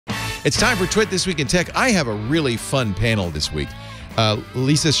It's time for Twit This Week in Tech. I have a really fun panel this week.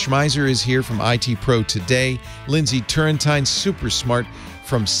 Lisa Schmeiser is here from IT Pro Today. Lindsay Turrentine, super smart,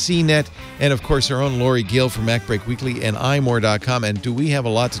 from CNET. And, of course, our own Lori Gill from MacBreak Weekly and imore.com. And do we have a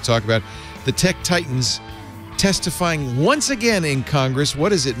lot to talk about? The tech titans testifying once again in Congress. What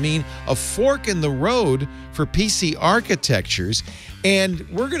does it mean? A fork in the road for PC architectures. And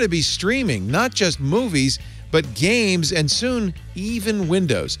we're going to be streaming not just movies, but games and soon even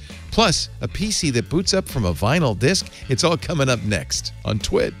Windows. Plus, a PC that boots up from a vinyl disc. It's all coming up next on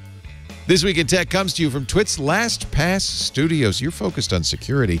Twit. This Week in Tech comes to you from Twit's LastPass Studios. You're focused on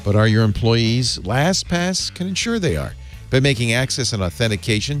security, but are your employees? LastPass can ensure they are by making access and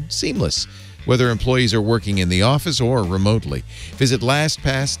authentication seamless, whether employees are working in the office or remotely. Visit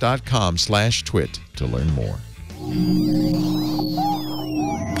lastpass.com/twit to learn more.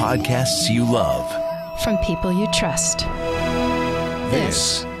 Podcasts you love. From people you trust.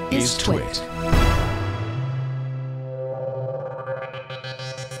 This is Twit.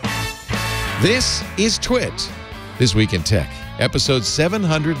 This is Twit, This Week in Tech, episode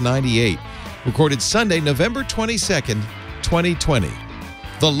 798, recorded Sunday, November 22nd, 2020.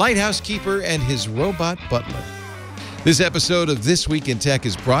 The Lighthouse Keeper and his robot Butler. This episode of This Week in Tech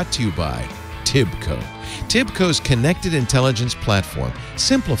is brought to you by Tibco. Tibco's connected intelligence platform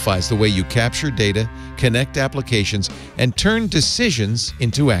simplifies the way you capture data, connect applications, and turn decisions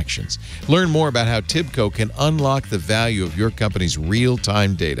into actions. Learn more about how Tibco can unlock the value of your company's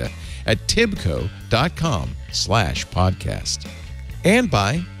real-time data at tibco.com/podcast. And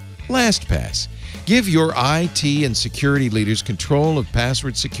by LastPass. Give your IT and security leaders control of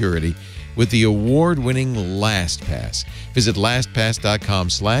password security with the award-winning LastPass. Visit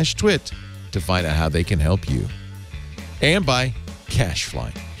lastpass.com/twit to find out how they can help you. And by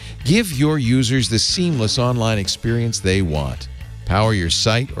CashFly. Give your users the seamless online experience they want. Power your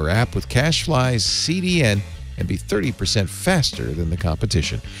site or app with CashFly's CDN and be 30% faster than the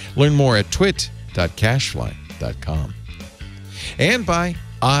competition. Learn more at twit.cashfly.com. And by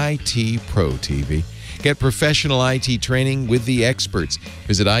IT Pro TV. Get professional IT training with the experts.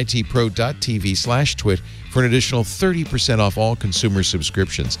 Visit itpro.tv/twit for an additional 30% off all consumer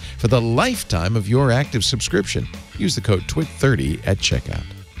subscriptions for the lifetime of your active subscription. Use the code TWIT30 at checkout.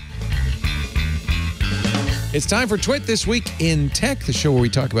 It's time for Twit This Week in Tech, the show where we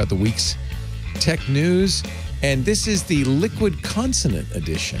talk about the week's tech news. And this is the liquid consonant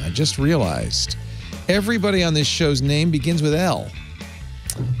edition. I just realized everybody on this show's name begins with L.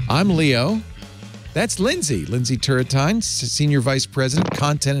 I'm Leo. That's Lindsay Turrentine, Senior Vice President,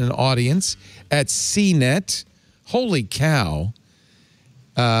 Content and Audience at CNET. Holy cow.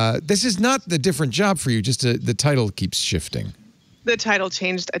 This is not the different job for you, just the title keeps shifting. The title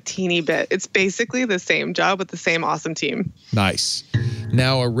changed a teeny bit. It's basically the same job with the same awesome team. Nice.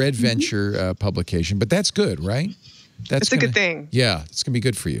 Now a Red Venture publication, but that's good, right? It's a good thing. Yeah, it's going to be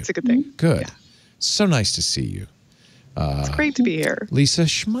good for you. It's a good thing. Good. Yeah. So nice to see you. It's great to be here. Lisa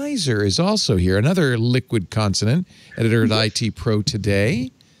Schmeiser is also here, another liquid consonant, editor at IT Pro Today.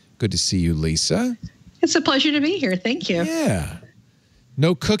 Good to see you, Lisa. It's a pleasure to be here. Thank you. Yeah.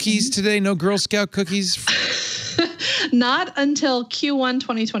 No cookies today? No Girl Scout cookies? Not until Q1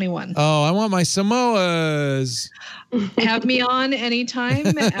 2021. Oh, I want my Samoas. Have me on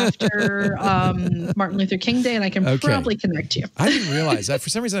anytime after Martin Luther King Day, and I can probably connect you. I didn't realize that. For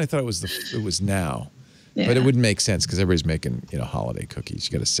some reason, I thought it was now. Yeah. But it wouldn't make sense because everybody's making, holiday cookies.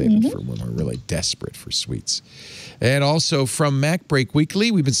 You got to save it for when we're really desperate for sweets. And also from MacBreak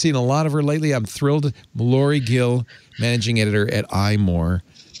Weekly, we've been seeing a lot of her lately. I'm thrilled. Lori Gill, managing editor at imore.com.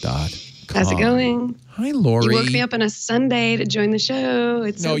 How's it going? Hi, Lori. You woke me up on a Sunday to join the show.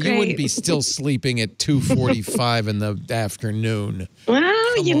 It's so great. You wouldn't be still sleeping at 2:45 in the afternoon. Well,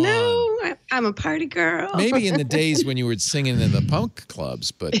 I'm a party girl. Maybe in the days when you were singing in the punk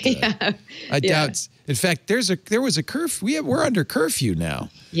clubs, but I doubt. In fact, there was a curfew. We're under curfew now.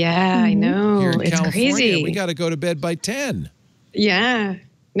 Yeah, I know. Here in it's California, crazy. We got to go to bed by 10. Yeah,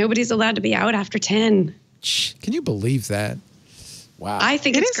 nobody's allowed to be out after 10. Can you believe that? Wow. I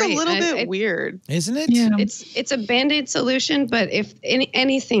think it's great. It is a little bit weird. Isn't it? Yeah. It's a Band-Aid solution, but if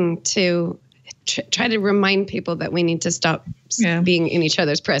anything to try to remind people that we need to stop being in each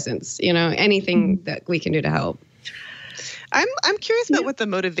other's presence, anything that we can do to help. I'm curious about what the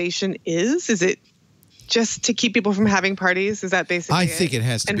motivation is. Is it just to keep people from having parties? Is that basically I think it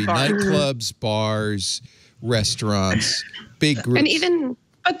has to be nightclubs, bars, restaurants, big groups. And even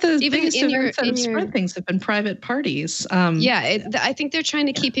But the biggest events that have spread things have been private parties. I think they're trying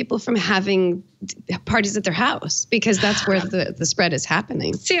to keep people from having parties at their house because that's where the spread is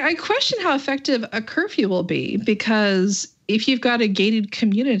happening. See, I question how effective a curfew will be because if you've got a gated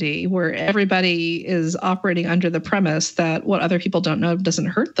community where everybody is operating under the premise that what other people don't know doesn't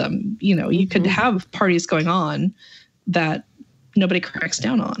hurt them, you could have parties going on that nobody cracks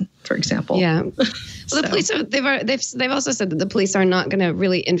down on, for example. Yeah. Well, the police they've also said that the police are not going to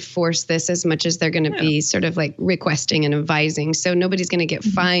really enforce this as much as they're going to be sort of like requesting and advising. So nobody's going to get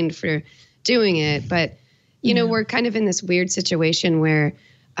fined for doing it. But, we're kind of in this weird situation where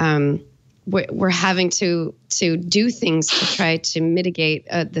we're having to do things to try to mitigate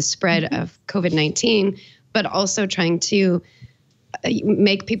the spread of COVID-19, but also trying to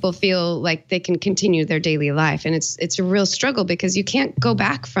make people feel like they can continue their daily life. And it's a real struggle because you can't go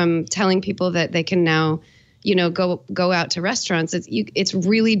back from telling people that they can now, go out to restaurants. It's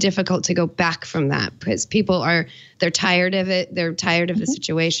really difficult to go back from that because they're tired of it. They're tired of the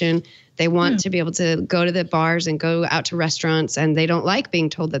situation. They want to be able to go to the bars and go out to restaurants, and they don't like being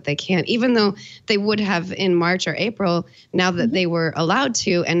told that they can't, even though they would have in March or April, now that they were allowed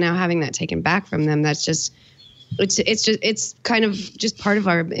to, and now having that taken back from them, that's just, it's kind of just part of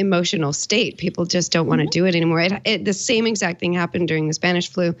our emotional state. People just don't want to do it anymore. The same exact thing happened during the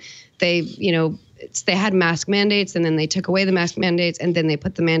Spanish flu. They had mask mandates, and then they took away the mask mandates, and then they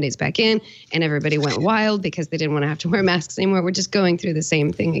put the mandates back in, and everybody went wild because they didn't want to have to wear masks anymore. We're just going through the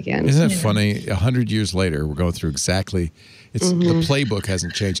same thing again. Isn't it funny? 100 years later, we're going through exactly. The playbook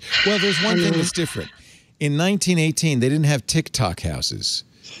hasn't changed. Well, there's one thing that's different. In 1918, they didn't have TikTok houses.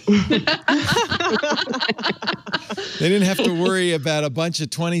 They didn't have to worry about a bunch of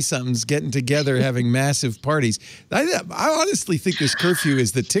 20-somethings getting together having massive parties. I honestly think this curfew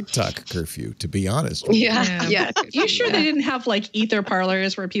is the TikTok curfew, to be honest. Yeah. You sure they didn't have like ether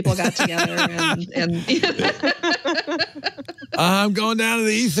parlors where people got together and I'm going down to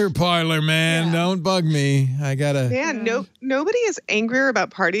the ether parlor, man. Yeah. Don't bug me. I gotta. Man, nobody is angrier about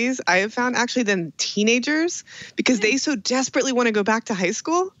parties, I have found, actually, than teenagers, because they so desperately want to go back to high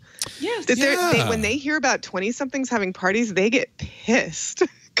school. Yes. That when they hear about 20-somethings having parties, they get pissed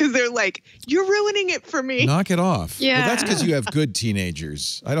because they're like, "You're ruining it for me." Knock it off. Yeah. Well, that's because you have good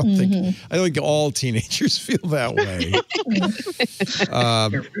teenagers. I don't think all teenagers feel that way.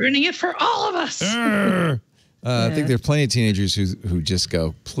 You're ruining it for all of us. I think there are plenty of teenagers who just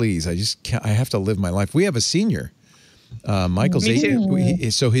go, "Please, I just can't. I have to live my life." We have a senior. Michael's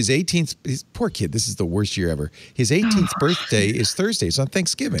 18th. So his 18th, poor kid, this is the worst year ever. His 18th birthday is Thursday. It's on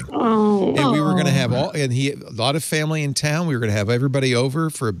Thanksgiving. And we were going to have a lot of family in town. We were going to have everybody over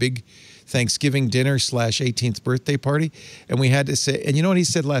for a big Thanksgiving dinner / 18th birthday party. And we had to say, and you know what he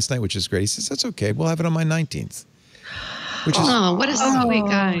said last night, which is great. He says, "That's okay. We'll have it on my 19th. Which is, what a sweet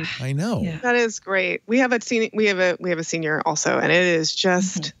guy. I know. Yeah. That is great. We have a senior also, and it is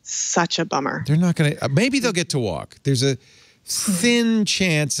just such a bummer. They're not going to. Maybe they'll get to walk. There's a thin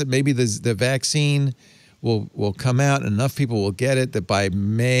chance that maybe the vaccine will come out, and enough people will get it that by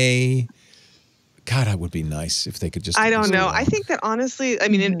May. God, that would be nice if they could just. I don't know. I think that honestly, I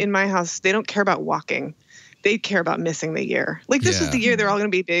mean, in my house, they don't care about walking. They care about missing the year. Like this was the year they're all going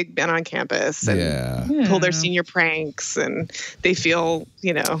to be big and on campus and pull their senior pranks, and they feel,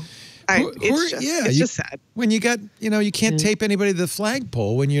 it's just sad. When you got, you can't tape anybody to the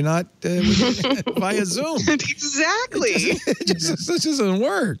flagpole when you're not via Zoom. Exactly. It just doesn't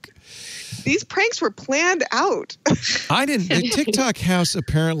work. These pranks were planned out. The TikTok house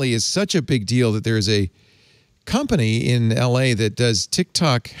apparently is such a big deal that there is a company in LA that does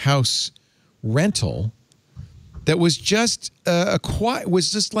TikTok house rental. That was just acquired.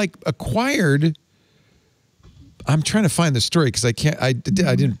 I'm trying to find the story because I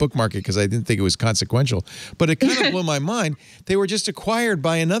didn't bookmark it because I didn't think it was consequential. But it kind of blew my mind. They were just acquired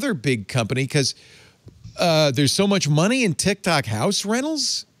by another big company because there's so much money in TikTok house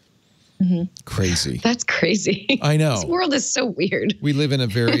rentals. Crazy. That's crazy. I know. This world is so weird. We live in a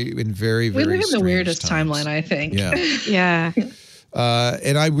very we live in the weirdest timeline, I think. Yeah. Yeah.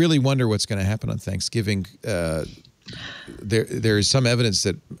 And I really wonder what's going to happen on Thanksgiving. There is some evidence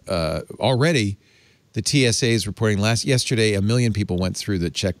that already the TSA is reporting yesterday 1 million people went through the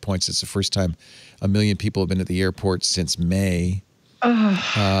checkpoints. It's the first time 1 million people have been at the airport since May.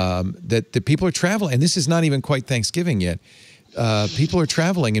 That the people are traveling, and this is not even quite Thanksgiving yet. People are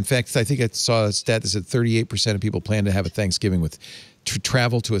traveling. In fact, I think I saw a stat that said 38% of people plan to have a Thanksgiving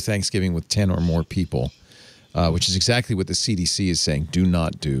travel to a Thanksgiving with 10 or more people. Which is exactly what the CDC is saying. Do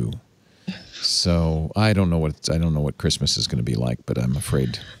not do. So I don't know what Christmas is going to be like, but I'm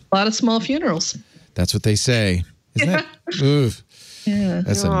afraid a lot of small funerals. That's what they say, isn't it? Oof. Yeah,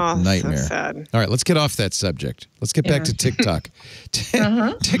 that's a nightmare. So sad. All right, let's get off that subject. Let's get back to TikTok.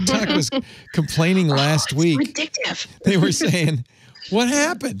 TikTok was complaining last week. It's ridiculous. They were saying, "What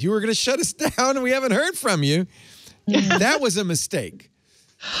happened? You were going to shut us down, and we haven't heard from you." That was a mistake.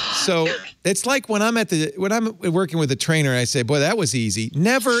 So it's like when I'm working with a trainer, I say, boy, that was easy.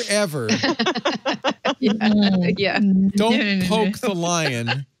 Never, ever. Don't poke the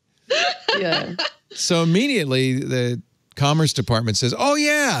lion. Yeah. So immediately the Commerce Department says, oh,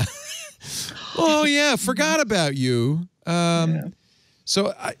 yeah, forgot about you.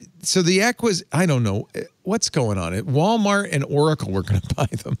 So the I don't know what's going on. Walmart and Oracle were going to buy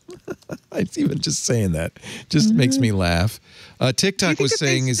them. I'm even just saying that just makes me laugh. TikTok was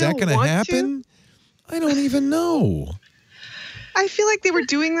saying, is that going to happen? I don't even know. I feel like they were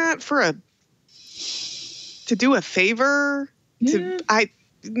doing that to do a favor. There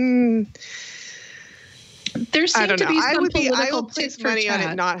seemed to be some political I will place money on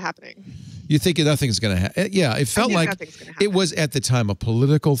it not happening. You think nothing's going to happen? Yeah, it felt like it was at the time a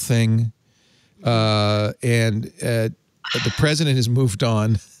political thing, and the president has moved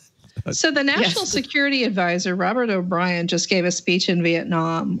on. So the National Security Advisor, Robert O'Brien, just gave a speech in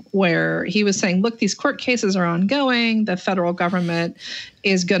Vietnam where he was saying, look, these court cases are ongoing. The federal government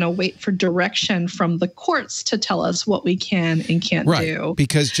is going to wait for direction from the courts to tell us what we can and can't do.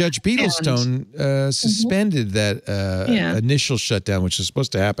 Because Judge Beadlestone suspended that initial shutdown, which was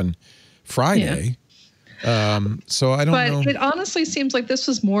supposed to happen Friday. So I don't know. But it honestly seems like this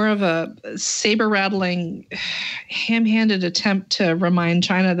was more of a saber-rattling, ham-handed attempt to remind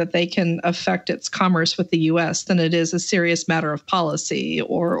China that they can affect its commerce with the U.S. than it is a serious matter of policy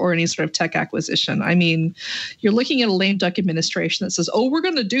or any sort of tech acquisition. I mean, you're looking at a lame duck administration that says, oh, we're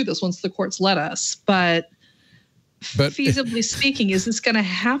going to do this once the courts let us. But feasibly speaking, is this going to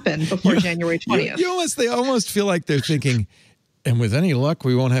happen before January 20th? They almost feel like they're thinking, and with any luck,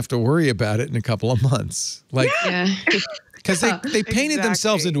 we won't have to worry about it in a couple of months. Because they painted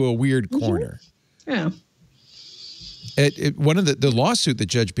themselves into a weird corner. Yeah. One of the lawsuit that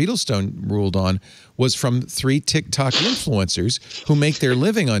Judge Beadlestone ruled on was from 3 TikTok influencers who make their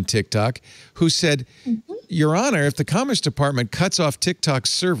living on TikTok, who said, Your Honor, if the Commerce Department cuts off TikTok's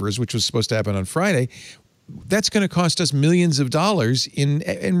servers, which was supposed to happen on Friday, that's going to cost us millions of dollars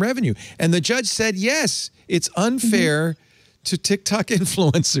in revenue. And the judge said, yes, it's unfair to TikTok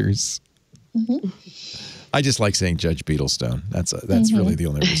influencers. I just like saying Judge Beadlestone. That's really the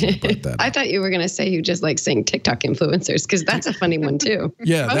only reason I brought that up. I thought you were going to say you just like saying TikTok influencers, because that's a funny one too.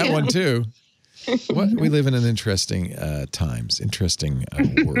 Yeah, one too. We live in an interesting times, interesting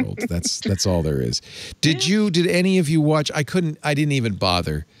world. That's all there is. Did any of you watch? I didn't even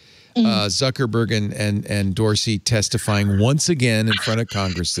bother. Zuckerberg and Dorsey testifying once again in front of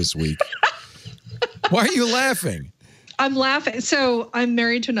Congress this week. Why are you laughing? I'm laughing. So I'm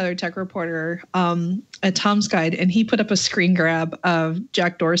married to another tech reporter at Tom's Guide, and he put up a screen grab of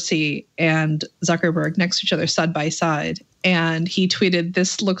Jack Dorsey and Zuckerberg next to each other side by side. And he tweeted,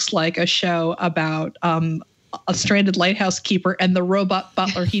 this looks like a show about a stranded lighthouse keeper and the robot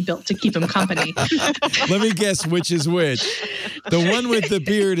butler he built to keep him company. Let me guess which is which. The one with the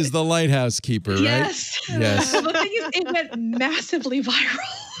beard is the lighthouse keeper, right? Yes. The thing is, it went massively viral.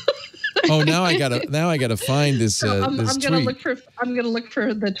 Oh, now I gotta find this. So I'm gonna look for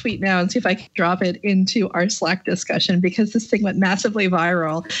the tweet now and see if I can drop it into our Slack discussion, because this thing went massively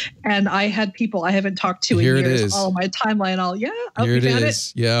viral, and I had people I haven't talked to in years. All my timeline. Here it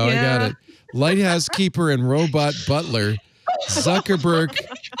is. Yeah, I got it. Lighthouse keeper and robot butler, Zuckerberg.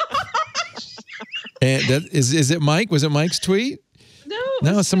 And is it Mike? Was it Mike's tweet?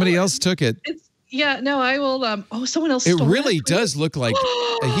 No, somebody else took it. I will. Someone else. It really does look like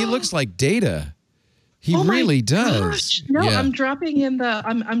he looks like Data. He really does. No, yeah. I'm dropping in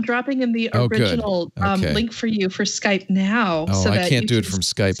the original link for you for Skype now. Oh, so I can't do it from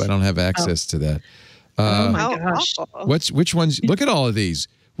Skype. I don't have access to that. Oh my gosh. Which ones? Look at all of these.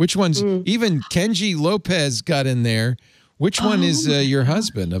 Which ones? Even Kenji Lopez got in there. Which one is your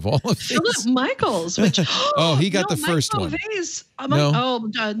husband of all of these? Philip Michaels. He got the first one. No,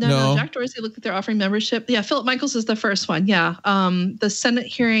 Jack Dorsey looked like they're offering membership. Yeah, Philip Michaels is the first one. Yeah. The Senate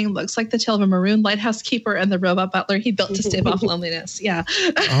hearing looks like the tale of a maroon lighthouse keeper and the robot butler he built to stave off loneliness. Yeah.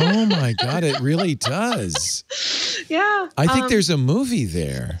 Oh my God, it really does. Yeah. I think there's a movie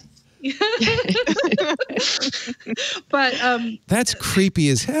there. But that's creepy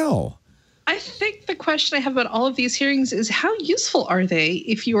as hell. I think the question I have about all of these hearings is, how useful are they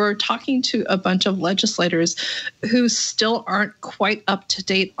if you are talking to a bunch of legislators who still aren't quite up to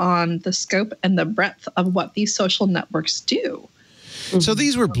date on the scope and the breadth of what these social networks do? So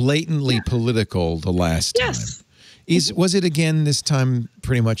these were blatantly political the last time. Yes. Was it again this time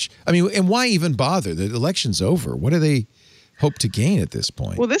pretty much? I mean, and why even bother? The election's over. What do they hope to gain at this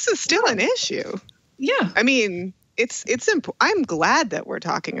point? Well, this is still an issue. Yeah. I mean, I'm glad that we're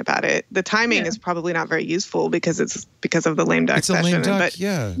talking about it. The timing is probably not very useful because of the lame duck session. It's a lame duck,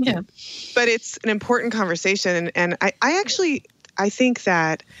 yeah. But it's an important conversation, and I think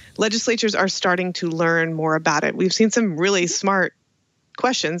that legislatures are starting to learn more about it. We've seen some really smart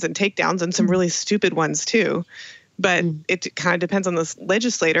questions and takedowns and some really stupid ones too. But it kind of depends on the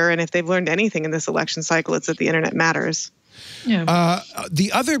legislator, and if they've learned anything in this election cycle, it's that the internet matters. Yeah.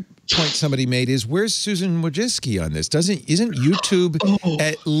 The other point somebody made is, where's Susan Wojcicki on this? Isn't YouTube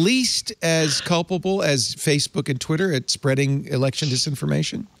at least as culpable as Facebook and Twitter at spreading election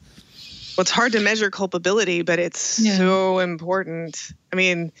disinformation? Well, it's hard to measure culpability, but it's so important. I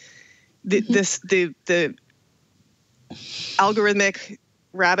mean, the algorithmic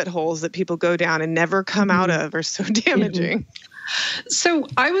rabbit holes that people go down and never come out of are so damaging. So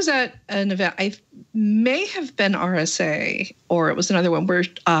I was at an event, I may have been RSA, or it was another one, where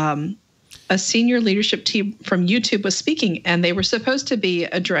a senior leadership team from YouTube was speaking, and they were supposed to be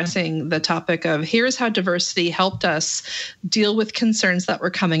addressing the topic of, here's how diversity helped us deal with concerns that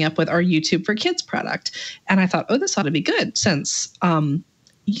were coming up with our YouTube for Kids product. And I thought, this ought to be good, since how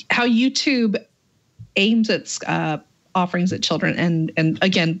YouTube aims its offerings at children and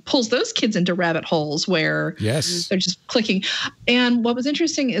again pulls those kids into rabbit holes where they're just clicking. And what was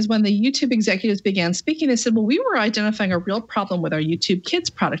interesting is when the YouTube executives began speaking, they said, well, we were identifying a real problem with our YouTube Kids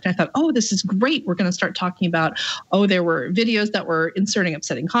product. And I thought, this is great. We're going to start talking about, there were videos that were inserting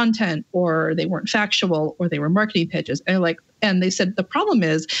upsetting content, or they weren't factual, or they were marketing pitches. And they said the problem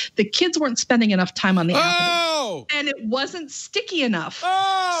is the kids weren't spending enough time on the app, and it wasn't sticky enough.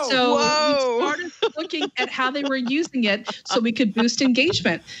 So we started looking at how they were using it so we could boost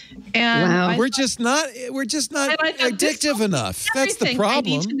engagement. And we're just not addictive enough. That's the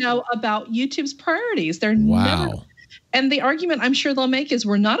problem. I need to know about YouTube's priorities. They're never. And the argument I'm sure they'll make is,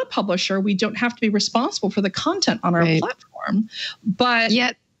 we're not a publisher. We don't have to be responsible for the content on our platform. But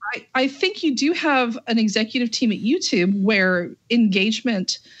yet, I think you do have an executive team at YouTube where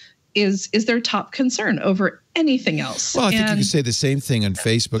engagement is their top concern over anything else. Well, I think you could say the same thing on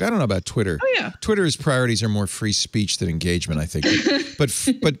Facebook. I don't know about Twitter. Twitter's priorities are more free speech than engagement, I think.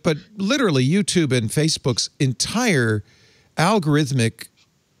 but literally, YouTube and Facebook's entire algorithmic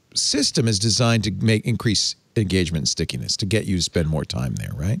system is designed to increase engagement and stickiness, to get you to spend more time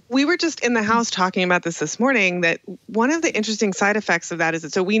there, right? We were just in the house talking about this morning, that one of the interesting side effects of that is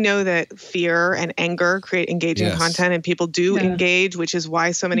that, so we know that fear and anger create engaging content, and people do engage, which is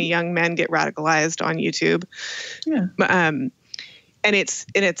why so many young men get radicalized on YouTube. And it's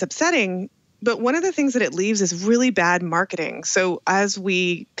upsetting. But one of the things that it leaves is really bad marketing. So as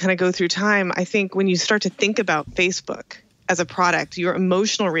we kind of go through time, I think when you start to think about Facebook as a product, your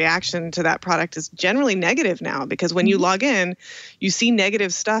emotional reaction to that product is generally negative now, because when you log in, you see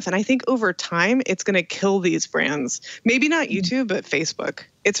negative stuff. And I think over time, it's going to kill these brands. Maybe not YouTube, but Facebook.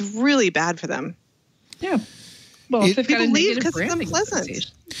 It's really bad for them. Yeah. Well, if they've got a leave negative because it's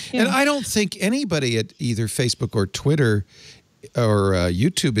unpleasant. And I don't think anybody at either Facebook or Twitter or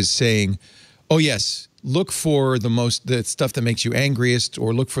YouTube is saying, oh, yes, look for the stuff that makes you angriest,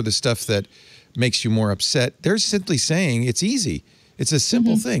 or look for the stuff that makes you more upset. They're simply saying it's easy. It's a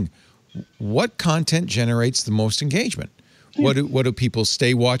simple thing. What content generates the most engagement? What do people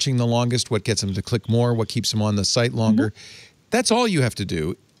stay watching the longest? What gets them to click more? What keeps them on the site longer? That's all you have to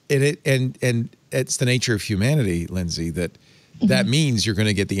do. And it's the nature of humanity, Lindsay, that means you're going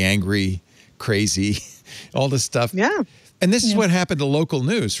to get the angry, crazy, all this stuff. Yeah. And this is what happened to local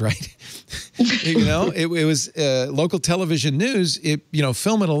news, right? It was local television news.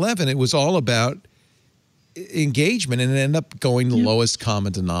 Film at 11, it was all about engagement, and it ended up going the lowest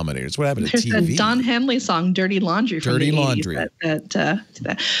common denominator. It's what happened to TV. There's a Don Henley song, Dirty Laundry. Dirty Laundry.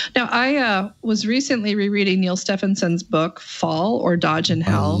 Now, I was recently rereading Neil Stephenson's book, Fall or Dodge in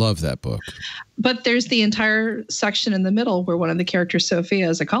Hell. I love that book. But there's the entire section in the middle where one of the characters, Sophia,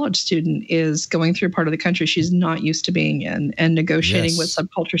 as a college student, is going through part of the country she's not used to being in and negotiating with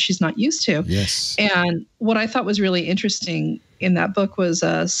subculture she's not used to. Yes. And what I thought was really interesting in that book was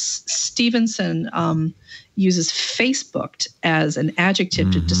Stevenson uses Facebook as an adjective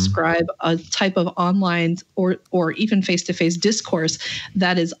to describe a type of online or even face-to-face discourse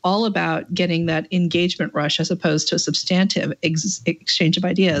that is all about getting that engagement rush as opposed to a substantive exchange of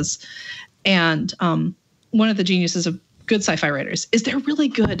ideas. And one of the geniuses of good sci-fi writers is they're really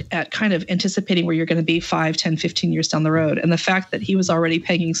good at kind of anticipating where you're going to be 5, 10, 15 years down the road. And the fact that he was already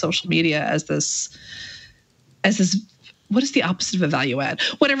pegging social media as this, what is the opposite of a value add?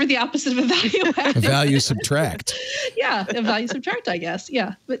 Whatever the opposite of a value add. A value subtract. Yeah, a value subtract, I guess.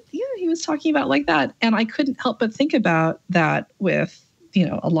 Yeah. But he was talking about like that. And I couldn't help but think about that with,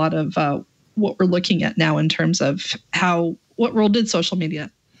 a lot of what we're looking at now in terms of what role did social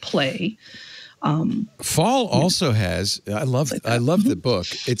media play. Fall also has. I love the book.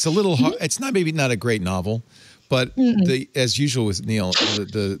 It's a little hard. It's maybe not a great novel, but as usual with Neil,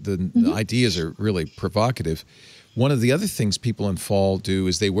 the ideas are really provocative. One of the other things people in Fall do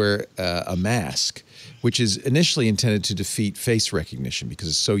is they wear a mask, which is initially intended to defeat face recognition because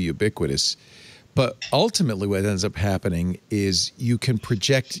it's so ubiquitous. But ultimately what ends up happening is you can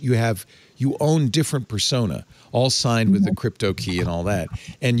project, you own different persona, all signed with the crypto key and all that.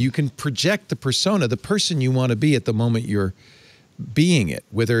 And you can project the persona, the person you want to be at the moment you're being it,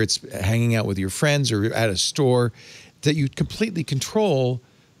 whether it's hanging out with your friends or at a store, that you completely control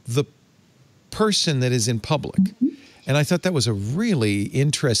the person that is in public. And I thought that was a really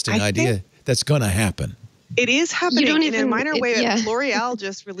interesting idea that's going to happen. It is happening in a minor way. L'Oreal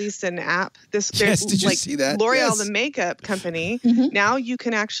just released an app. Did you see that? L'Oreal, the makeup company, now you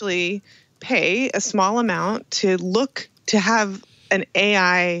can actually pay a small amount to have an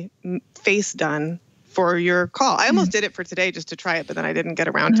AI face done for your call. I almost did it for today just to try it, but then I didn't get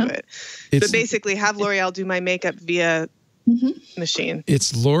around to it. But basically have L'Oreal do my makeup via machine.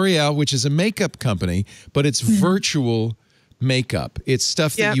 It's L'Oreal, which is a makeup company, but it's virtual makeup. It's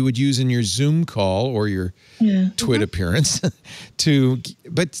stuff that you would use in your Zoom call or your Twitter appearance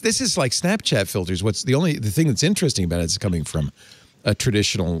but this is like Snapchat filters. The thing that's interesting about it is coming from a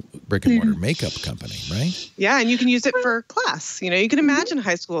traditional brick and mortar makeup company, right? Yeah, and you can use it for class. You can imagine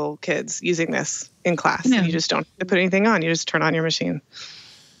high school kids using this in class. And you just don't have to put anything on. You just turn on your machine.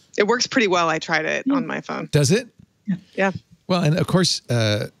 It works pretty well. I tried it on my phone. Does it? Yeah. Well, and of course,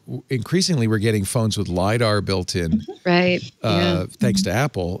 increasingly we're getting phones with LiDAR built in, right? Thanks to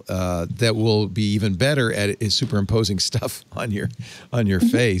Apple, that will be even better at superimposing stuff on your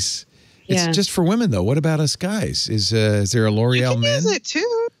face. It's just for women, though. What about us guys? Is there a L'Oreal men? You can use it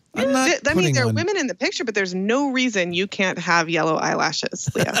too. I mean, there are women in the picture, but there's no reason you can't have yellow eyelashes,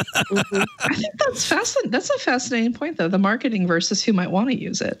 Leah. I think that's fascinating. That's a fascinating point, though. The marketing versus who might want to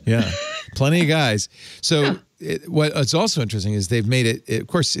use it. Yeah, plenty of guys. So what's also interesting is they've made it. Of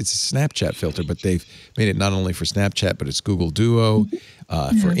course, it's a Snapchat filter, but they've made it not only for Snapchat, but it's Google Duo,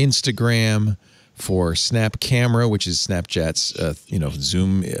 for Instagram, for Snap Camera, which is Snapchat's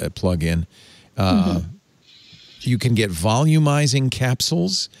Zoom plug-in. You can get volumizing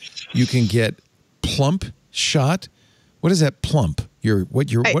capsules. You can get plump shot. What is that plump?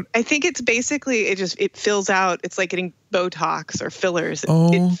 I think it's basically it fills out. It's like getting Botox or fillers.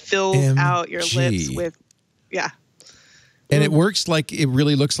 It fills out your lips with, And it works like it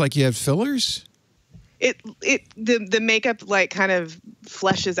really looks like you have fillers. The makeup like kind of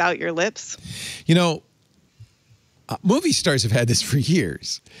fleshes out your lips. Movie stars have had this for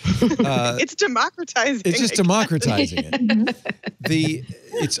years. It's democratizing. It's just democratizing it.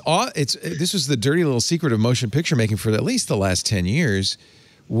 This was the dirty little secret of motion picture making for at least the last 10 years.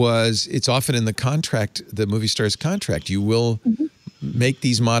 It's often in the movie star's contract. You will make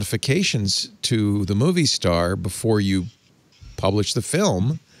these modifications to the movie star before you publish the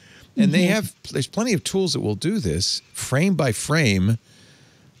film, and there's plenty of tools that will do this frame by frame.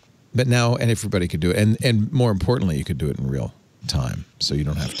 But now, and everybody could do it, and more importantly, you could do it in real time, so you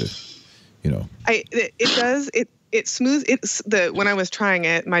don't have to, It smooths. When I was trying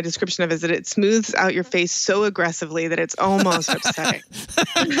it, my description of it is that it smooths out your face so aggressively that it's almost upsetting.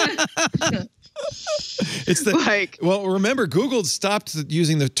 Well, remember, Google stopped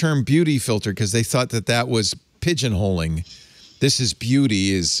using the term beauty filter because they thought that was pigeonholing. This is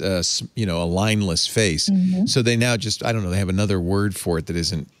beauty is a lineless face. So they now they have another word for it that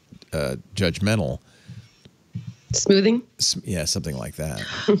isn't judgmental. Smoothing? Yeah, something like that.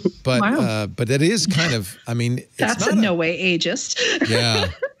 But but it is kind of, that's in no way ageist. Yeah.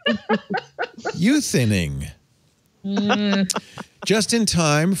 Youth thinning. Just in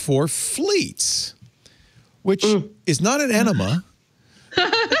time for fleets, which is not an enema.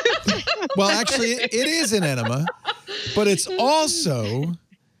 Well, actually, it is an enema, but it's also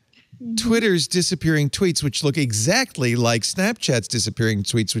Twitter's disappearing tweets, which look exactly like Snapchat's disappearing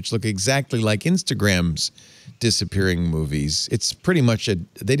tweets, which look exactly like Instagram's disappearing movies. It's pretty much they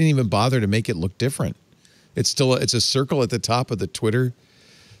didn't even bother to make it look different. It's a circle at the top of the Twitter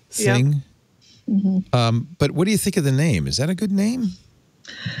thing. Yep. But what do you think of the name? Is that a good name?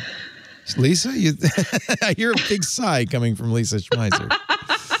 Lisa, I hear a big sigh coming from Lisa Schmeiser.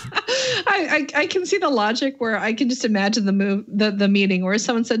 I I can see the logic where I can just imagine the meeting where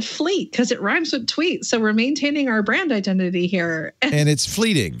someone said fleet because it rhymes with tweet. So we're maintaining our brand identity here. And it's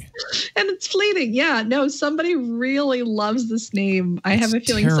fleeting. And it's fleeting. Yeah. No, somebody really loves this name. I have a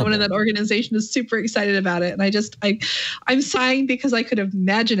feeling someone in that organization is super excited about it. And I'm sighing because I could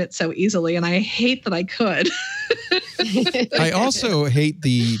imagine it so easily. And I hate that I could. I also hate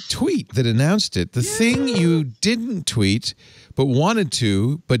the tweet that announced it. The thing you didn't tweet but wanted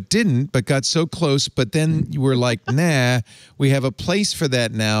to, but didn't, but got so close, but then you were like, nah, we have a place for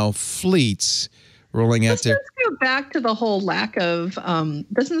that now, fleets rolling out there. Doesn't this go back to the whole lack of,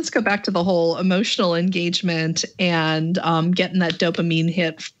 doesn't this go back to the whole emotional engagement and getting that dopamine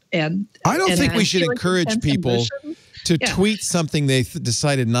hit? And I don't think we should encourage people to tweet something they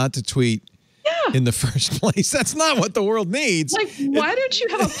decided not to tweet in the first place. That's not what the world needs. Like, why don't you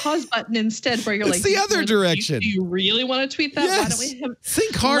have a pause button instead where you're like, the other direction. Do you really want to tweet that? Yes. Why don't we have,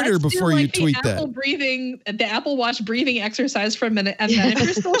 think harder before you tweet that. The Apple Watch breathing exercise for a minute. And then if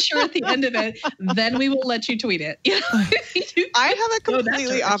you're still sure at the end of it, then we will let you tweet it. I have a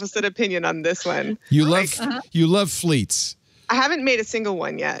completely opposite opinion on this one. You love fleets. I haven't made a single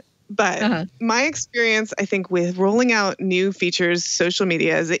one yet. But my experience, I think, with rolling out new features, social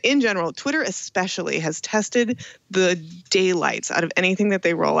media, is that in general, Twitter especially has tested the daylights out of anything that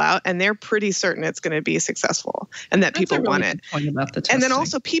they roll out, and they're pretty certain it's going to be successful and that people want it. Point about the testing. And then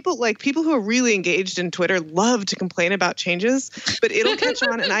also people who are really engaged in Twitter love to complain about changes, but it'll catch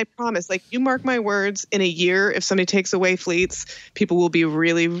on. And I promise, like, you mark my words, in a year, if somebody takes away fleets, people will be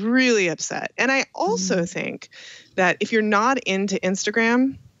really, really upset. And I also think that if you're not into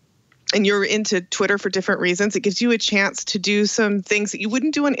Instagram, and you're into Twitter for different reasons, it gives you a chance to do some things that you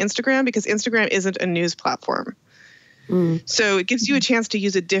wouldn't do on Instagram because Instagram isn't a news platform. So it gives you a chance to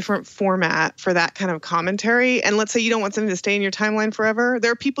use a different format for that kind of commentary. And let's say you don't want something to stay in your timeline forever.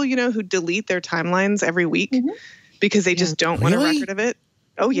 There are people, who delete their timelines every week because they just don't want a record of it.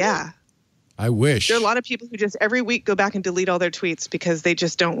 Oh, yeah. I wish. There are a lot of people who just every week go back and delete all their tweets because they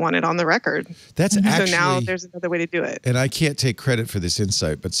just don't want it on the record. That's actually. So now there's another way to do it. And I can't take credit for this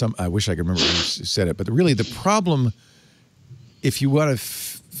insight, but I wish I could remember who said it. But really, the problem, if you want to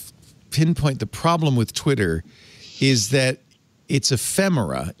pinpoint the problem with Twitter, is that it's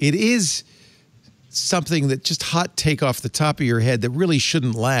ephemera. It is something that just hot take off the top of your head that really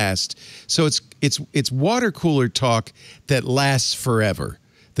shouldn't last. So it's water cooler talk that lasts forever.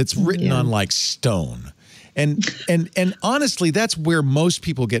 That's written on like stone. And honestly, that's where most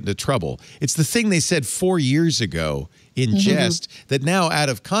people get into trouble. It's the thing they said 4 years ago in jest that now out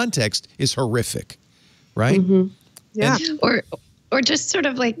of context is horrific, right? Yeah. Or just sort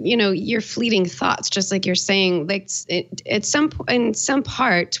of like, your fleeting thoughts, just like you're saying, like in some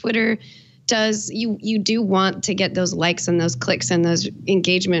part, Twitter does, you do want to get those likes and those clicks and those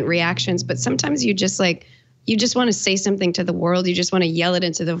engagement reactions, but sometimes you just want to say something to the world. You just want to yell it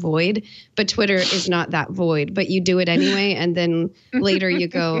into the void. But Twitter is not that void. But you do it anyway. And then later you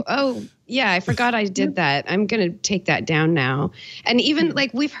go, oh, yeah, I forgot I did that. I'm going to take that down now. And even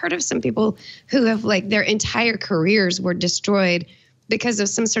like we've heard of some people who have like their entire careers were destroyed because of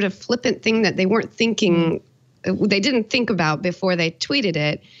some sort of flippant thing that they weren't thinking, they didn't think about before they tweeted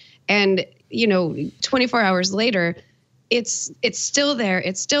it. And, 24 hours later, it's still there.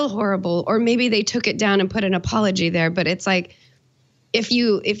 It's still horrible. Or maybe they took it down and put an apology there. But it's like, if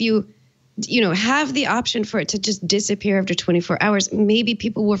you have the option for it to just disappear after 24 hours, maybe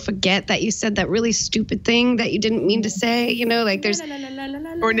people will forget that you said that really stupid thing that you didn't mean to say, like there's.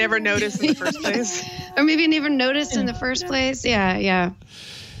 Or never noticed in the first place. Or maybe never noticed in the first place. Yeah.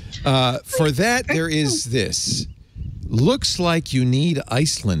 For that, there is this.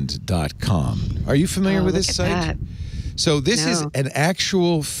 Lookslikeyounneediceland.com. Are you familiar with this site? That. So this is an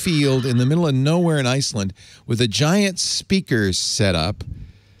actual field in the middle of nowhere in Iceland with a giant speakers set up.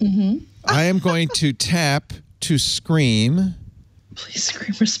 I am going to tap to scream. Please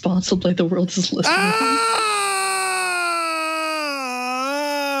scream responsibly. The world is listening.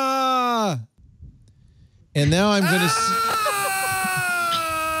 And now I'm going to...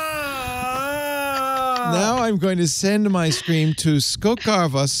 Now I'm going to send my scream to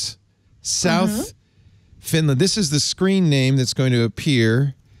Skokarvas, South Finland. This is the screen name that's going to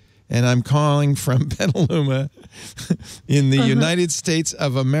appear, and I'm calling from Petaluma in the United States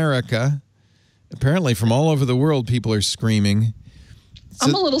of America. Apparently from all over the world, people are screaming.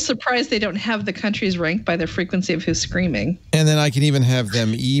 I'm a little surprised they don't have the countries ranked by the frequency of who's screaming. And then I can even have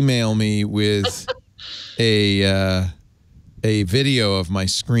them email me with a video of my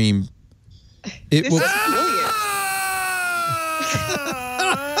scream. This is brilliant.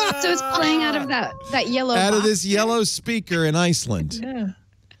 So it's playing out of that yellow out box of this yellow speaker in Iceland. Yeah.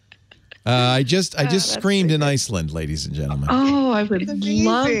 I just screamed in Iceland, ladies and gentlemen. Oh, I would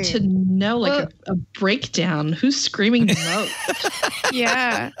love to know a breakdown. Who's screaming the most?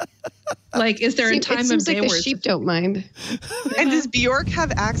 Yeah. Like, is there a time of day where the sheep don't mind? And does Bjork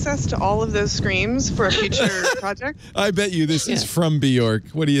have access to all of those screams for a future project? I bet you this is from Bjork.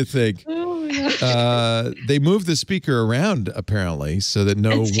 What do you think? Oh, yeah. They moved the speaker around apparently so that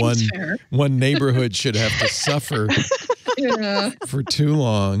no one neighborhood should have to suffer for too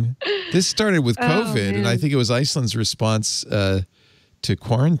long. This started with COVID, and I think it was Iceland's response to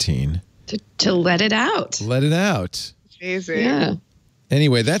quarantine. To let it out. Let it out. Amazing. Yeah.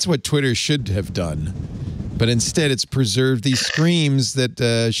 Anyway, that's what Twitter should have done. But instead, it's preserved these screams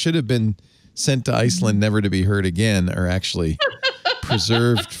that should have been sent to Iceland never to be heard again are actually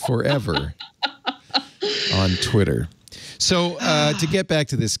preserved forever on Twitter. So to get back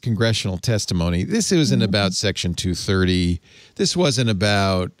to this congressional testimony, this isn't about Section 230. This wasn't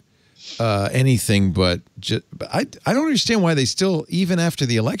about anything but I don't understand why they still, even after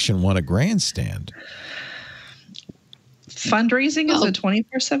the election, want a grandstand. Fundraising is a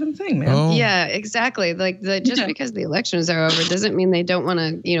 24/7 thing, man. Oh. Yeah, exactly. Like just because the elections are over doesn't mean they don't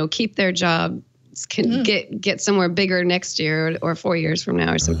want to, keep their job, get somewhere bigger next year or 4 years from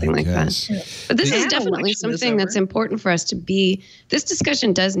now or something like that. Yeah. But this is definitely something that's important for us to be. This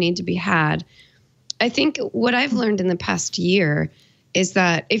discussion does need to be had. I think what I've learned in the past year is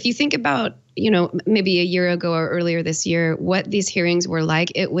that if you think about, maybe a year ago or earlier this year, what these hearings were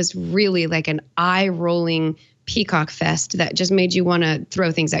like, it was really like an eye-rolling peacock fest that just made you want to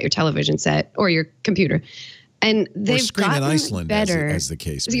throw things at your television set or your computer. And they've gotten Iceland better. As the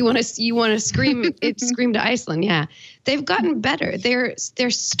case. You want to scream scream to Iceland. Yeah, they've gotten better. They're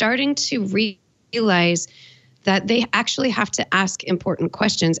starting to realize that they actually have to ask important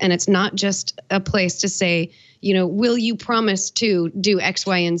questions, and it's not just a place to say, will you promise to do X,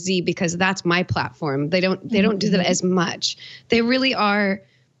 Y, and Z because that's my platform. They don't do that as much. They really are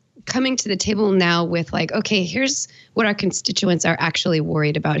coming to the table now with like, okay, here's what our constituents are actually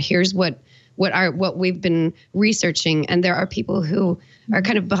worried about. Here's what we've been researching. And there are people who are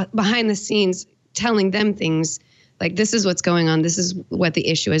kind of behind the scenes telling them things like, this is what's going on. This is what the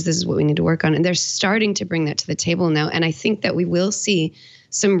issue is. This is what we need to work on. And they're starting to bring that to the table now. And I think that we will see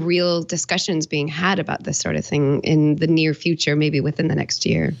some real discussions being had about this sort of thing in the near future, maybe within the next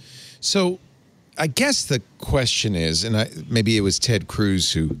year. So I guess the question is, and maybe it was Ted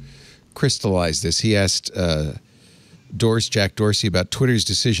Cruz who crystallized this. He asked Jack Dorsey about Twitter's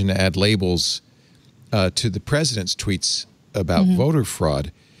decision to add labels to the president's tweets about voter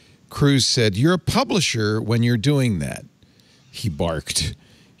fraud. Cruz said, "You're a publisher when you're doing that," he barked.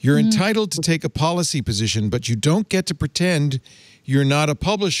 "You're entitled to take a policy position, but you don't get to pretend you're not a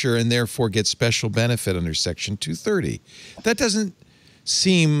publisher and therefore get special benefit under Section 230. That doesn't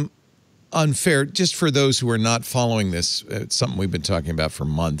seem unfair. Just for those who are not following this, it's something we've been talking about for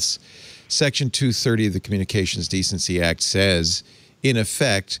months. Section 230 of the Communications Decency Act says, in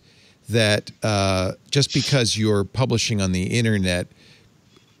effect, that just because you're publishing on the internet,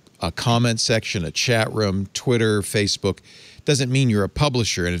 a comment section, a chat room, Twitter, Facebook, doesn't mean you're a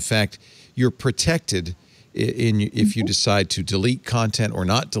publisher. And in fact, you're protected if you decide to delete content or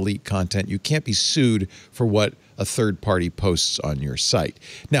not delete content. You can't be sued for what a third party posts on your site.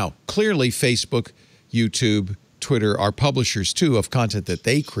 Now, clearly, Facebook, YouTube, Twitter are publishers, too, of content that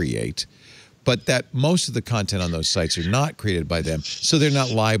they create, but that most of the content on those sites are not created by them, so they're not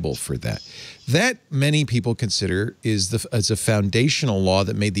liable for that. That many people consider is as a foundational law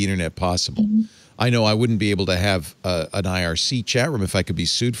that made the internet possible. I know I wouldn't be able to have an IRC chat room if I could be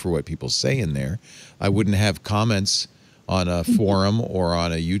sued for what people say in there. I wouldn't have comments on a forum or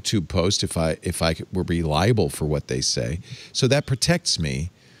on a YouTube post if I were be liable for what they say. So that protects me,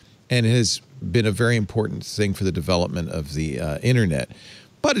 and it has been a very important thing for the development of the internet.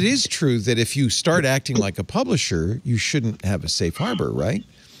 But it is true that if you start acting like a publisher, you shouldn't have a safe harbor, right?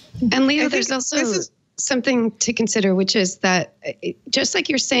 And Leo, there's also something to consider, which is that just like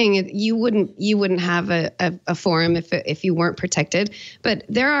you're saying, you wouldn't have a forum if you weren't protected. But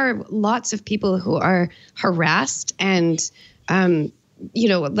there are lots of people who are harassed and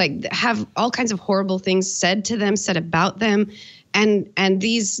like have all kinds of horrible things said to them, said about them. And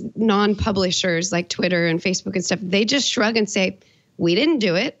these non-publishers like Twitter and Facebook and stuff, they just shrug and say, we didn't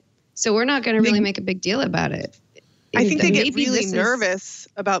do it, so we're not going to really make a big deal about it. I think they get really nervous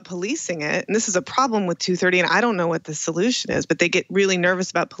about policing it. And this is a problem with 230, and I don't know what the solution is, but they get really nervous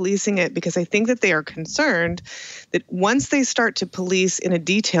about policing it because I think that they are concerned that once they start to police in a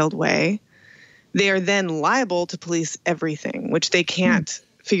detailed way, they are then liable to police everything, which they can't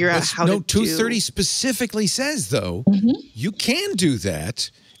figure out how to do. 230 specifically says, though, you can do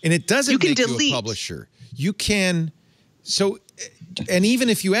that, And it doesn't make delete. you a publisher. You can, and even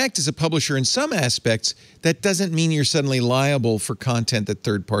if you act as a publisher in some aspects, that doesn't mean you're suddenly liable for content that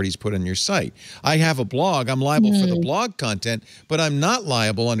third parties put on your site. I have a blog. I'm liable for the blog content, but I'm not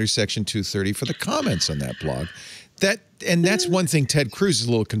liable under Section 230 for the comments on that blog. That's one thing Ted Cruz is a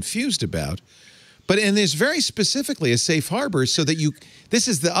little confused about. And there's very specifically a safe harbor so that this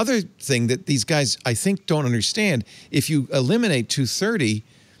is the other thing that these guys, I think, don't understand. If you eliminate 230,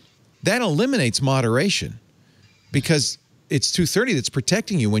 that eliminates moderation because it's 230 that's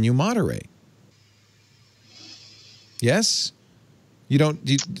protecting you when you moderate. Yes?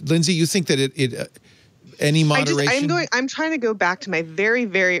 Lindsay, you think that any moderation? I'm trying to go back to my very,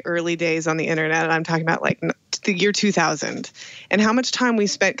 very early days on the internet. And I'm talking about like the year 2000 and how much time we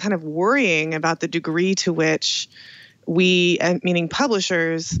spent kind of worrying about the degree to which we, meaning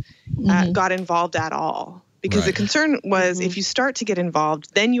publishers, got involved at all. Because the concern was if you start to get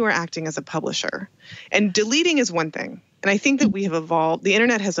involved, then you are acting as a publisher. And deleting is one thing. And I think that we have evolved, the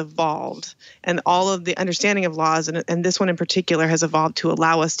internet has evolved, and all of the understanding of laws, and this one in particular has evolved to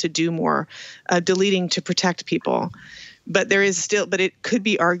allow us to do more deleting to protect people. But it could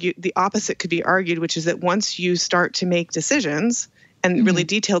be argued, the opposite could be argued, which is that once you start to make decisions and really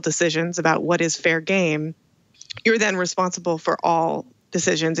detailed decisions about what is fair game, you're then responsible for all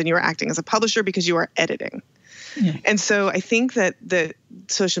decisions and you are acting as a publisher because you are editing. Yeah. And so I think that the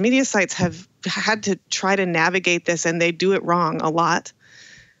social media sites have had to try to navigate this and they do it wrong a lot.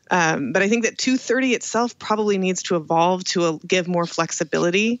 But I think that 230 itself probably needs to evolve to give more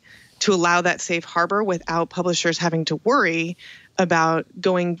flexibility to allow that safe harbor without publishers having to worry about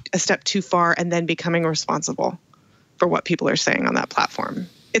going a step too far and then becoming responsible for what people are saying on that platform.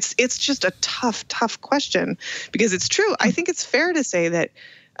 It's just a tough question because it's true. I think it's fair to say that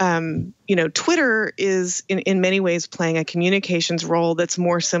Twitter is in many ways playing a communications role that's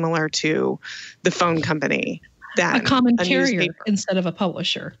more similar to the phone company than a common carrier newspaper. Instead of a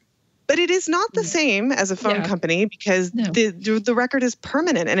publisher. But it is not the same as a phone company because the record is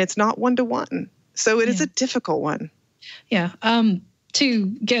permanent and it's not one-to-one. So it is a difficult one. Yeah. To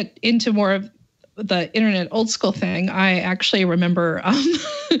get into more of the internet old school thing, I actually remember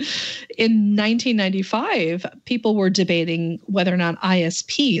in 1995, people were debating whether or not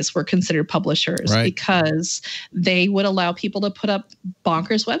ISPs were considered publishers because they would allow people to put up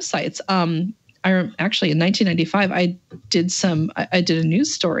bonkers websites. Actually, in 1995, I did a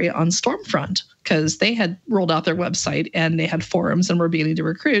news story on Stormfront because they had rolled out their website and they had forums and were beginning to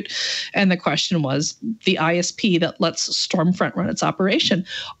recruit. And the question was, the ISP that lets Stormfront run its operation,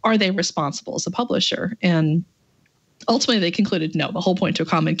 are they responsible as a publisher? And ultimately, they concluded, no, the whole point to a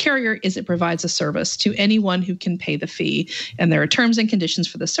common carrier is it provides a service to anyone who can pay the fee. And there are terms and conditions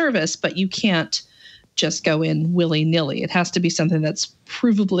for the service, but you can't just go in willy-nilly. It has to be something that's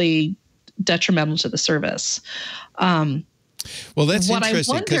provably detrimental to the service. Well, that's what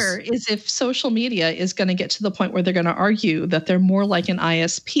interesting. What I wonder is if social media is going to get to the point where they're going to argue that they're more like an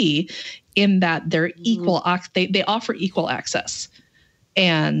ISP in that they're equal. They offer equal access,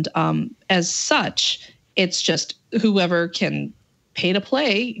 and as such, it's just whoever can pay to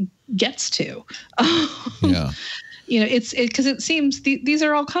play gets to. Yeah. It's because it seems these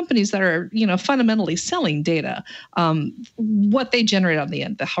are all companies that are, fundamentally selling data. What they generate on the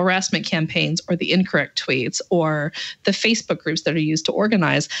end, the harassment campaigns or the incorrect tweets or the Facebook groups that are used to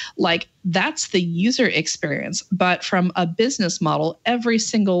organize, like that's the user experience. But from a business model, every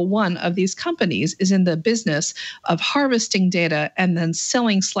single one of these companies is in the business of harvesting data and then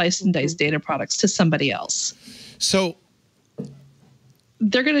selling slice and dice data products to somebody else. So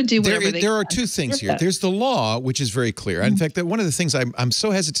they're going to do whatever they can. There are two things here. There's the law, which is very clear. In fact, that one of the things I'm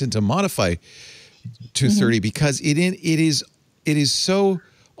so hesitant to modify 230 because it is so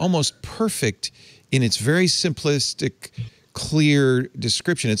almost perfect in its very simplistic, clear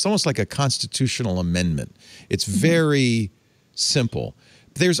description. It's almost like a constitutional amendment. It's very simple.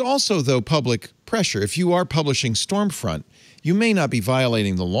 There's also, though, public pressure. If you are publishing Stormfront, you may not be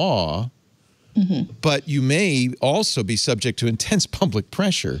violating the law, but you may also be subject to intense public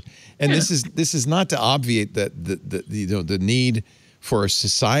pressure, and this is not to obviate the need for a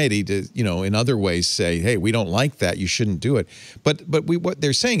society to in other ways say, hey, we don't like that, you shouldn't do it. But what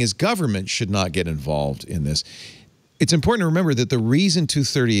they're saying is government should not get involved in this. It's important to remember that the reason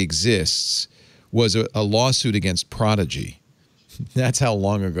 230 exists was a lawsuit against Prodigy. That's how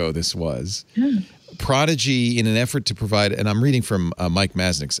long ago this was. Prodigy, in an effort to provide, and I'm reading from Mike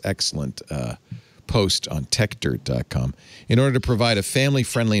Masnick's excellent post on techdirt.com. In order to provide a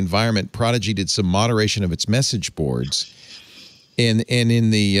family-friendly environment, Prodigy did some moderation of its message boards. And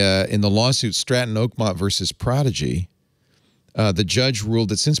in the lawsuit Stratton Oakmont versus Prodigy, the judge ruled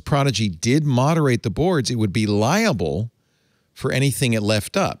that since Prodigy did moderate the boards, it would be liable for anything it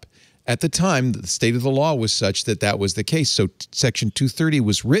left up. At the time, the state of the law was such that that was the case. So Section 230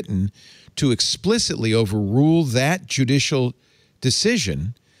 was written to explicitly overrule that judicial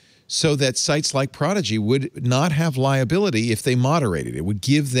decision so that sites like Prodigy would not have liability if they moderated. It would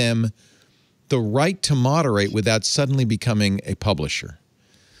give them the right to moderate without suddenly becoming a publisher.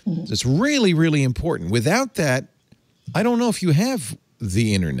 Mm-hmm. It's really, really important. Without that, I don't know if you have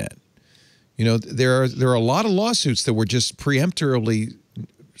the internet. You know, there are a lot of lawsuits that were just preemptorily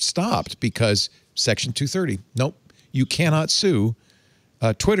stopped because Section 230. Nope, you cannot sue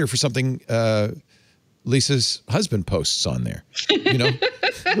Twitter for something Lisa's husband posts on there. You know,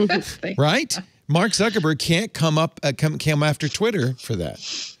 right? Mark Zuckerberg can't come after Twitter for that.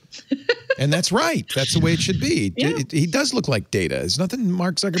 And that's right. That's the way it should be. Yeah. He does look like data. There's nothing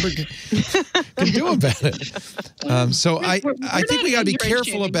Mark Zuckerberg can do about it. So I think we got to be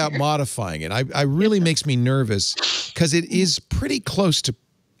careful about modifying it. I really makes me nervous because it is pretty close to,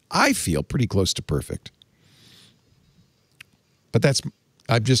 I feel, pretty close to perfect. But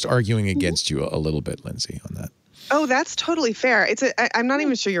I'm just arguing against you a little bit, Lindsay, on that. Oh, that's totally fair. I'm not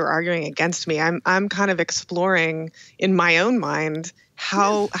even sure you're arguing against me. I'm kind of exploring in my own mind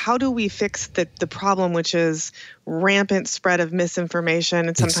how do we fix the problem, which is rampant spread of misinformation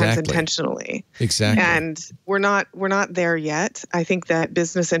and sometimes intentionally. Exactly. And we're not there yet. I think that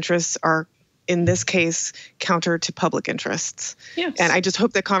business interests are, in this case, counter to public interests. Yes. And I just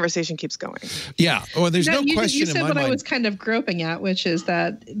hope that conversation keeps going. Yeah. Well, there's no question you said in my what mind. I was kind of groping at, which is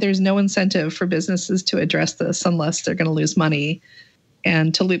that there's no incentive for businesses to address this unless they're going to lose money.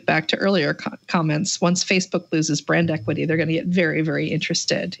 And to loop back to earlier comments, once Facebook loses brand equity, they're going to get very, very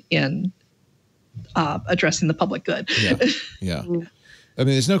interested in addressing the public good. Yeah. Yeah. I mean,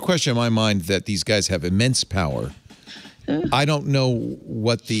 there's no question in my mind that these guys have immense power. I don't know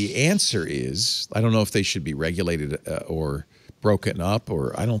what the answer is. I don't know if they should be regulated or broken up,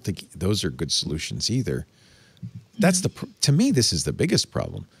 or I don't think those are good solutions either. That's to me, this is the biggest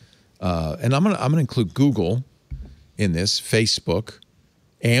problem. And I'm gonna include Google in this, Facebook,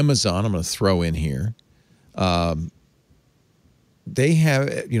 Amazon. I'm going to throw in here. They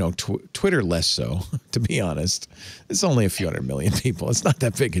have, Twitter less so, to be honest. It's only a few 100 million people. It's not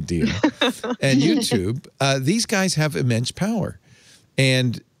that big a deal. And YouTube, these guys have immense power.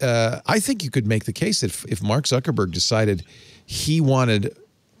 And I think you could make the case that if Mark Zuckerberg decided he wanted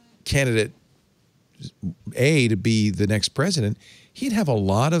candidate A to be the next president, he'd have a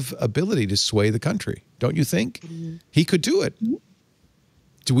lot of ability to sway the country. Don't you think? Mm-hmm. He could do it. Mm-hmm.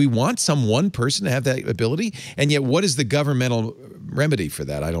 Do we want some one person to have that ability? And yet, what is the governmental remedy for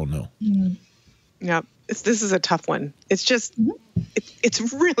that? I don't know. Mm-hmm. Yeah, this is a tough one. It's just,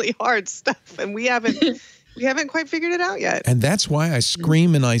 it's really hard stuff, and we haven't quite figured it out yet. And that's why I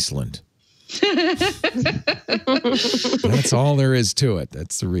scream in Iceland. That's all there is to it.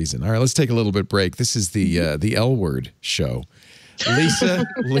 That's the reason. All right, let's take a little bit break. This is the L Word show. Lisa,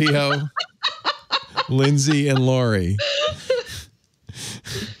 Leo, Lindsay, and Lori.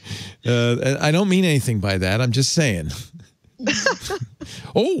 I don't mean anything by that. I'm just saying.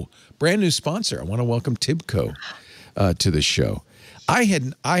 Oh, brand new sponsor. I want to welcome Tibco to the show. I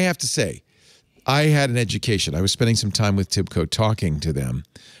have to say, I had an education. I was spending some time with Tibco talking to them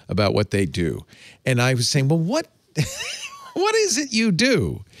about what they do. And I was saying, well, what is it you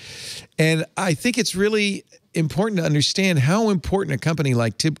do? And I think it's really important to understand how important a company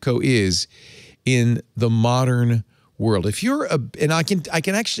like Tibco is in the modern world. If you're and I think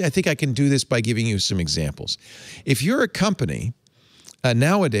I can do this by giving you some examples. If you're a company,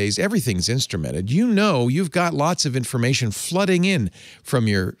 nowadays everything's instrumented. You've got lots of information flooding in from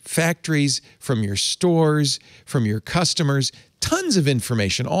your factories, from your stores, from your customers, tons of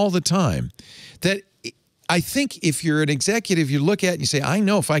information all the time. That I think if you're an executive, you look at it and you say, I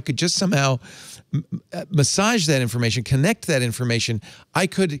know if I could just somehow massage that information, connect that information, I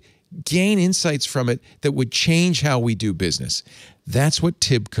could gain insights from it that would change how we do business. That's what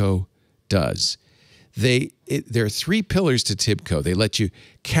Tibco does. There are three pillars to Tibco. They let you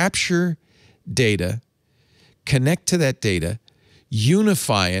capture data, connect to that data,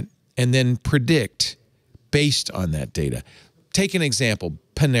 unify it, and then predict based on that data. Take an example,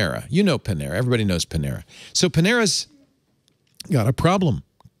 Panera. You know Panera. Everybody knows Panera. So Panera's got a problem.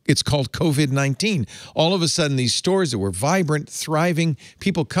 It's called COVID-19. All of a sudden, these stores that were vibrant, thriving,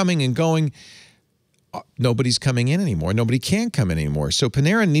 people coming and going, nobody's coming in anymore. Nobody can come in anymore. So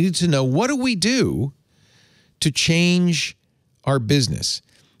Panera needed to know, what do we do to change our business?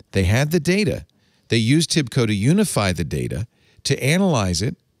 They had the data. They used Tibco to unify the data, to analyze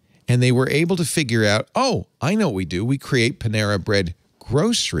it, And they were able to figure out, oh, I know what we do. We create Panera Bread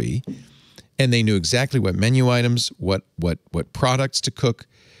grocery. And they knew exactly what menu items, what products to cook,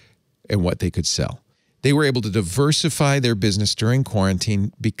 and what they could sell. They were able to diversify their business during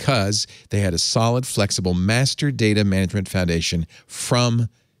quarantine because they had a solid, flexible master data management foundation from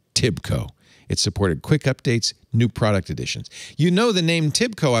Tibco. It supported quick updates, new product additions. You know the name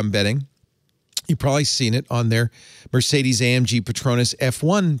Tibco, I'm betting. You've probably seen it on their Mercedes-AMG Petronas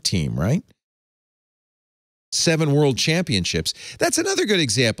F1 team, right? 7 world championships. That's another good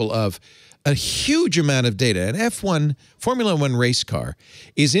example of a huge amount of data. An F1 Formula 1 race car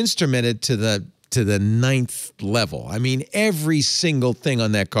is instrumented to the 9th level. I mean, every single thing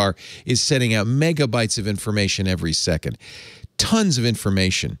on that car is sending out megabytes of information every second. Tons of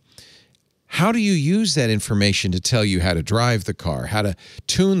information. How do you use that information to tell you how to drive the car, how to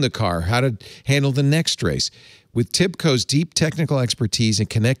tune the car, how to handle the next race? With Tibco's deep technical expertise in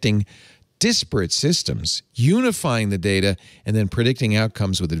connecting disparate systems, unifying the data, and then predicting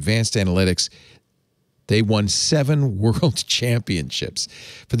outcomes with advanced analytics, they won 7 world championships.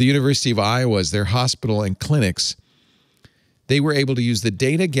 For the University of Iowa's, their hospital and clinics, they were able to use the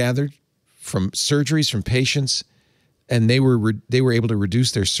data gathered from surgeries from patients, and they were able to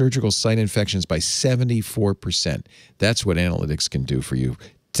reduce their surgical site infections by 74%. That's what analytics can do for you.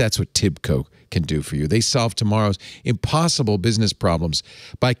 That's what Tibco can do for you. They solve tomorrow's impossible business problems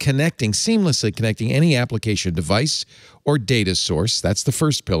by seamlessly connecting any application device or data source. That's the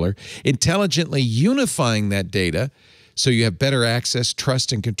first pillar. Intelligently unifying that data so you have better access,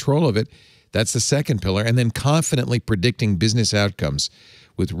 trust, and control of it. That's the second pillar. And then confidently predicting business outcomes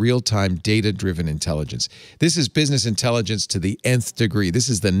with real-time data-driven intelligence. This is business intelligence to the nth degree. This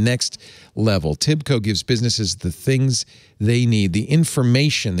is the next level. Tibco gives businesses the things they need, the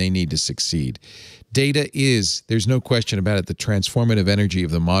information they need to succeed. Data is, there's no question about it, the transformative energy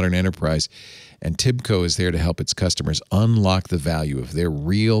of the modern enterprise, and Tibco is there to help its customers unlock the value of their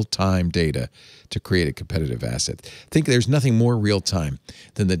real-time data to create a competitive asset. I think there's nothing more real-time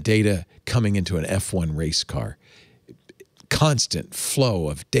than the data coming into an F1 race car. Constant flow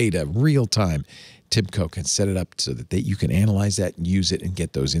of data, real time. Tibco can set it up so that you can analyze that and use it and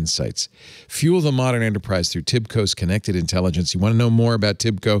get those insights. Fuel the modern enterprise through Tibco's connected intelligence. You want to know more about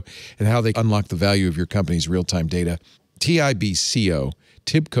Tibco and how they unlock the value of your company's real-time data? Tibco,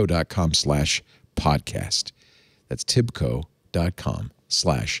 tibco.com/podcast. That's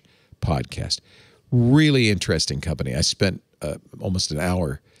tibco.com/podcast. Really interesting company. I spent almost an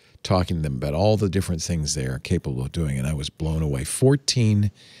hour talking to them about all the different things they are capable of doing, and I was blown away. 14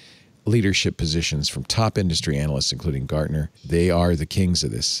 leadership positions from top industry analysts, including Gartner. They are the kings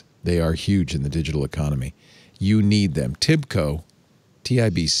of this. They are huge in the digital economy. You need them. Tibco,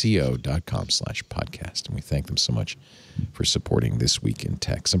 tibco.com/podcast. And we thank them so much for supporting This Week in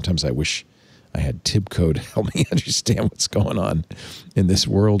Tech. Sometimes I wish I had Tibco to help me understand what's going on in this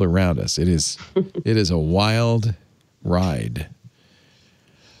world around us. It is a wild ride.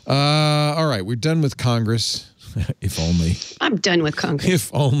 All right, we're done with Congress. If only. I'm done with Congress. If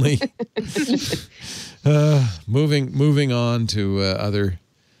only. Moving on to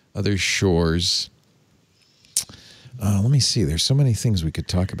other shores. Let me see. There's so many things we could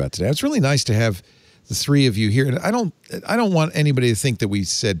talk about today. It's really nice to have the three of you here. And I don't want anybody to think that we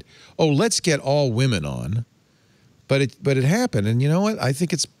said, "Oh, let's get all women on." But it happened, and you know what? I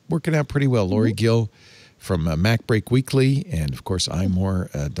think it's working out pretty well. Lori Gill from MacBreak Weekly, and of course,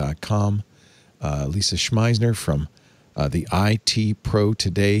 imore.com. Lisa Schmeisner from the IT Pro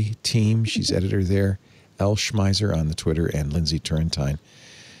Today team. She's editor there. L. Schmeiser on the Twitter, and Lindsay Turrentine.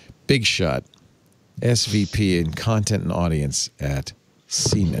 Big shot, SVP in Content and Audience at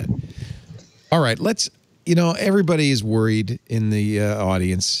CNET. All right, everybody is worried in the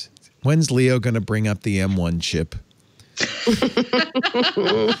audience. When's Leo going to bring up the M1 chip?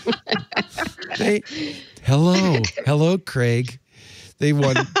 Hello, Craig. They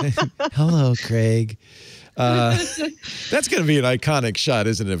won. Hello, Craig. That's going to be an iconic shot,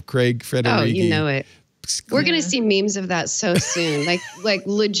 isn't it, of Craig Federighi? Oh, you know it. We're going to see memes of that so soon, like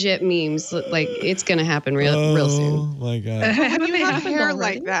legit memes. Like it's going to happen real soon. Oh my God! Have you had hair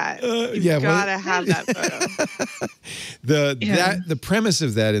like that? You've got to have that photo. The premise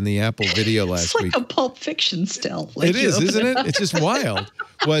of that in the Apple video last week. It's like a Pulp Fiction still. It is, isn't it? It's just wild.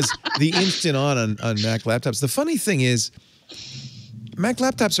 Was the instant on Mac laptops. The funny thing is, Mac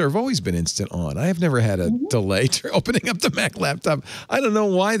laptops have always been instant on. I have never had a delay to opening up the Mac laptop. I don't know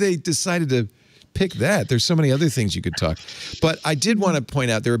why they decided to pick that. There's so many other things you could talk. But I did want to point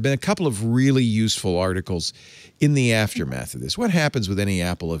out there have been a couple of really useful articles in the aftermath of this. What happens with any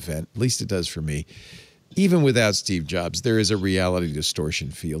Apple event, at least it does for me, even without Steve Jobs, there is a reality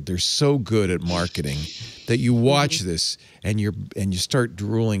distortion field. They're so good at marketing that you watch this and you start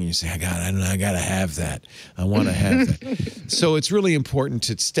drooling and you say, I gotta have that. I want to have that. So it's really important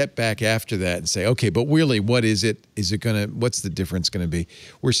to step back after that and say, okay, but really, what is it? What's the difference going to be?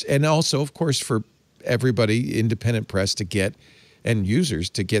 And also, of course, for everybody, independent press to get and users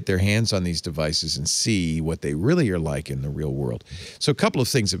to get their hands on these devices and see what they really are like in the real world. So a couple of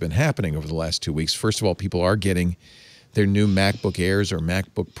things have been happening over the last 2 weeks. First of all, people are getting their new MacBook Airs or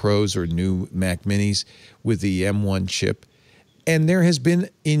MacBook Pros or new Mac Minis with the M1 chip. And there has been,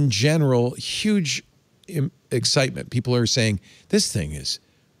 in general, huge excitement. People are saying, these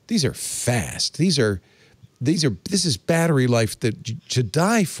are fast. This is battery life to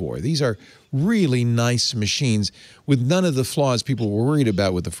die for. These are really nice machines with none of the flaws people were worried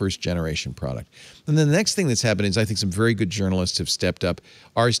about with the first generation product. And then the next thing that's happened is I think some very good journalists have stepped up.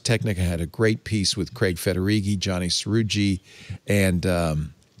 Ars Technica had a great piece with Craig Federighi, Johnny Cerrugi, and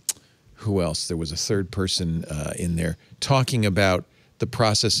who else? There was a third person in there talking about the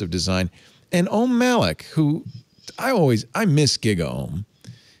process of design. And Om Malik, who I miss Giga Om.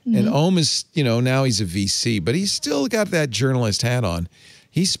 And Om is, now he's a VC, but he's still got that journalist hat on.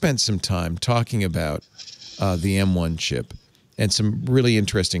 He spent some time talking about the M1 chip and some really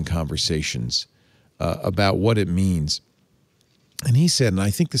interesting conversations about what it means. And he said, and I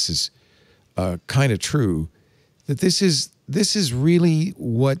think this is kind of true, that this is really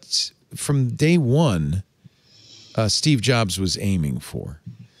what, from day one, Steve Jobs was aiming for.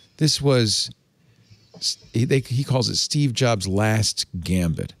 This was, he calls it Steve Jobs' last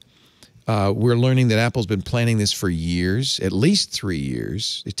gambit. We're learning that Apple's been planning this for years, at least 3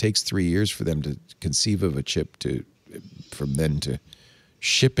 years. It takes 3 years for them to conceive of a chip from then to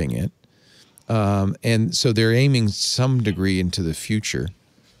shipping it. And so they're aiming some degree into the future.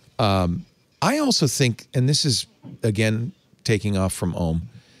 I also think, and this is, again, taking off from Ohm,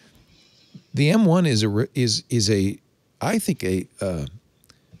 the M1 is I think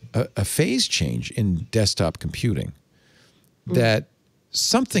a phase change in desktop computing. That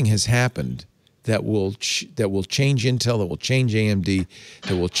something has happened that will change Intel, that will change AMD,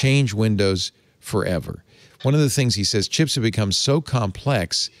 that will change Windows forever. One of the things he says, chips have become so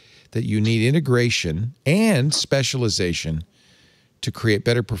complex that you need integration and specialization to create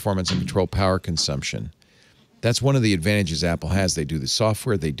better performance and control power consumption. That's one of the advantages Apple has. They do the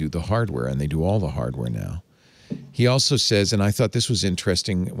software, they do the hardware, and they do all the hardware now. He also says, and I thought this was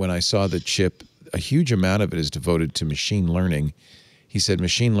interesting when I saw the chip, a huge amount of it is devoted to machine learning. He said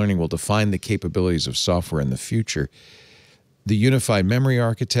machine learning will define the capabilities of software in the future. The unified memory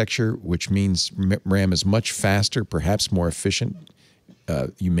architecture, which means RAM is much faster, perhaps more efficient.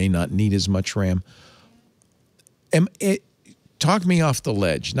 You may not need as much RAM. Talk me off the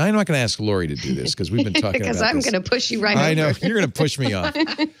ledge. Now, I'm not going to ask Lori to do this because we've been talking about this. Because I'm going to push you right over. I know. You're going to push me off.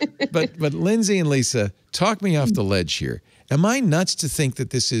 But Lindsay and Lisa, talk me off the ledge here. Am I nuts to think that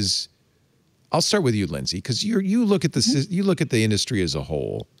this is... I'll start with you, Lindsay, because you look at the industry as a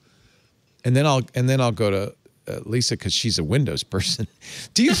whole, and then I'll go to Lisa because she's a Windows person.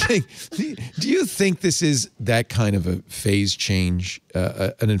 Do you think this is that kind of a phase change,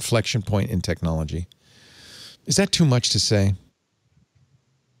 an inflection point in technology? Is that too much to say?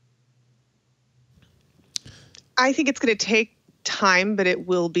 I think it's going to take time, but it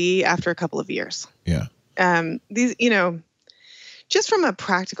will be after a couple of years. Yeah. These, just from a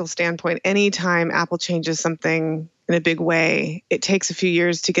practical standpoint, anytime Apple changes something in a big way, it takes a few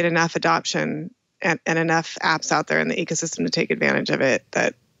years to get enough adoption and enough apps out there in the ecosystem to take advantage of it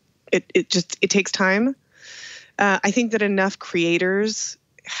that it takes time. I think that enough creators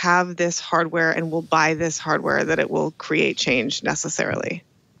have this hardware and will buy this hardware that it will create change necessarily.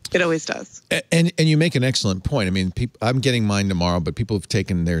 It always does. And you make an excellent point. I mean, I'm getting mine tomorrow, but people have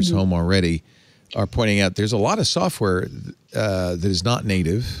taken theirs home already. Are pointing out there's a lot of software that is not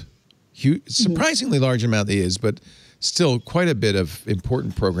native. Surprisingly large amount that is, but still quite a bit of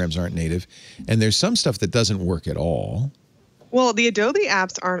important programs aren't native. And there's some stuff that doesn't work at all. Well, the Adobe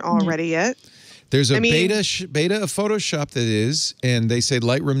apps aren't all ready yet. There's a beta of Photoshop that is, and they say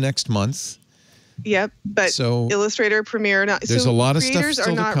Lightroom next month. Yep, but Illustrator, Premiere, there's a lot of stuff creators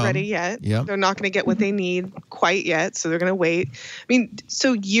still are not to come. ready yet. Yep. They're not going to get what they need quite yet, so they're going to wait. I mean,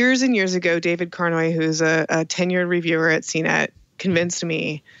 so years and years ago, David Carnoy, who's a tenured reviewer at CNET, convinced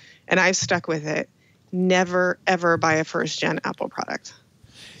me, and I've stuck with it, never, ever buy a first-gen Apple product.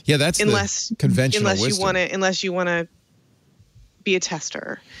 Yeah, that's the conventional wisdom. Unless you want to be a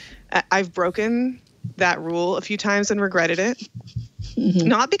tester. I've broken that rule a few times and regretted it.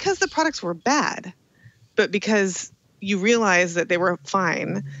 Not because the products were bad, but because you realize that they were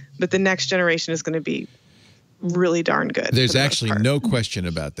fine, but the next generation is going to be really darn good. There's actually no question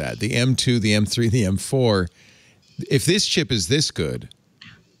about that. The M2, the M3, the M4, if this chip is this good,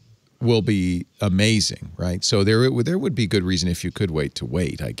 will be amazing, right? So there would be good reason if you could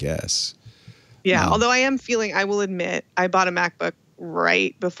wait, I guess. Yeah, although I will admit, I bought a MacBook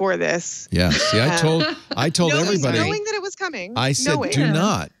right before this. Yeah, see, I told everybody. Knowing that it was coming. I said,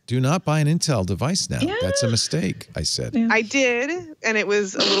 do not buy an Intel device now. Yeah. That's a mistake, I said. Yeah. I did, and it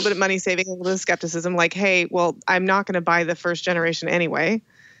was a little bit of money saving, a little bit of skepticism, like, hey, well, I'm not going to buy the first generation anyway,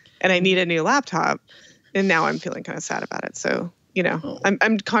 and I need a new laptop. And now I'm feeling kind of sad about it. So,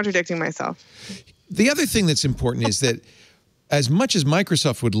 I'm contradicting myself. The other thing that's important is that as much as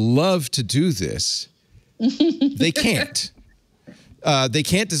Microsoft would love to do this, they can't. They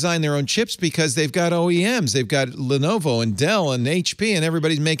can't design their own chips because they've got OEMs. They've got Lenovo and Dell and HP, and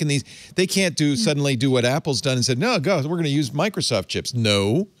everybody's making these. They can't suddenly do what Apple's done and said, no, we're going to use Microsoft chips.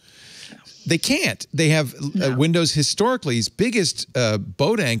 No, they can't. They have Windows historically's biggest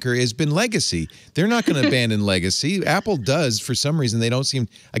boat anchor has been legacy. They're not going to abandon legacy. Apple does for some reason. They don't seem,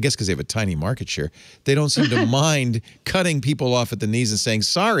 I guess because they have a tiny market share, they don't seem to mind cutting people off at the knees and saying,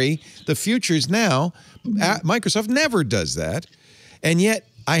 sorry, the future's now. Microsoft never does that. And yet,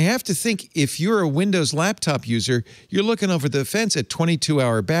 I have to think if you're a Windows laptop user, you're looking over the fence at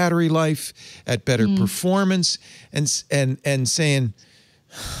 22-hour battery life, at better performance, and saying,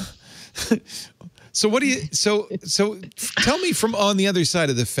 so what do you? So tell me from on the other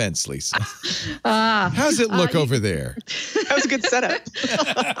side of the fence, Lisa. How's it look over there? That was a good setup.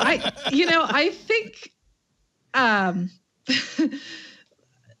 I think.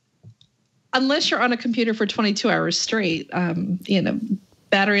 Unless you're on a computer for 22 hours straight,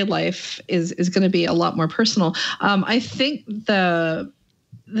 battery life is going to be a lot more personal. I think the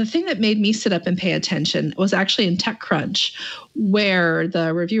thing that made me sit up and pay attention was actually in TechCrunch, where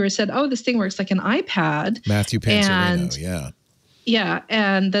the reviewer said, "Oh, this thing works like an iPad." Matthew Panzarino, yeah. Yeah,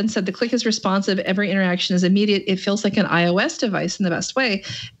 and then said the click is responsive, every interaction is immediate, it feels like an iOS device in the best way.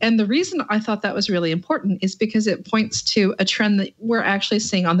 And the reason I thought that was really important is because it points to a trend that we're actually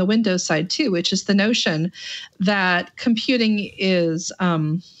seeing on the Windows side too, which is the notion that computing is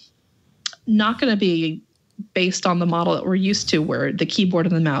not going to be based on the model that we're used to, where the keyboard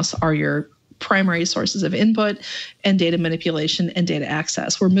and the mouse are your primary sources of input and data manipulation and data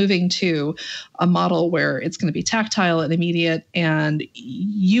access. We're moving to a model where it's going to be tactile and immediate, and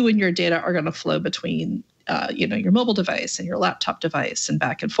you and your data are going to flow between your mobile device and your laptop device and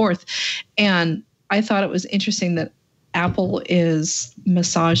back and forth. And I thought it was interesting that Apple is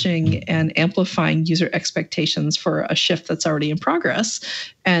massaging and amplifying user expectations for a shift that's already in progress,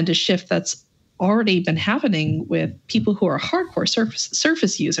 and a shift that's already been happening with people who are hardcore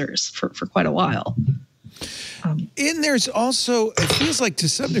Surface users for quite a while. And there's also, it feels like to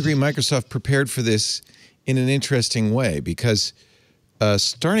some degree Microsoft prepared for this in an interesting way, because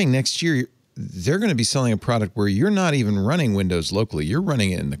starting next year, they're going to be selling a product where you're not even running Windows locally. You're running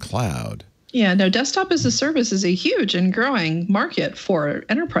it in the cloud. Yeah, no, desktop as a service is a huge and growing market for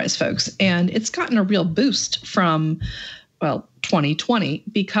enterprise folks. And it's gotten a real boost from, 2020,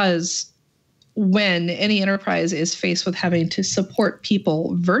 because when any enterprise is faced with having to support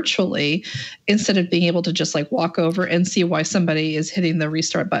people virtually, instead of being able to just like walk over and see why somebody is hitting the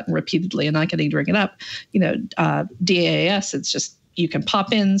restart button repeatedly and not getting to ring it up, DAAS, it's just you can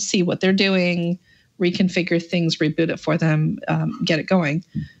pop in, see what they're doing, reconfigure things, reboot it for them, get it going.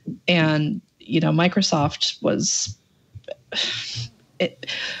 And, Microsoft was...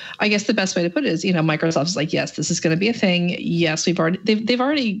 I guess the best way to put it is, Microsoft's like, yes, this is going to be a thing. Yes, they've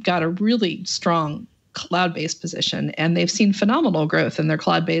already got a really strong cloud-based position, and they've seen phenomenal growth in their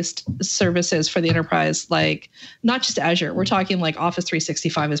cloud-based services for the enterprise, like not just Azure. We're talking like Office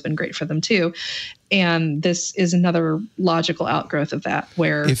 365 has been great for them too. And this is another logical outgrowth of that,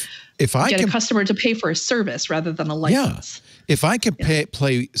 where if I get a customer to pay for a service rather than a license. Yeah. If I can play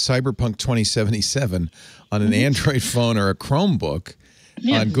Cyberpunk 2077 on an Android phone or a Chromebook,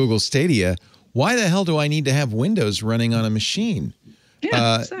 on Google Stadia, why the hell do I need to have Windows running on a machine?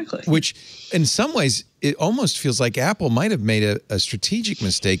 Yeah, exactly. Which, in some ways, it almost feels like Apple might have made a strategic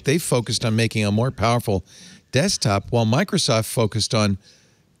mistake. They focused on making a more powerful desktop, while Microsoft focused on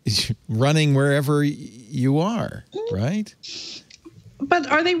running wherever you are, right? But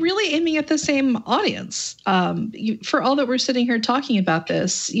are they really aiming at the same audience? For all that we're sitting here talking about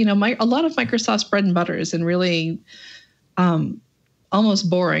this, a lot of Microsoft's bread and butter is in really... almost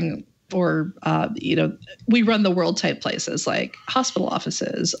boring, or, we run the world type places like hospital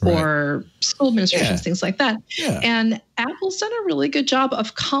offices or school administrations, things like that. Yeah. And Apple's done a really good job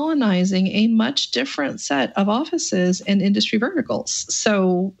of colonizing a much different set of offices and industry verticals.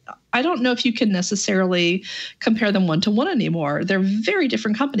 So I don't know if you can necessarily compare them one-to-one anymore. They're very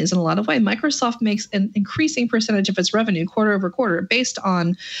different companies in a lot of ways. Microsoft makes an increasing percentage of its revenue quarter over quarter based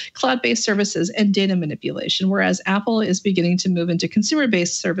on cloud-based services and data manipulation, whereas Apple is beginning to move into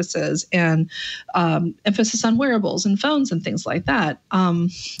consumer-based services and emphasis on wearables and phones and things like that.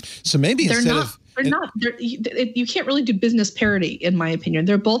 So maybe you can't really do business parity, in my opinion.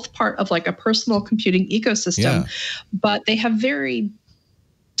 They're both part of like a personal computing ecosystem, but they have very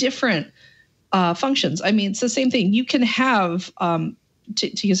different functions. I mean, it's the same thing. You can have,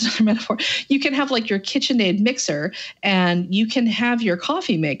 to use another metaphor, you can have like your KitchenAid mixer and you can have your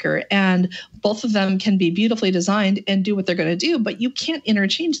coffee maker, and both of them can be beautifully designed and do what they're going to do, but you can't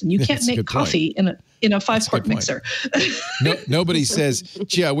interchange them. You can't make coffee in a 5-quart mixer. Nobody says,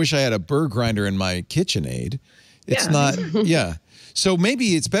 gee, I wish I had a burr grinder in my KitchenAid. It's not, So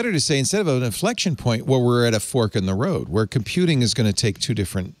maybe it's better to say, instead of an inflection point, where we're at a fork in the road, where computing is going to take two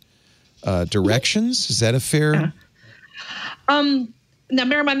different directions. Is that a fair? Now,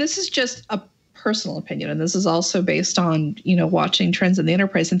 bear in mind, this is just a personal opinion, and this is also based on, watching trends in the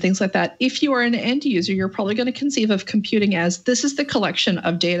enterprise and things like that. If you are an end user, you're probably going to conceive of computing as, this is the collection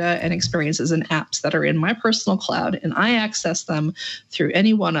of data and experiences and apps that are in my personal cloud, and I access them through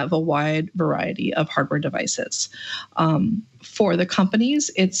any one of a wide variety of hardware devices. For the companies,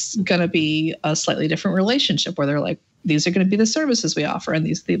 it's going to be a slightly different relationship where they're like, these are going to be the services we offer, and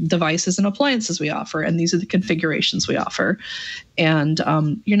these are the devices and appliances we offer, and these are the configurations we offer. And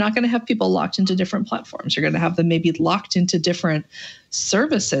you're not going to have people locked into different platforms. You're going to have them maybe locked into different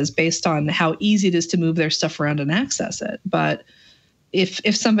services based on how easy it is to move their stuff around and access it. But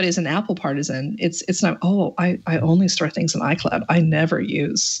if somebody's an Apple partisan, it's not, I only store things in iCloud. I never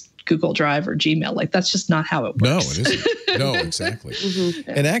use Google Drive or Gmail. Like, that's just not how it works. No, it isn't. No, exactly.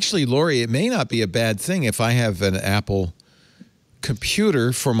 And actually, Lori, it may not be a bad thing if I have an Apple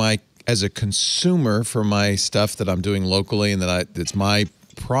computer as a consumer for my stuff that I'm doing locally, and it's my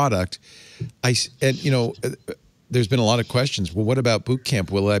product. There's been a lot of questions. Well, what about Boot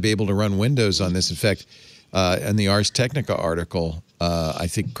Camp? Will I be able to run Windows on this? In fact, in the Ars Technica article, I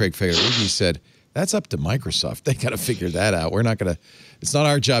think Craig Federighi said, that's up to Microsoft. They got to figure that out. We're not going to, it's not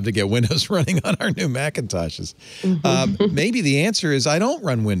our job to get Windows running on our new Macintoshes. Maybe the answer is I don't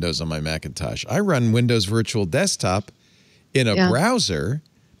run Windows on my Macintosh. I run Windows Virtual Desktop in a browser,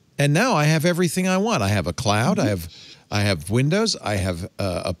 and now I have everything I want. I have a cloud. I have Windows. I have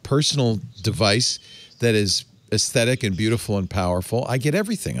a personal device that is aesthetic and beautiful and powerful. I get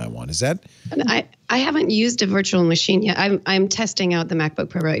everything I want. Is that? And I haven't used a virtual machine yet. I'm testing out the MacBook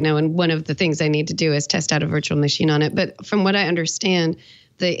Pro right now, and one of the things I need to do is test out a virtual machine on it. But from what I understand,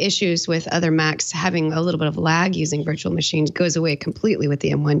 the issues with other Macs having a little bit of lag using virtual machines goes away completely with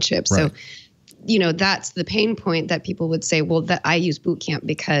the M1 chip. Right. So, that's the pain point that people would say, well, that I use Boot Camp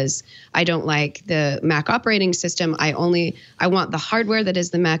because I don't like the Mac operating system. I want the hardware that is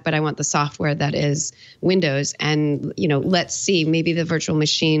the Mac, but I want the software that is Windows. And, let's see, maybe the virtual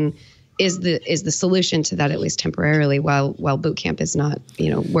machine is the solution to that, at least temporarily, while Boot Camp is not,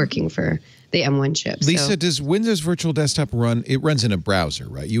 working for the M1 chip. Lisa, does Windows Virtual Desktop run? It runs in a browser,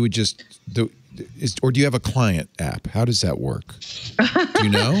 right? You would just or do you have a client app? How does that work? Do you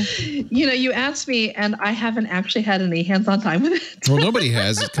know? You asked me, and I haven't actually had any hands-on time with it. Well, nobody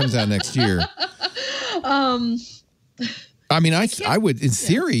has. It comes out next year. I mean, I would, in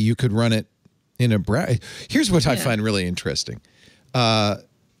theory, you could run it in a browser. Here's what I find really interesting.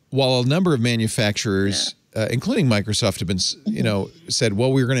 While a number of manufacturers, including Microsoft, have been, said,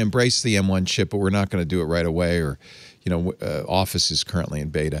 well, we're going to embrace the M1 chip, but we're not going to do it right away, or, Office is currently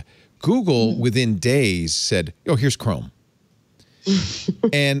in beta. Google, within days, said, oh, here's Chrome.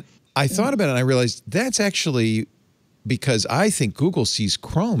 And I thought about it, and I realized that's actually because I think Google sees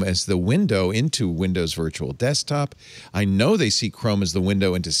Chrome as the window into Windows Virtual Desktop. I know they see Chrome as the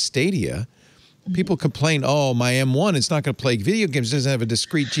window into Stadia. People complain, oh, my M1 is not going to play video games, it doesn't have a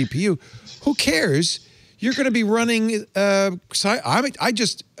discrete GPU. Who cares? You're going to be running, when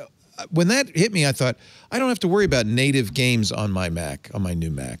that hit me, I thought, I don't have to worry about native games on my Mac, on my new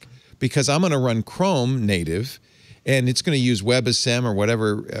Mac, because I'm going to run Chrome native, and it's going to use WebAssembly or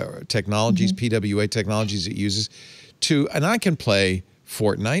whatever technologies, PWA technologies it uses, and I can play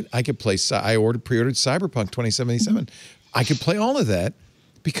Fortnite. I could play, pre-ordered Cyberpunk 2077. I could play all of that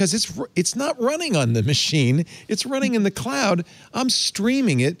because it's not running on the machine. It's running in the cloud. I'm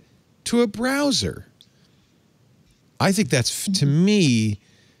streaming it to a browser. I think that's, to me,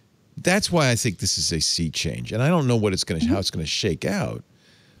 that's why I think this is a sea change. And I don't know what how it's going to shake out.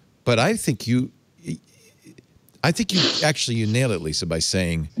 But I think you nailed it, Lisa, by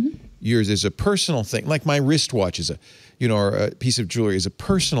saying yours is a personal thing. Like my wristwatch is or a piece of jewelry is a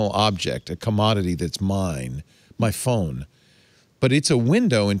personal object, a commodity that's mine, my phone. But it's a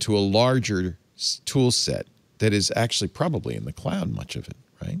window into a larger tool set that is actually probably in the cloud, much of it,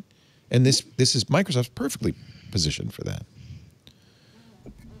 right? And this is Microsoft's perfectly positioned for that.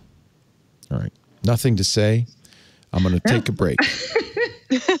 All right. Nothing to say. I'm going to take a break.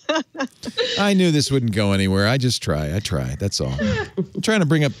 I knew this wouldn't go anywhere. I try. That's all. I'm trying to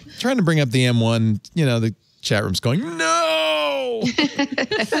bring up the M1. The chat room's going, no!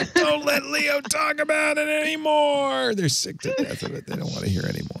 Don't let Leo talk about it anymore. They're sick to death of it. They don't want to hear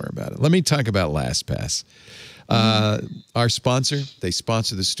any more about it. Let me talk about LastPass. Our sponsor, they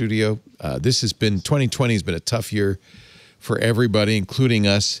sponsor the studio. 2020 has been a tough year for everybody, including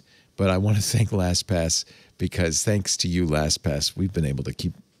us. But I want to thank LastPass because thanks to you, LastPass, we've been able to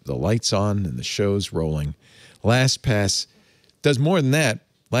keep the lights on and the shows rolling. LastPass does more than that.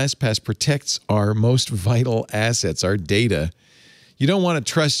 LastPass protects our most vital assets, our data. You don't want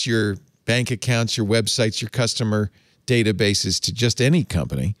to trust your bank accounts, your websites, your customer databases to just any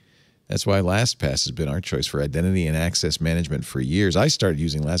company. That's why LastPass has been our choice for identity and access management for years. I started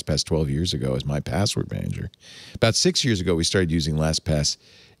using LastPass 12 years ago as my password manager. About 6 years ago, we started using LastPass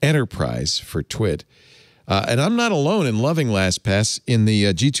Enterprise for Twit. And I'm not alone in loving LastPass. In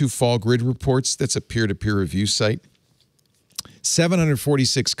the G2 Fall Grid Reports, that's a peer-to-peer review site,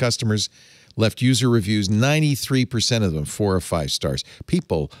 746 customers left user reviews, 93% of them 4 or 5 stars.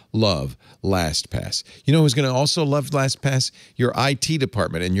 People love LastPass. You know who's going to also love LastPass? Your IT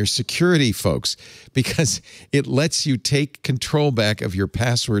department and your security folks, because it lets you take control back of your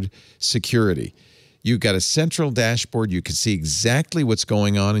password security. You've got a central dashboard. You can see exactly what's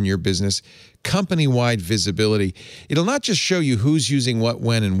going on in your business, company-wide visibility. It'll not just show you who's using what,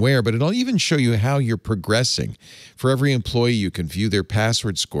 when, and where, but it'll even show you how you're progressing. For every employee, you can view their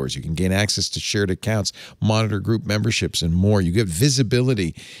password scores. You can gain access to shared accounts, monitor group memberships, and more. You get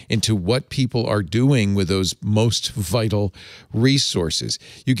visibility into what people are doing with those most vital resources.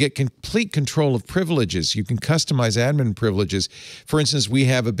 You get complete control of privileges. You can customize admin privileges. For instance, we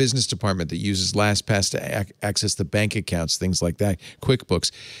have a business department that uses LastPass to access the bank accounts, things like that,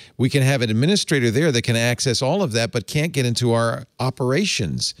 QuickBooks. We can have an administrator there that can access all of that but can't get into our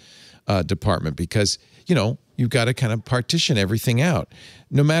operations department because, you've got to kind of partition everything out.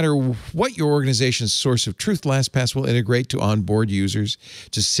 No matter what your organization's source of truth, LastPass will integrate to onboard users,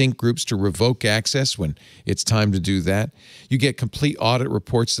 to sync groups, to revoke access when it's time to do that. You get complete audit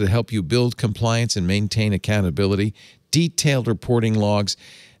reports that help you build compliance and maintain accountability, detailed reporting logs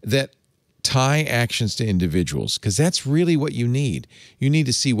that tie actions to individuals, because that's really what you need. You need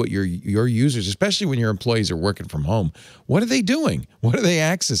to see what your users, especially when your employees are working from home, what are they doing? What are they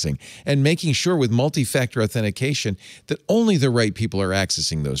accessing? And making sure with multi-factor authentication that only the right people are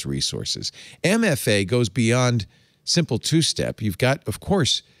accessing those resources. MFA goes beyond simple two-step. You've got, of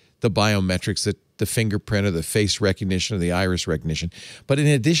course, the biometrics, the fingerprint or the face recognition or the iris recognition. But in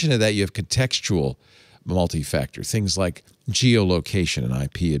addition to that, you have contextual multi-factor, things like geolocation and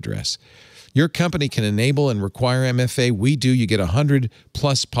IP address. Your company can enable and require MFA. We do. You get 100+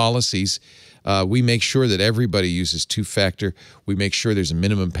 policies. We make sure that everybody uses two-factor. We make sure there's a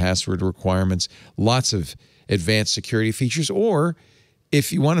minimum password requirements, lots of advanced security features. Or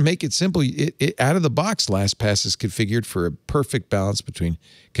if you want to make it simple, out of the box, LastPass is configured for a perfect balance between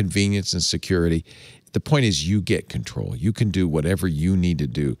convenience and security. The point is you get control. You can do whatever you need to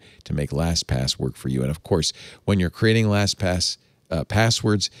do to make LastPass work for you. And of course, when you're creating LastPass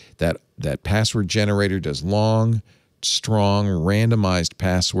passwords, that password generator does long, strong, randomized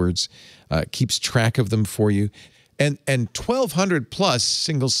passwords, keeps track of them for you, and 1,200+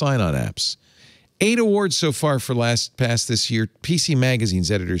 single sign-on apps. 8 awards so far for LastPass this year. PC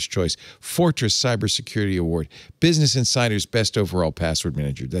Magazine's Editor's Choice, Fortress Cybersecurity Award, Business Insider's Best Overall Password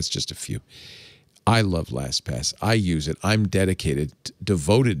Manager. That's just a few. I love LastPass. I use it. I'm dedicated,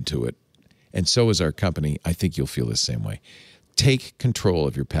 devoted to it, and so is our company. I think you'll feel the same way. Take control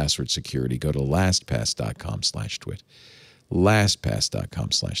of your password security. Go to lastpass.com/twit.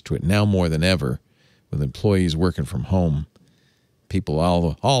 lastpass.com/twit. Now more than ever, with employees working from home, people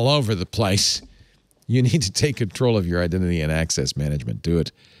all over the place, you need to take control of your identity and access management. Do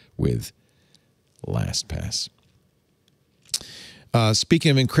it with LastPass.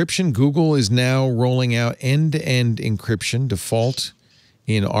 Speaking of encryption, Google is now rolling out end-to-end encryption default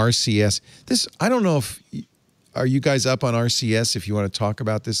in RCS. I don't know if... Are you guys up on RCS if you want to talk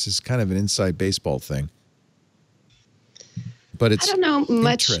about this? It's kind of an inside baseball thing. But I don't know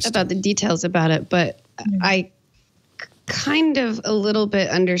much about the details about it, but I kind of a little bit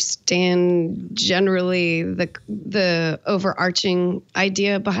understand generally the overarching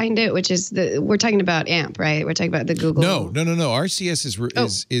idea behind it, which is we're talking about AMP, right? We're talking about the Google. No.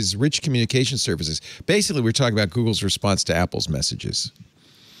 RCS is Rich Communication Services. Basically, we're talking about Google's response to Apple's messages.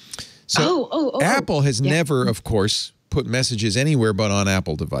 So Apple has never, of course, put messages anywhere but on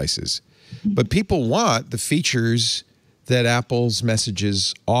Apple devices. But people want the features that Apple's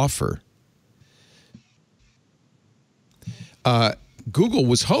messages offer. Google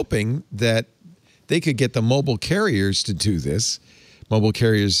was hoping that they could get the mobile carriers to do this. Mobile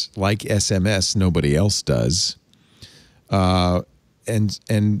carriers like SMS, nobody else does. And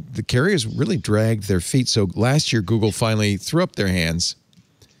the carriers really dragged their feet. So last year, Google finally threw up their hands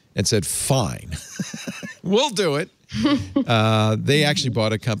and said, fine, we'll do it. They actually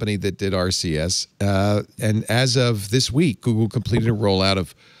bought a company that did RCS. And as of this week, Google completed a rollout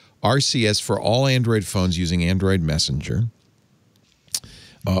of RCS for all Android phones using Android Messenger.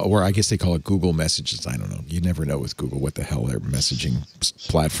 Or I guess they call it Google Messages. I don't know. You never know with Google what the hell their messaging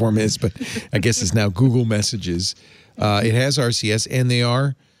platform is, but I guess it's now Google Messages. It has RCS, and they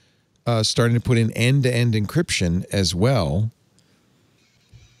are starting to put in end-to-end encryption as well.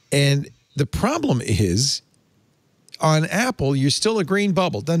 And the problem is, on Apple, you're still a green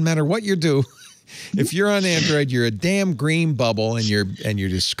bubble. Doesn't matter what you do. If you're on Android, you're a damn green bubble, and you're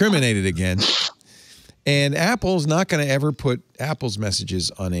discriminated against. And Apple's not going to ever put Apple's messages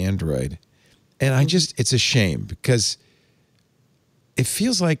on Android. And it's a shame because it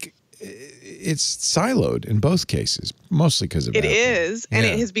feels like it's siloed in both cases, mostly because of It Apple. is, and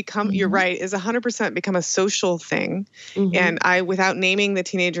it has become, you're right, is 100% become a social thing. And without naming the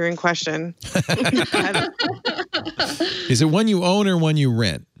teenager in question. Is it one you own or one you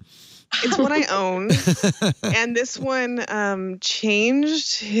rent? It's one I own. And this one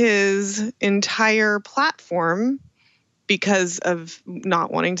changed his entire platform because of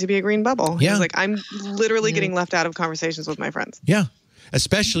not wanting to be a green bubble. Yeah. He's like, I'm literally getting left out of conversations with my friends. Yeah,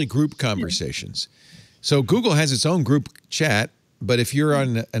 especially group conversations. So Google has its own group chat, but if you're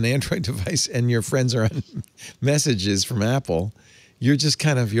on an Android device and your friends are on messages from Apple, you're just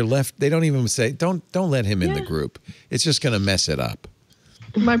you're left. They don't even say, don't let him in the group. It's just going to mess it up.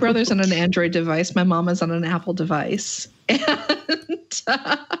 My brother's on an Android device. My mom is on an Apple device. And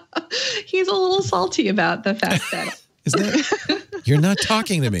he's a little salty about the fact that... You're not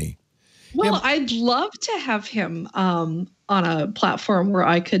talking to me. Well, I'd love to have him on a platform where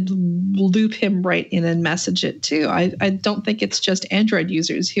I could loop him right in and message it too. I don't think it's just Android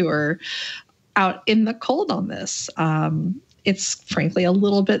users who are out in the cold on this. It's frankly a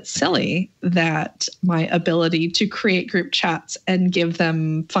little bit silly that my ability to create group chats and give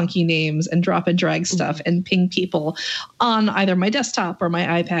them funky names and drop and drag stuff and ping people on either my desktop or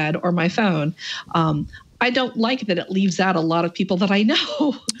my iPad or my phone. I don't like that it leaves out a lot of people that I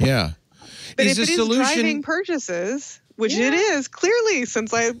know. Yeah. But if it is driving purchases, which it is clearly,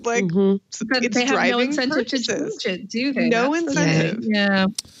 since I like, it's they have driving no incentive purchases. to change it, do they? No That's incentive.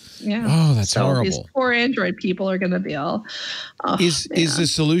 Yeah. Oh, that's horrible. These poor Android people are going to be all. Is the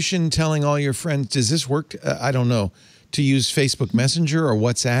solution telling all your friends? Does this work? I don't know. To use Facebook Messenger or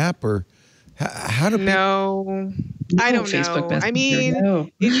WhatsApp or how do? No, I don't Facebook know. Messenger, I mean, no.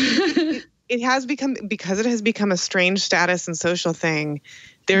 it has become, because it has become a strange status and social thing.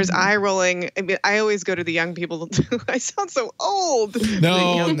 There's eye rolling. I mean, I always go to the young people. I sound so old.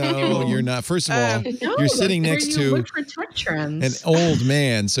 No, you're not. First of all, you're sitting next to an old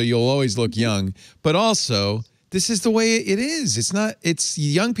man, so you'll always look young. But also, this is the way it is. It's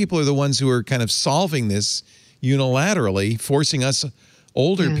young people are the ones who are kind of solving this unilaterally, forcing us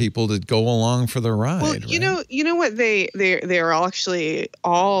older people to go along for the ride. Well, you know what they're all actually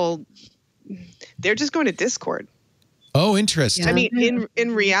all. They're just going to Discord. Oh, interesting. I mean,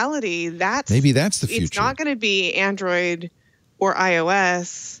 in reality, maybe that's the future. It's not going to be Android or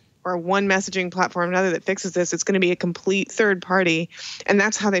iOS or one messaging platform or another that fixes this. It's going to be a complete third party, and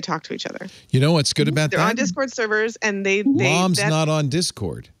that's how they talk to each other. You know what's good about They're that? on Discord servers, and Mom's not on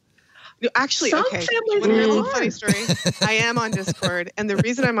Discord. Actually, Some okay. families Here's a little are. funny story. I am on Discord, and the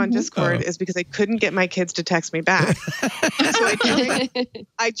reason I'm on Discord is because I couldn't get my kids to text me back. So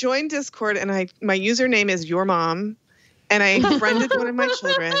I joined Discord, and my username is your mom. And I friended one of my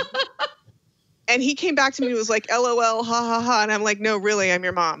children. And he came back to me and was like, LOL, ha, ha, ha. And I'm like, no, really, I'm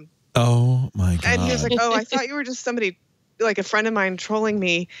your mom. Oh, my God. And he was like, oh, I thought you were just somebody, like a friend of mine trolling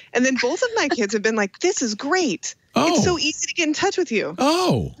me. And then both of my kids have been like, this is great. Oh. It's so easy to get in touch with you.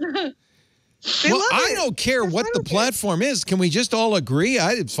 Oh. They love I it. don't care They're what fine the with it. platform is. Can we just all agree?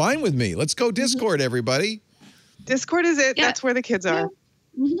 It's fine with me. Let's go Discord, everybody. Discord is it. Yeah. That's where the kids are.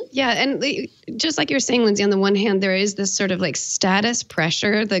 Yeah, and just like you're saying, Lindsay, on the one hand, there is this sort of like status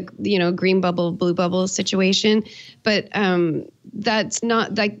pressure, the green bubble, blue bubble situation, but that's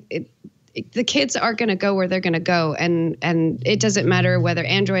not like the kids are going to go where they're going to go, and it doesn't matter whether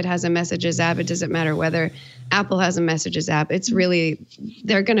Android has a messages app, it doesn't matter whether Apple has a messages app. It's really,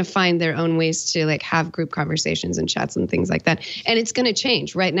 they're going to find their own ways to like have group conversations and chats and things like that, and it's going to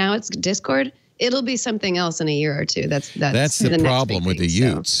change. Right now, it's Discord. It'll be something else in a year or two. That's the problem with the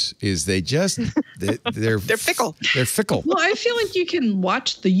Utes is they're fickle. They're fickle. Well, I feel like you can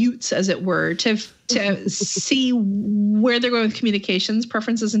watch the Utes, as it were, to see where they're going with communications,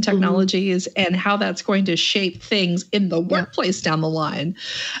 preferences, and technologies, and how that's going to shape things in the workplace down the line.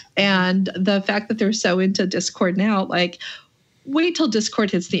 And the fact that they're so into Discord now, like, wait till Discord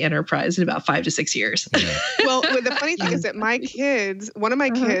hits the enterprise in about 5 to 6 years. Yeah. Well, the funny thing is that one of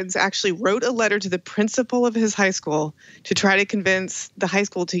my kids actually wrote a letter to the principal of his high school to try to convince the high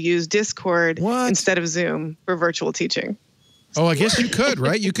school to use Discord instead of Zoom for virtual teaching. Oh, I guess you could,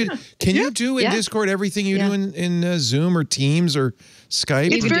 right? You could. Can you do in Discord everything you do in Zoom or Teams or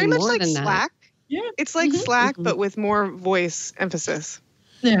Skype? It's very much like Slack. Slack. Yeah. It's like Slack, but with more voice emphasis.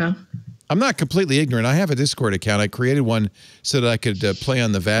 Yeah. I'm not completely ignorant. I have a Discord account. I created one so that I could play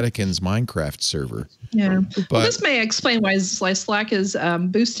on the Vatican's Minecraft server. Yeah. Well, this may explain why Slack is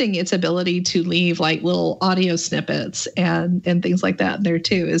boosting its ability to leave like little audio snippets and things like that there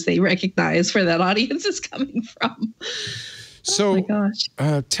too, as they recognize where that audience is coming from. So, oh my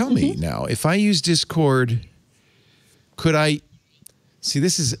gosh. Tell me now, if I use Discord, could I see?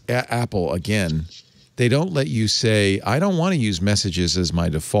 This is Apple again. They don't let you say, I don't want to use messages as my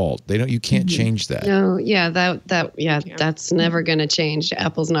default. They don't. You can't change that. No, that's never going to change.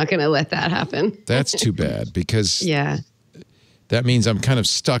 Apple's not going to let that happen. That's too bad because that means I'm kind of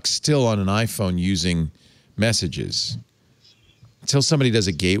stuck still on an iPhone using messages until somebody does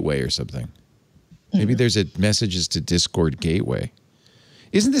a gateway or something. Maybe there's a messages to Discord gateway.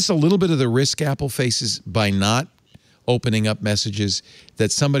 Isn't this a little bit of the risk Apple faces by not opening up messages,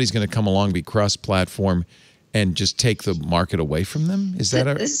 that somebody's going to come along, be cross-platform, and just take the market away from them? Is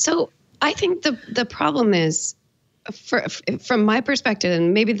that so? I think the problem is, from my perspective,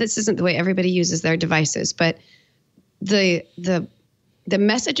 and maybe this isn't the way everybody uses their devices, but the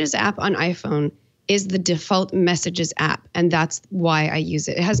Messages app on iPhone is the default Messages app, and that's why I use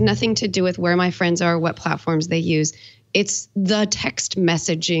it. It has nothing to do with where my friends are, what platforms they use. It's the text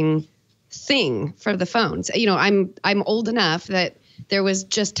messaging thing for the phones. I'm old enough that there was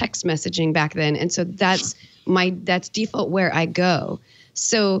just text messaging back then, and so that's default where I go.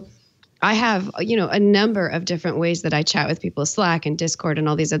 So I have a number of different ways that I chat with people, Slack and Discord and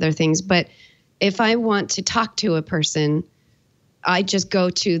all these other things. But if I want to talk to a person, I just go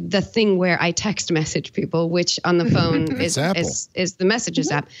to the thing where I text message people, which on the phone is the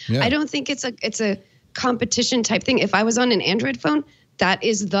Messages app. Yeah. I don't think it's a competition type thing. If I was on an Android phone, that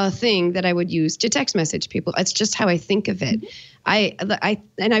is the thing that I would use to text message people. It's just how I think of it. I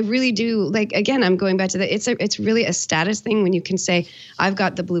really do, like, again, I'm going back to that. It's really a status thing when you can say, I've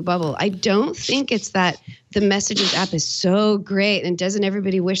got the blue bubble. I don't think it's that the Messages app is so great and doesn't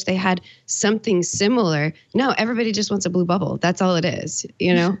everybody wish they had something similar? No, everybody just wants a blue bubble. That's all it is,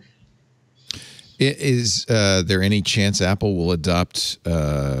 Is there any chance Apple will adopt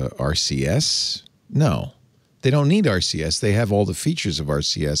RCS? No. They don't need RCS. They have all the features of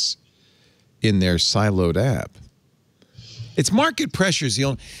RCS in their siloed app. It's market pressures.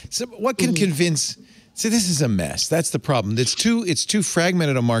 So what can convince? See, this is a mess. That's the problem. It's too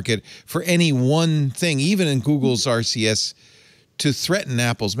fragmented a market for any one thing, even in Google's RCS, to threaten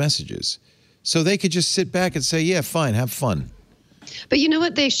Apple's messages. So they could just sit back and say, yeah, fine, have fun. But you know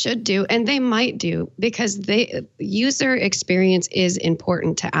what they should do, and they might do, because user experience is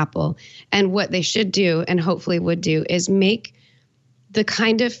important to Apple. And what they should do, and hopefully would do, is make the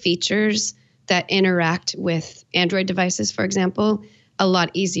kind of features that interact with Android devices, for example, a lot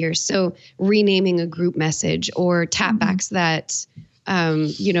easier. So renaming a group message or tapbacks that,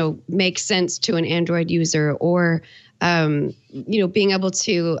 make sense to an Android user, or, being able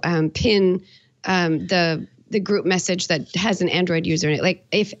to pin the group message that has an Android user in it. Like,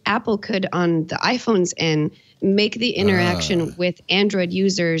 if Apple could, on the iPhone's end, make the interaction with Android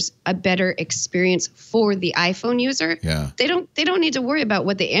users a better experience for the iPhone user, they don't need to worry about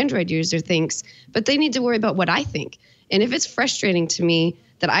what the Android user thinks, but they need to worry about what I think. And if it's frustrating to me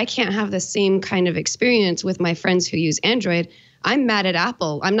that I can't have the same kind of experience with my friends who use Android, I'm mad at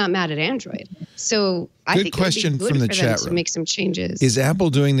Apple. I'm not mad at Android. So I think question it would be good from the for chat them room. to make some changes. Is Apple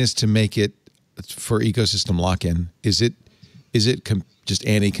doing this to make it for ecosystem lock-in? Is it just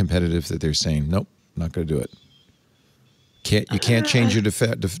anti-competitive that they're saying, nope, not going to do it? You can't change your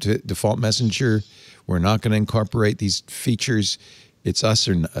default messenger. We're not going to incorporate these features. It's us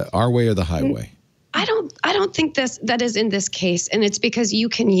or our way or the highway. I don't think that is in this case, and it's because you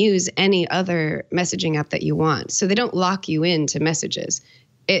can use any other messaging app that you want. So they don't lock you into messages.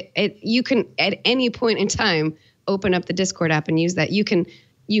 You can at any point in time open up the Discord app and use that. You can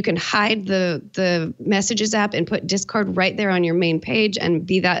hide the Messages app and put Discord right there on your main page and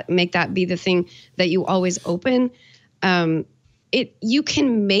make that be the thing that you always open. You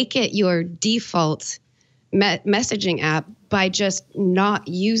can make it your default messaging app by just not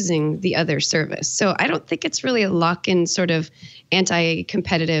using the other service. So I don't think it's really a lock-in sort of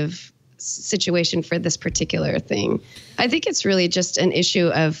anti-competitive situation for this particular thing. I think it's really just an issue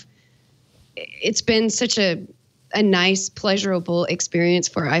of it's been such a nice, pleasurable experience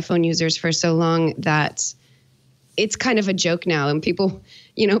for iPhone users for so long that it's kind of a joke now. And people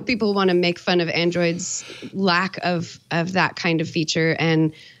want to make fun of Android's lack of that kind of feature.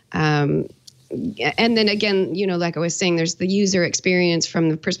 And then again, like I was saying, there's the user experience from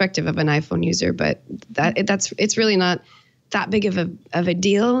the perspective of an iPhone user, but it's really not that big of a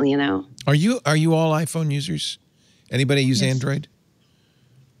deal, Are you all iPhone users? Anybody use Android?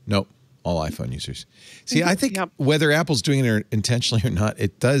 Nope. All iPhone users. See, I think whether Apple's doing it intentionally or not,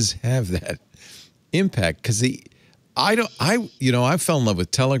 it does have that impact because I fell in love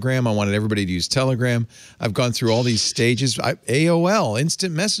with Telegram. I wanted everybody to use Telegram. I've gone through all these stages. AOL,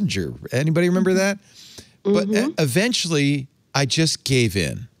 Instant Messenger. Anybody remember that? But eventually, I just gave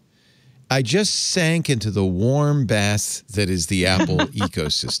in. I just sank into the warm bath that is the Apple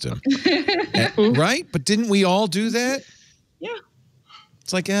ecosystem. Right? But didn't we all do that? Yeah.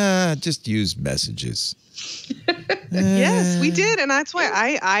 It's like, just use messages. Yes, we did. And that's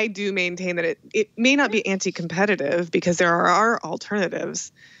why I do maintain that it may not be anti-competitive because there are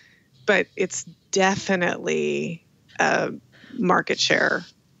alternatives, but it's definitely a market share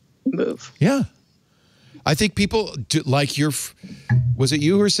move. Yeah. I think people do, like was it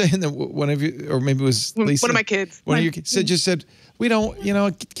you who were saying that one of you, or maybe it was Lisa? One of my kids. One of your kids said, we don't,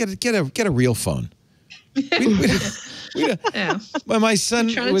 get a real phone. Yeah. Well, my son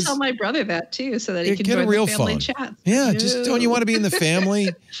I'm trying to tell my brother that too, so that he can get join a real the family phone. chat. Yeah, just don't you want to be in the family?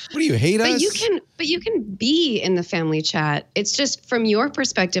 What do you hate us? But you can be in the family chat. It's just from your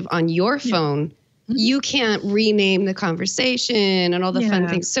perspective on your phone. You can't rename the conversation and all the fun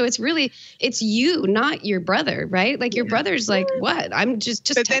things. So it's you, not your brother, right? Like your brother's like, what? I'm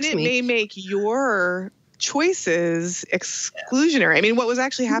just But then it may make your choices exclusionary. I mean, what was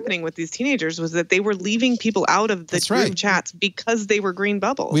actually happening with these teenagers was that they were leaving people out of the group chats because they were green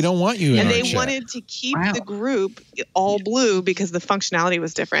bubbles. We don't want you in and our they chat. wanted to keep the group all blue because the functionality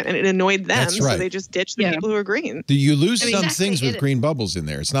was different and it annoyed them. That's right. So they just ditched the people who were green. You lose some things with green bubbles in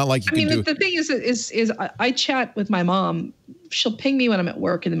there. It's not like you can do. The thing is I chat with my mom. She'll ping me when I'm at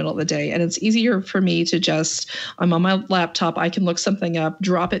work in the middle of the day, and it's easier for me to I'm on my laptop, I can look something up,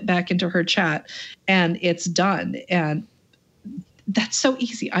 drop it back into her chat, and it's done. And that's so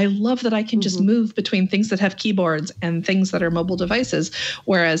easy. I love that I can just move between things that have keyboards and things that are mobile devices.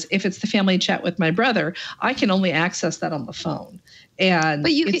 Whereas if it's the family chat with my brother, I can only access that on the phone.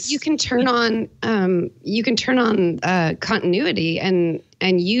 But you can turn on continuity and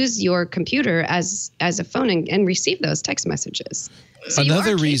use your computer as a phone and receive those text messages. So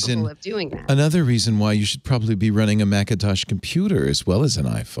another you are reason capable of doing that. Another reason why you should probably be running a Macintosh computer as well as an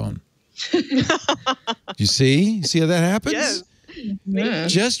iPhone. You see how that happens? Yes. Yeah.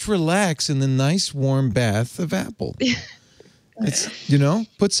 Just relax in the nice warm bath of Apple. It's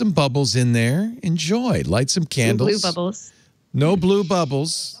put some bubbles in there, enjoy, light some candles. Blue bubbles. No blue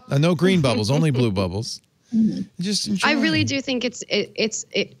bubbles, no green bubbles, only blue bubbles. Just enjoy. I really do think it's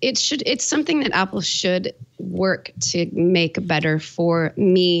something that Apple should work to make better for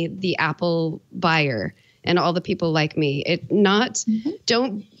me, the Apple buyer, and all the people like me.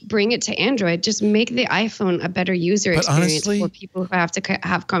 Don't bring it to Android. Just make the iPhone a better user experience for people who have to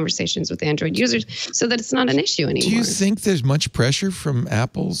have conversations with Android users, so that it's not an issue anymore. Do you think there's much pressure from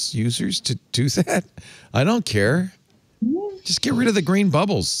Apple's users to do that? I don't care. Just get rid of the green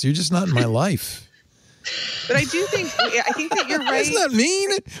bubbles. You're just not in my life. But I think that you're right. It's not mean,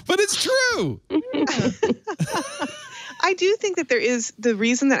 but it's true. I do think that there is the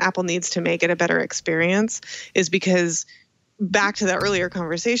reason that Apple needs to make it a better experience is because back to that earlier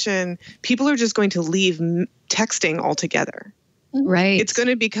conversation, people are just going to leave texting altogether. Right. It's going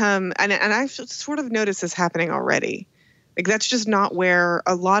to become, and I've sort of noticed this happening already. Like that's just not where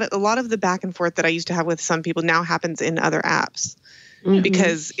a lot of the back and forth that I used to have with some people now happens in other apps.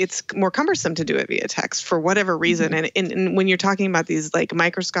 Because it's more cumbersome to do it via text for whatever reason. And when you're talking about these like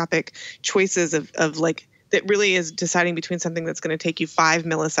microscopic choices of like that really is deciding between something that's going to take you 5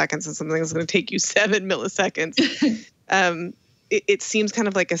 milliseconds and something that's going to take you 7 milliseconds. It seems kind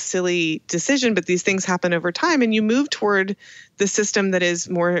of like a silly decision, but these things happen over time, and you move toward the system that is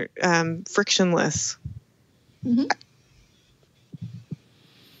more frictionless. Mm-hmm.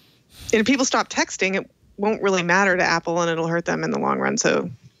 And if people stop texting, it won't really matter to Apple, and it'll hurt them in the long run. So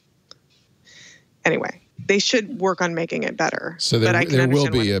anyway, they should work on making it better. So there will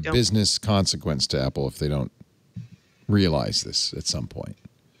be a business consequence to Apple if they don't realize this at some point.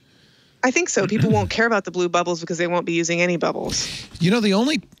 I think so. People won't care about the blue bubbles because they won't be using any bubbles. You know,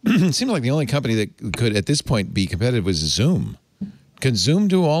 it seems like the only company that could at this point be competitive was Zoom. Can Zoom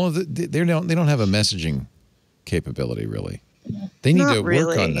do all of the? They don't have a messaging capability really. They need to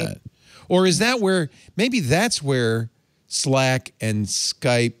work on that. Or is that where maybe that's where Slack and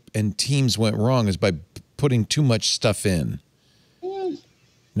Skype and Teams went wrong, is by putting too much stuff in?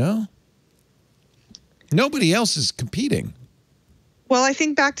 No? Nobody else is competing. Well, I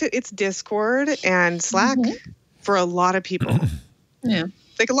think back to it's Discord and Slack for a lot of people. Yeah.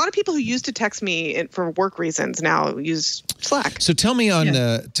 Like a lot of people who used to text me for work reasons now use Slack. So tell me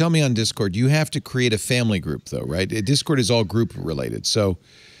on Discord, you have to create a family group though, right? Discord is all group related. So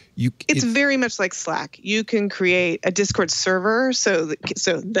it's very much like Slack. You can create a Discord server. So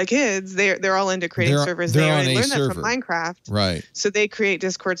the kids, they're all into creating servers. They already learned that from Minecraft. Right. So they create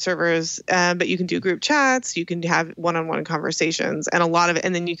Discord servers, but you can do group chats. You can have one-on-one conversations, and a lot of it.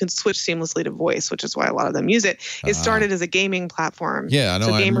 And then you can switch seamlessly to voice, which is why a lot of them use it. It started as a gaming platform. Yeah, I know.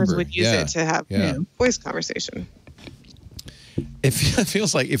 So gamers would use it to have voice conversation. It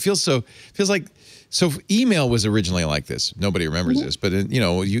feels like. So email was originally like this. Nobody remembers this, but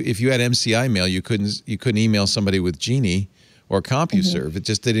if you had MCI mail, you couldn't email somebody with Genie or CompuServe. It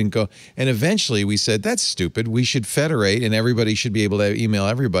just didn't go. And eventually we said that's stupid. We should federate, and everybody should be able to email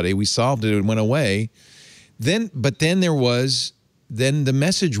everybody. We solved it and went away. Then the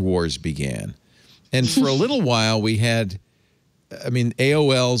message wars began, and for a little while we had. I mean,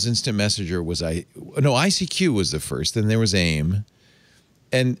 AOL's Instant Messenger was ICQ was the first. Then there was AIM,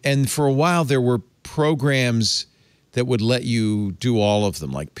 and for a while there were programs that would let you do all of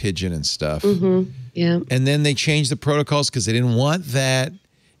them, like Pigeon and stuff. Yeah. And then they changed the protocols because they didn't want that.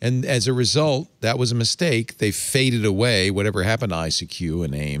 And as a result, that was a mistake. They faded away. Whatever happened to ICQ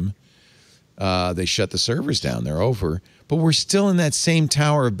and AIM, they shut the servers down. They're over. But we're still in that same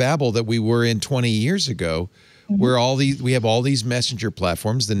Tower of Babel that we were in 20 years ago, where we have all these messenger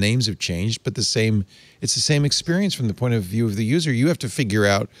platforms. The names have changed, but it's the same experience from the point of view of the user. You have to figure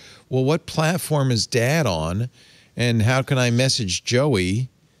out, well, what platform is Dad on, and how can I message Joey?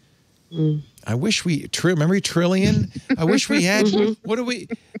 I wish remember Trillion? I wish we had.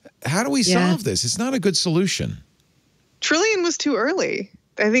 How do we solve this? It's not a good solution. Trillion was too early.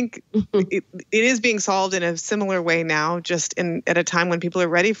 I think it is being solved in a similar way now, just at a time when people are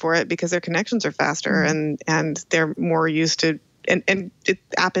ready for it because their connections are faster and they're more used to, and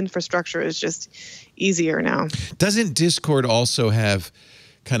app infrastructure is just easier now. Doesn't Discord also have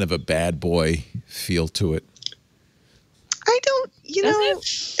kind of a bad boy feel to it?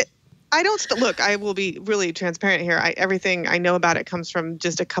 Look, I will be really transparent here. Everything I know about it comes from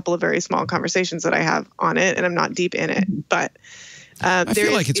just a couple of very small conversations that I have on it, and I'm not deep in it, but I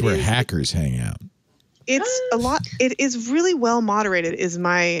feel like it's where hackers hang out. It's a lot. It is really well moderated, is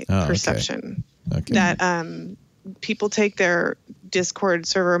my perception. Okay. That people take their Discord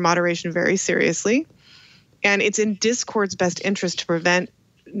server moderation very seriously, and it's in Discord's best interest to prevent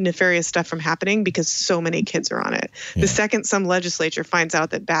nefarious stuff from happening because so many kids are on it. Yeah. The second some legislature finds out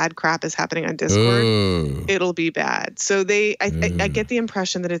that bad crap is happening on Discord, it'll be bad. So I get the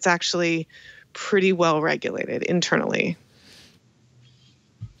impression that it's actually pretty well regulated internally.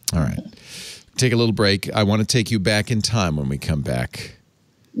 All right. Take a little break. I want to take you back in time when we come back.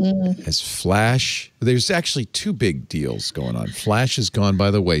 As Flash, there's actually two big deals going on. Flash has gone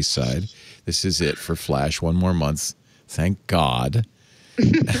by the wayside. This is it for Flash. One more month. Thank God.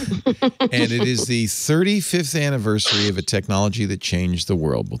 And it is the 35th anniversary of a technology that changed the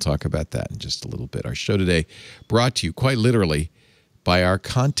world. We'll talk about that in just a little bit. Our show today brought to you quite literally by our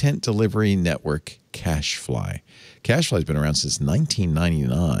content delivery network, CacheFly. CacheFly has been around since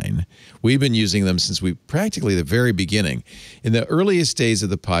 1999. We've been using them since practically the very beginning. In the earliest days of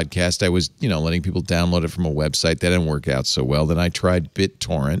the podcast, I was, letting people download it from a website. That didn't work out so well. Then I tried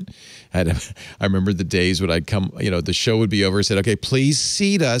BitTorrent. I remember the days when I'd come, the show would be over and said, okay, please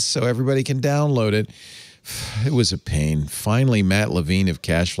seed us so everybody can download it. It was a pain. Finally, Matt Levine of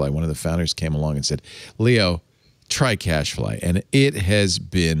CacheFly, one of the founders, came along and said, Leo, try CacheFly. And it has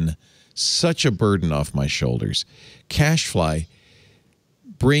been such a burden off my shoulders. CacheFly,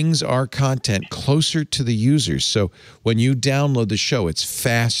 brings our content closer to the users. So when you download the show, it's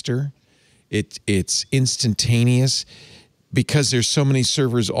faster, it's instantaneous. Because there's so many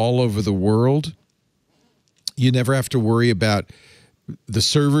servers all over the world, you never have to worry about the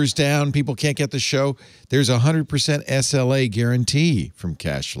server's down, people can't get the show. There's a 100% SLA guarantee from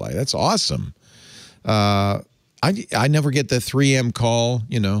CacheFly. That's awesome. I never get the 3M call,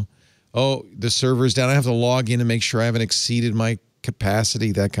 you know, oh, the server's down. I have to log in and make sure I haven't exceeded my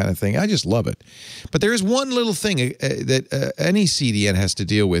capacity, that kind of thing. I just love it. But there is one little thing that any CDN has to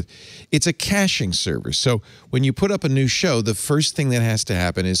deal with. It's a caching server. So when you put up a new show, the first thing that has to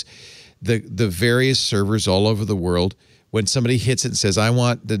happen is the various servers all over the world, when somebody hits it and says, I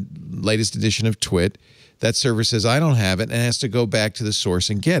want the latest edition of Twit, that server says, I don't have it, and has to go back to the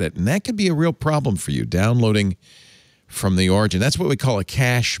source and get it. And that could be a real problem for you, downloading from the origin. That's what we call a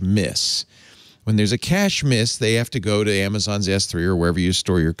cache miss. When there's a cache miss, they have to go to Amazon's S3 or wherever you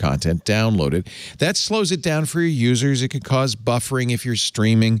store your content, download it. That slows it down for your users. It could cause buffering if you're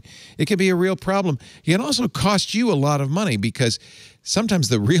streaming. It could be a real problem. It can also cost you a lot of money because sometimes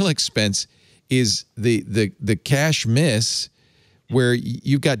the real expense is the cache miss, where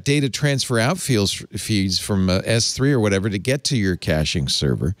you've got data transfer out feeds from S3 or whatever to get to your caching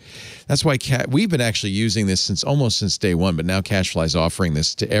server. That's why we've been actually using this almost since day one, but now CacheFly is offering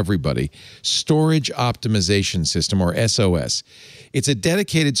this to everybody. Storage Optimization System, or SOS. It's a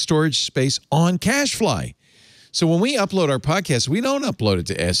dedicated storage space on CacheFly. So when we upload our podcast, we don't upload it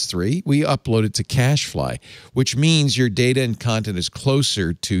to S3. We upload it to CacheFly, which means your data and content is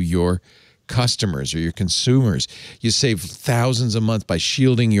closer to your customers or your consumers. You save thousands a month by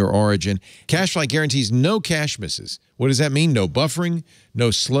shielding your origin. CacheFly guarantees no cache misses. What does that mean? No buffering, no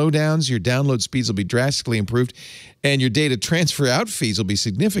slowdowns. Your download speeds will be drastically improved, and your data transfer out fees will be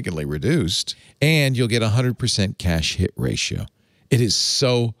significantly reduced, and you'll get 100% cache hit ratio. It is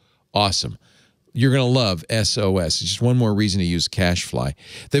so awesome. You're going to love SOS. It's just one more reason to use CacheFly.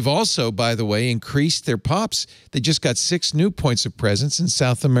 They've also, by the way, increased their POPs. They just got 6 new points of presence in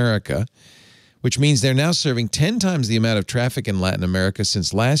South America, which means they're now serving 10 times the amount of traffic in Latin America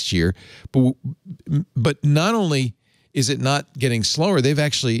since last year. But not only is it not getting slower, they've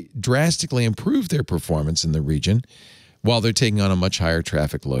actually drastically improved their performance in the region while they're taking on a much higher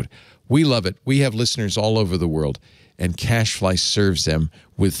traffic load. We love it. We have listeners all over the world, and CacheFly serves them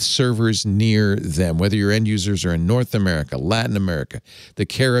with servers near them, whether your end users are in North America, Latin America, the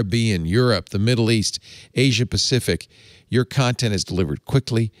Caribbean, Europe, the Middle East, Asia Pacific. Your content is delivered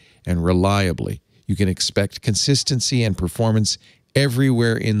quickly and reliably. You can expect consistency and performance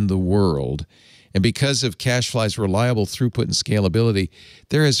everywhere in the world. And because of CacheFly's reliable throughput and scalability,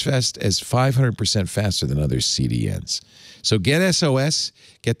 they're as fast as 500% faster than other CDNs. So get SOS,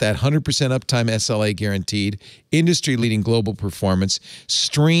 get that 100% uptime SLA guaranteed, industry-leading global performance,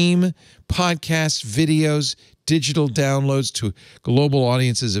 stream podcasts, videos, digital downloads to global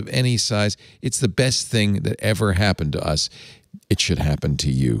audiences of any size. It's the best thing that ever happened to us. It should happen to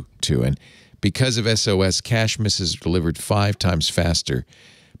you, too. And because of SOS, cache misses are delivered 5 times faster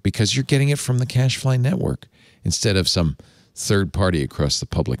because you're getting it from the CacheFly network instead of some third party across the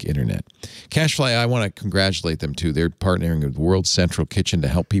public internet. CacheFly, I want to congratulate them, too. They're partnering with World Central Kitchen to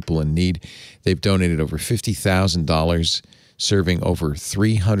help people in need. They've donated over $50,000, serving over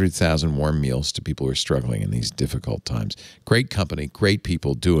 300,000 warm meals to people who are struggling in these difficult times. Great company, great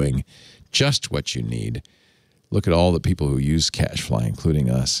people doing just what you need. Look at all the people who use CacheFly, including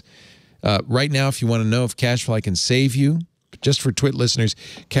us. Right now, if you want to know if CacheFly can save you, just for Twit listeners,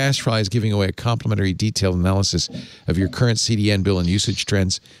 CacheFly is giving away a complimentary detailed analysis of your current CDN bill and usage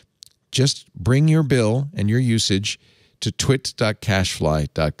trends. Just bring your bill and your usage to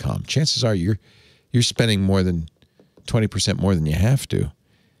twit.cachefly.com. Chances are you're spending more than 20% more than you have to.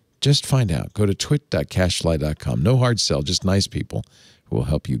 Just find out. Go to twit.cachefly.com. No hard sell, just nice people who will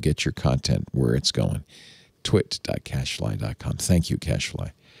help you get your content where it's going. twit.cachefly.com. Thank you,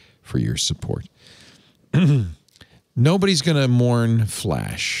 CacheFly, for your support. Nobody's going to mourn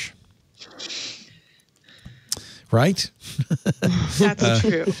Flash. Right? That's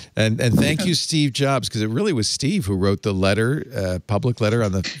true. And thank you, Steve Jobs, because it really was Steve who wrote the letter, public letter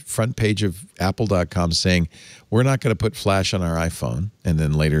on the front page of Apple.com saying, we're not going to put Flash on our iPhone, and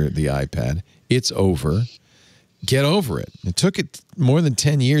then later the iPad. It's over. Get over it. It took it more than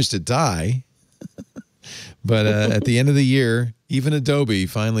 10 years to die. But at the end of the year, even Adobe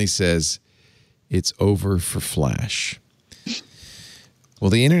finally says, it's over for Flash. Well,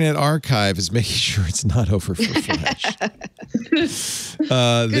 the Internet Archive is making sure it's not over for Flash. Good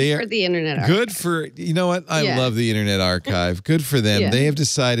for the Internet Archive. Good for, you know what? I love the Internet Archive. Good for them. Yeah. They have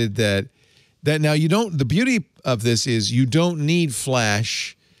decided that now you don't. The beauty of this is you don't need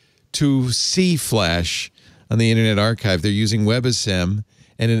Flash to see Flash on the Internet Archive. They're using WebAssembly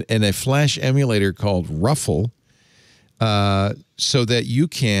and a Flash emulator called Ruffle, so that you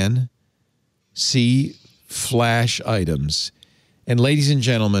can see Flash items. And ladies and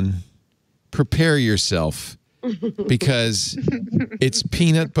gentlemen, prepare yourself, because it's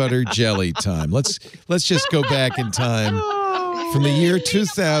peanut butter jelly time. Let's just go back in time from the year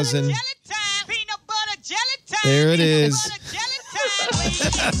 2000. There it is.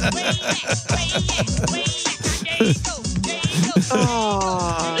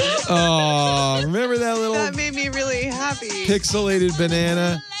 Oh, remember that little... That made me really happy. Pixelated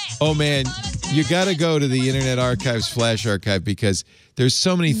banana. Oh, man, you got to go to the Internet Archive's Flash Archive, because there's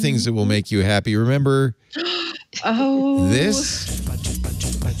so many things that will make you happy. Remember this?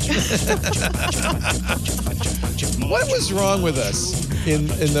 What was wrong with us in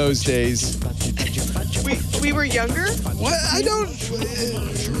those days? We were younger? What? I don't...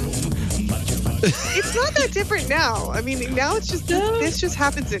 It's not that different now. I mean, now it's just this just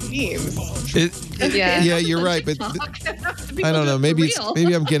happens in memes. Yeah, you're right, but I don't know. Maybe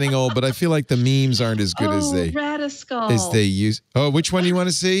I'm getting old, but I feel like the memes aren't as good as they use. Oh, which one do you want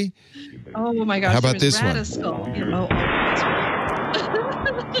to see? Oh my gosh! How about this one?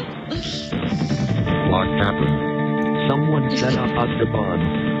 What happened? Someone set up us the bomb.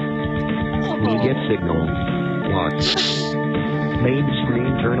 We get signal. What? Main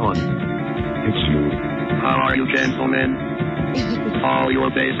screen turn on. It's you. How are you, gentlemen? All your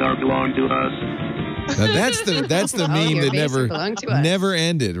days are belong to us. Now that's the meme that never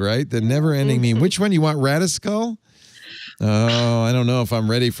ended, right? The never-ending meme. Which one you want, Radiskull? Oh, I don't know if I'm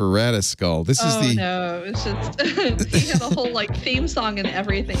ready for Radiskull. This is the... no, it's just... he had a whole, theme song and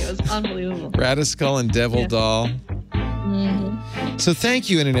everything. It was unbelievable. Radiskull and Devil Doll. Mm-hmm. So thank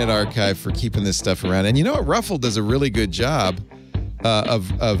you, Internet Archive, for keeping this stuff around. And you know what? Ruffle does a really good job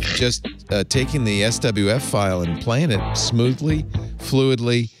of just taking the SWF file and playing it smoothly,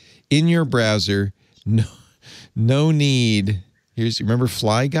 fluidly, in your browser. No need... Remember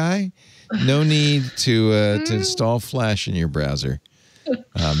Fly Guy? No need to install Flash in your browser.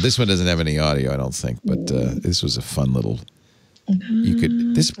 This one doesn't have any audio, I don't think, but this was a fun little...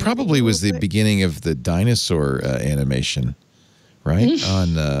 This probably was the beginning of the dinosaur animation, right?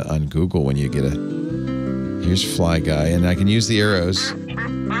 On Google, when you get here's Fly Guy, and I can use the arrows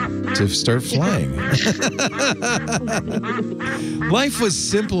to start flying. Life was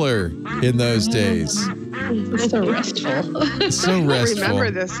simpler in those days. It's so restful. So restful. I remember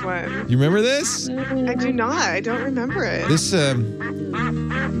this one. You remember this? I do not. I don't remember it. This, I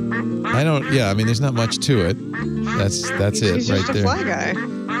don't, yeah, I mean, there's not much to it. That's it He's right just there. A Fly Guy.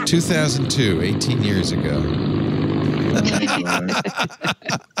 2002, 18 years ago.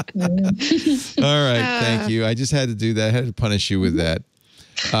 All right, thank you. I just had to do that. I had to punish you with that.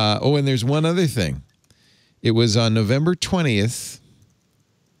 And there's one other thing. It was on November 20th.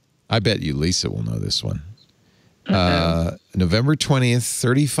 I bet you Lisa will know this one. November 20th,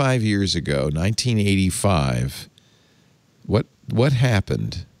 35 years ago, 1985. What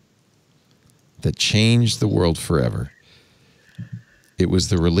happened that changed the world forever? It was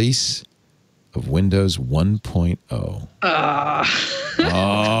the release of Windows 1.0.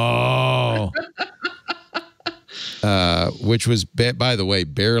 Which was, by the way,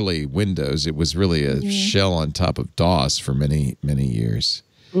 barely Windows. It was really a shell on top of DOS for many, many years.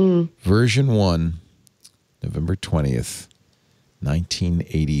 Version 1, November 20th,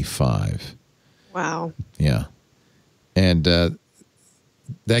 1985. Wow. Yeah. And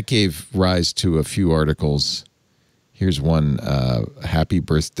that gave rise to a few articles. Here's one, happy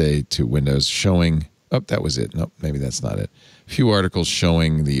birthday to Windows, showing... Oh, that was it. Nope, maybe that's not it. A few articles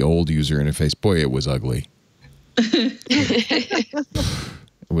showing the old user interface. Boy, it was ugly. It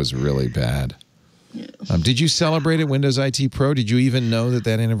was really bad. Yeah. Did you celebrate at Windows IT Pro? Did you even know that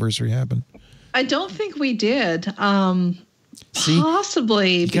anniversary happened? I don't think we did. See,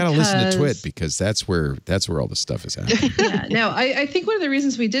 possibly. You got to listen to Twit, because that's where all the stuff is happening. Yeah, no, I think one of the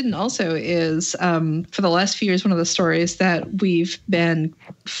reasons we didn't also is for the last few years, one of the stories that we've been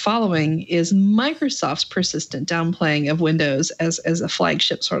following is Microsoft's persistent downplaying of Windows as a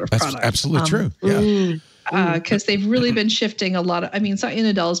flagship sort of product. That's absolutely true. Yeah. Because they've really been shifting a lot of, Satya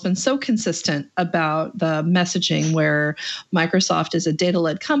Nadella has been so consistent about the messaging where Microsoft is a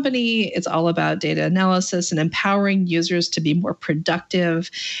data-led company. It's all about data analysis and empowering users to be more productive.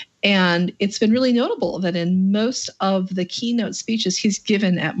 And it's been really notable that in most of the keynote speeches he's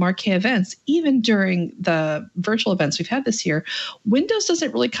given at marquee events, even during the virtual events we've had this year, Windows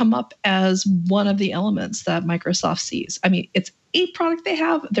doesn't really come up as one of the elements that Microsoft sees. I mean, it's a product they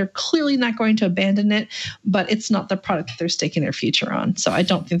have. They're clearly not going to abandon it, but it's not the product that they're staking their future on. So I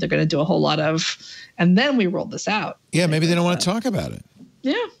don't think they're going to do a whole lot of, and then we rolled this out. Yeah, maybe they don't want to talk about it.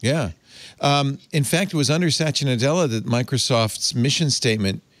 Yeah. Yeah. In fact, it was under Satya Nadella that Microsoft's mission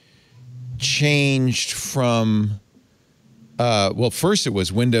statement changed from, well, first it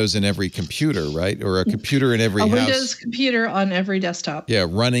was Windows in every computer, right? Or a computer in every house. A Windows computer on every desktop. Yeah,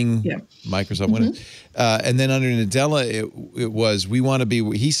 running Microsoft Windows. And then under Nadella, it was, we want to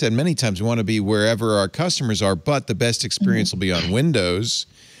be, he said many times, we want to be wherever our customers are, but the best experience will be on Windows.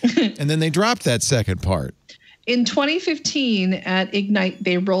 And then they dropped that second part. In 2015 at Ignite,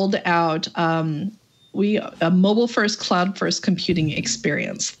 they rolled out a mobile-first, cloud-first computing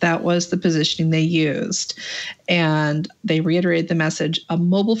experience. That was the positioning they used. And they reiterated the message, a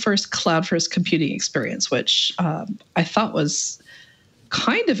mobile-first, cloud-first computing experience, which I thought was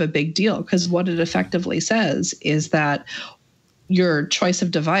kind of a big deal, because what it effectively says is that your choice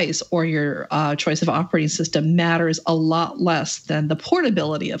of device or your choice of operating system matters a lot less than the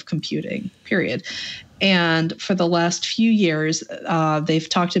portability of computing, period. And for the last few years, they've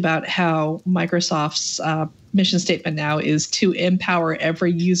talked about how Microsoft's mission statement now is to empower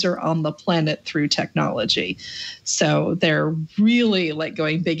every user on the planet through technology. So they're really like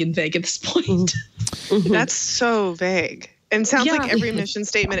going big and vague at this point. That's so vague. And sounds like every mission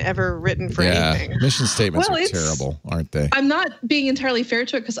statement ever written for anything. Mission statements are terrible, aren't they? I'm not being entirely fair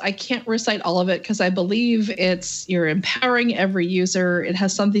to it because I can't recite all of it, because I believe it's you're empowering every user. It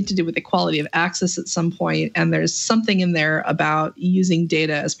has something to do with the quality of access at some point, and there's something in there about using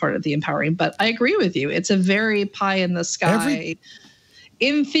data as part of the empowering. But I agree with you. It's a very pie in the sky.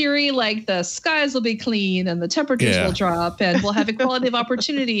 In theory, like the skies will be clean and the temperatures will drop and we'll have equality of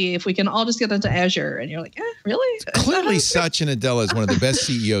opportunity if we can all just get into Azure. And you're like, really? Clearly, Satya Nadella is one of the best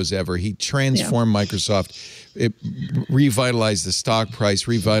CEOs ever. He transformed Microsoft. It revitalized the stock price,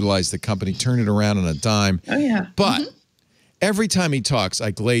 revitalized the company, turned it around on a dime. Oh, yeah. But every time he talks, I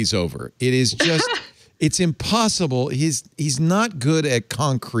glaze over. It is just, it's impossible. He's not good at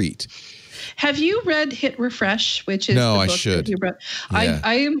concrete. Have you read Hit Refresh, which is the book I should. That you read?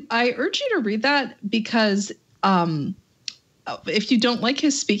 I urge you to read that, because if you don't like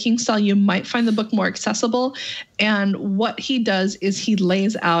his speaking style, you might find the book more accessible. And what he does is he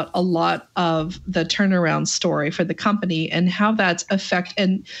lays out a lot of the turnaround story for the company and how that's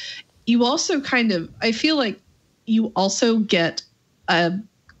and you also kind of, I feel like you also get a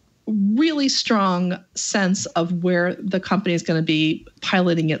really strong sense of where the company is going to be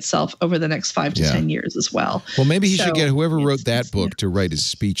piloting itself over the next 5 to 10 years as well. Well, maybe he should get whoever wrote that book to write his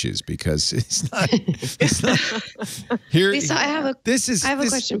speeches, because it's not here. Lisa, I have a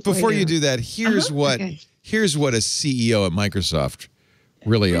question before you do that. Here's what a CEO at Microsoft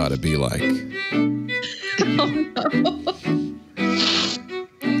really ought to be like.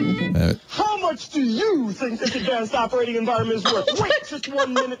 How much do you think this advanced operating environment is worth? Wait just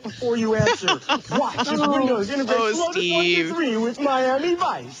 1 minute before you answer. Watch as Windows integrates Lotus 123 with Miami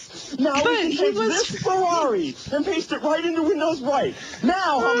Vice. Now we can take this Ferrari and paste it right into Windows Right.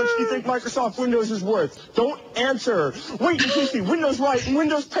 Now, how much do you think Microsoft Windows is worth? Don't answer. Wait until you see Windows Right and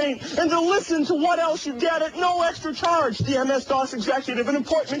Windows Paint, and to listen to what else you get at no extra charge. The MS-DOS executive, an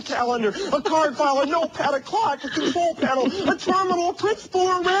appointment calendar, a card file, a notepad, a clock, a control panel, a terminal, a print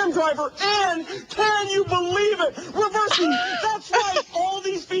spooler, RAM driver, and can you believe it? Reversing. That's right. All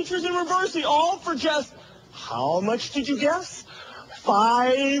these features in Reversing, all for just, how much did you guess?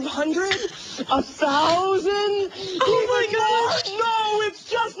 500? 1,000? Oh my gosh! No, it's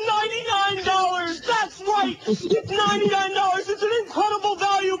just $99. That's right. It's $99. It's an incredible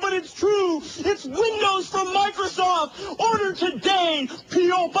value, but it's true. It's Windows from Microsoft. Order today.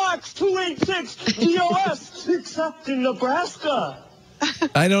 P.O. Box 286 DOS, except in Nebraska.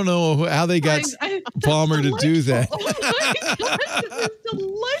 I don't know how they got Palmer to do that. Oh my gosh, this is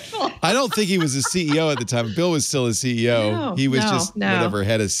delightful. I don't think he was a CEO at the time. Bill was still a CEO. No, he was just whatever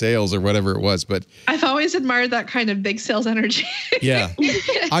head of sales or whatever it was. But I've always admired that kind of big sales energy. Yeah,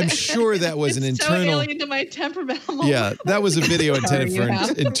 I'm sure that was an internal. So alien to my temperament. Yeah, that was a video intended for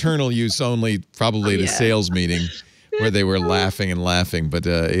internal use only, probably at a sales meeting where they were laughing and laughing. But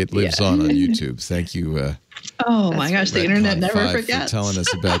it lives on YouTube. Thank you. Oh my gosh, the internet never forgets. For telling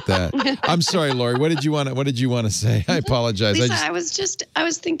us about that. I'm sorry, Lori. What did you want to say? I apologize. Lisa, I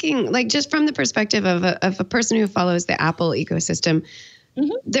was thinking, like, just from the perspective of a person who follows the Apple ecosystem,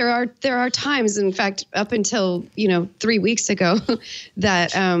 there are times, in fact, up until 3 weeks ago,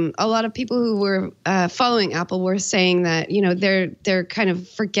 that a lot of people who were following Apple were saying that they're kind of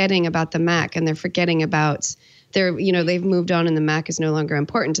forgetting about the Mac, and they're forgetting about they've moved on and the Mac is no longer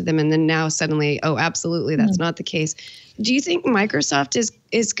important to them, and then now suddenly, oh, absolutely, that's not the case. Do you think Microsoft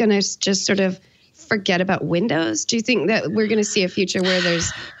is going to just sort of forget about Windows? Do you think that we're going to see a future where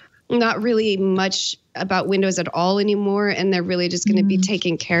there's not really much about Windows at all anymore, and they're really just going to be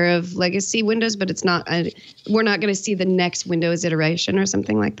taking care of legacy Windows, but it's not we're not going to see the next Windows iteration or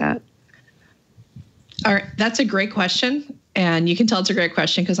something like that? All right, that's a great question. And you can tell it's a great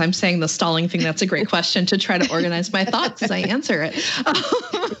question because I'm saying the stalling thing. That's a great question to try to organize my thoughts as I answer it.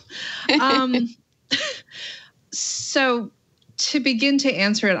 So to begin to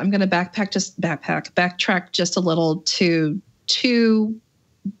answer it, I'm going to backtrack just a little to two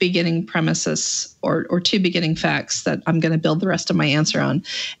beginning premises or two beginning facts that I'm going to build the rest of my answer on.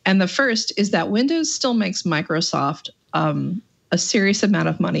 And the first is that Windows still makes Microsoft a serious amount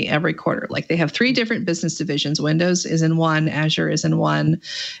of money every quarter. Like, they have 3 different business divisions. Windows is in one, Azure is in one,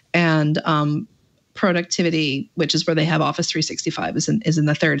 and productivity, which is where they have Office 365, is in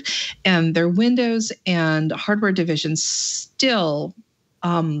the third. And their Windows and hardware divisions still,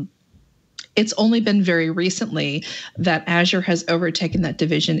 it's only been very recently that Azure has overtaken that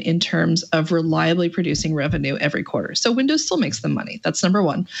division in terms of reliably producing revenue every quarter. So Windows still makes them money. That's number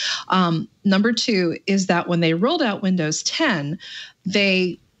one. Number two is that when they rolled out Windows 10,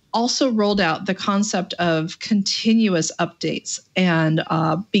 they also rolled out the concept of continuous updates and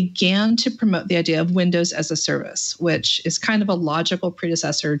began to promote the idea of Windows as a service, which is kind of a logical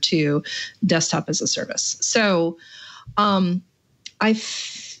predecessor to desktop as a service. So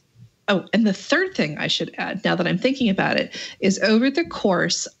Oh, and the third thing I should add, now that I'm thinking about it, is over the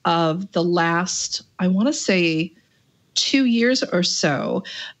course of the last, I want to say, 2 years or so,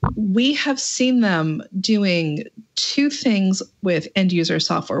 we have seen them doing 2 things with end user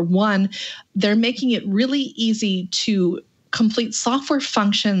software. One, they're making it really easy to complete software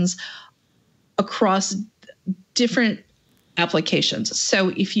functions across different applications. So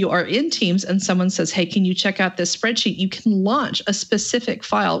if you are in Teams and someone says, hey, can you check out this spreadsheet? You can launch a specific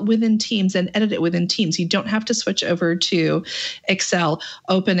file within Teams and edit it within Teams. You don't have to switch over to Excel,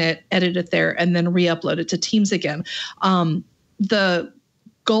 open it, edit it there, and then re-upload it to Teams again. The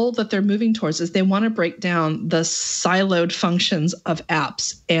goal that they're moving towards is they want to break down the siloed functions of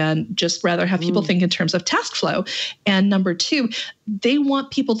apps and just rather have people think in terms of task flow. And number two, they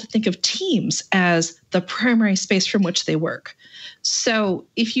want people to think of Teams as the primary space from which they work. So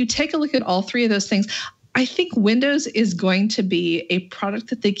if you take a look at all 3 of those things, I think Windows is going to be a product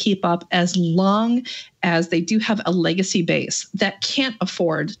that they keep up as long as they do have a legacy base that can't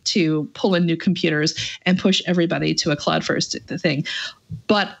afford to pull in new computers and push everybody to a cloud-first thing.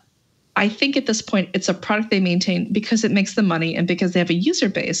 But I think at this point, it's a product they maintain because it makes them money and because they have a user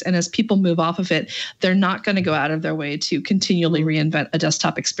base. And as people move off of it, they're not going to go out of their way to continually reinvent a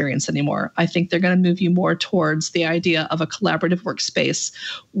desktop experience anymore. I think they're going to move you more towards the idea of a collaborative workspace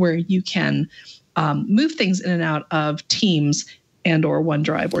where you can move things in and out of Teams and or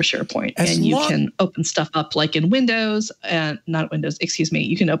OneDrive or SharePoint. And you can open stuff up like in Windows,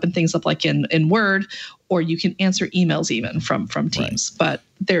 you can open things up like in Word, or you can answer emails even from Teams. Right. But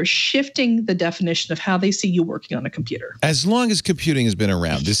they're shifting the definition of how they see you working on a computer. As long as computing has been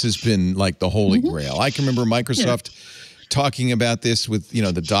around, this has been like the holy grail. I can remember Microsoft talking about this with,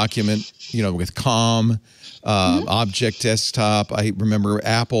 the document, with COM, Object Desktop. I remember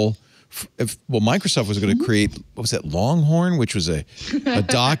Apple. Microsoft was going to create, what was that, Longhorn, which was a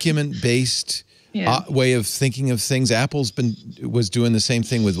document-based way of thinking of things. Apple's was doing the same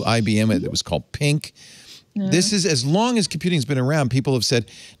thing with IBM. It was called Pink. This is, as long as computing's been around, people have said,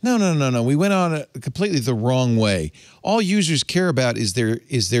 no, we went on completely the wrong way. All users care about is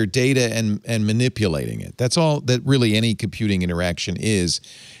their data and manipulating it. That's all that really any computing interaction is.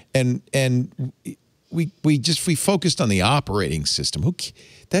 And we focused on the operating system.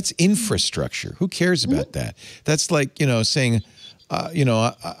 That's infrastructure. Who cares about that? That's like, saying,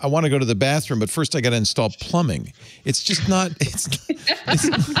 I want to go to the bathroom, but first I got to install plumbing. It's just not,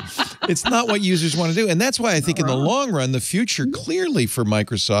 it's not what users want to do. And that's why I think in the long run, the future clearly for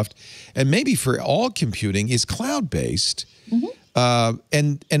Microsoft and maybe for all computing is cloud-based.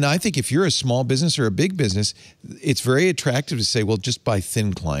 And I think if you're a small business or a big business, it's very attractive to say, well, just buy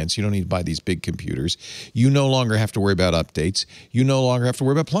thin clients. You don't need to buy these big computers. You no longer have to worry about updates. You no longer have to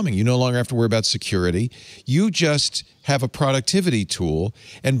worry about plumbing. You no longer have to worry about security. You just have a productivity tool.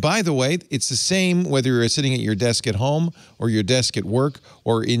 And by the way, it's the same whether you're sitting at your desk at home or your desk at work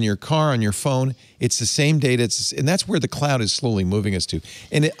or in your car on your phone. It's the same data. And that's where the cloud is slowly moving us to.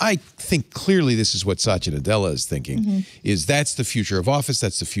 And I think clearly this is what Satya Nadella is thinking, is that's the future of Office.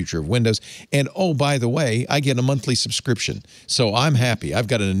 That's the future of Windows. And oh, by the way, I get a monthly subscription. So I'm happy. I've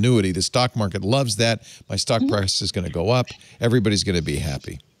got an annuity. The stock market loves that. My stock price is going to go up. Everybody's going to be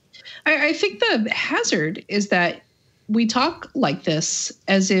happy. I think the hazard is that we talk like this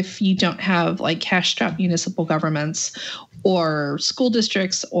as if you don't have like cash-strapped municipal governments or school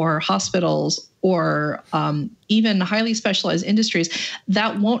districts or hospitals or even highly specialized industries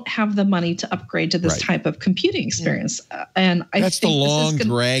that won't have the money to upgrade to this type of computing experience. And that's the long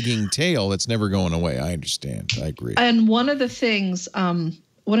dragging tail that's never going away. I understand. I agree. And one of the things,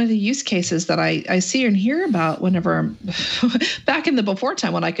 one of the use cases that I see and hear about whenever I'm back in the before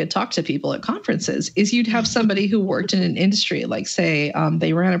time when I could talk to people at conferences is you'd have somebody who worked in an industry, like say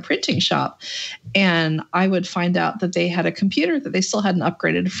they ran a printing shop, and I would find out that they had a computer that they still hadn't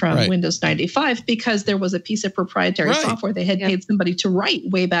upgraded from Windows 95 because there was a piece of proprietary software they had paid somebody to write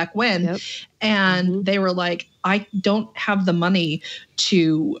way back when. And they were like, I don't have the money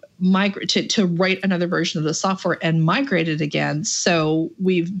to migrate to write another version of the software and migrate it again. So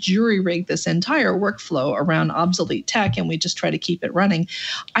we've jury-rigged this entire workflow around obsolete tech, and we just try to keep it running.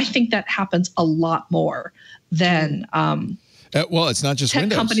 I think that happens a lot more than well, it's not just tech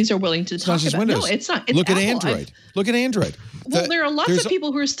Windows. Companies are willing to talk about. Windows. No, it's not. It's Look at Apple. Android. Look at Android. Well, there are lots of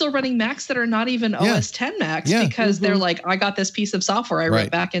people who are still running Macs that are not even OS 10 Macs because they're like, I got this piece of software I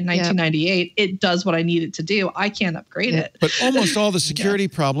wrote back in 1998. It does what I need it to do. I can't upgrade it. But almost all the security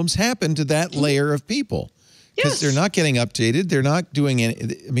problems happen to that layer of people because they're not getting updated. They're not doing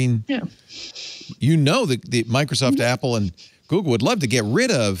any. I mean, you know, the Microsoft, Apple, and Google would love to get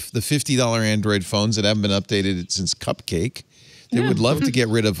rid of the $50 Android phones that haven't been updated since Cupcake. They would love to get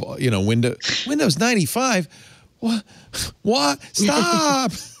rid of, Windows 95. What?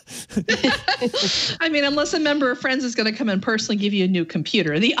 Stop! I mean, unless a member of Friends is going to come and personally give you a new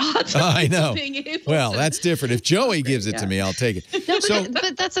computer, the odds of being able that's different. If Joey gives it to me, I'll take it. No,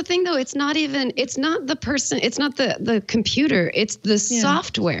 but that's the thing, though. It's not the person. It's not the computer. It's the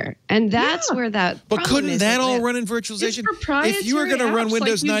software. And that's where that But couldn't that all run in virtualization? If you were going to run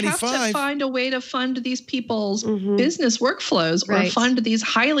Windows 95. You have to find a way to fund these people's business workflows or fund these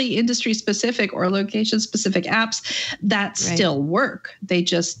highly industry-specific or location-specific apps that still work. They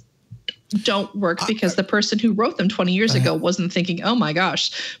just don't work because the person who wrote them 20 years ago wasn't thinking, oh my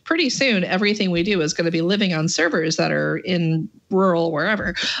gosh, pretty soon everything we do is going to be living on servers that are in rural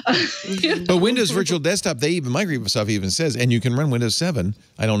wherever. But Windows Virtual Desktop, Microsoft even says, and you can run Windows 7.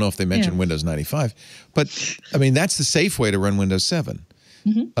 I don't know if they mentioned Windows 95, but I mean, that's the safe way to run Windows 7.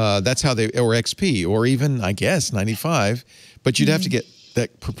 That's how or XP, or even, I guess, 95. But you'd have to get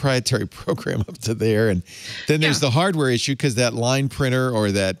that proprietary program up to there. And then there's the hardware issue because that line printer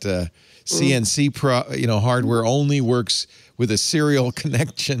or that CNC hardware only works with a serial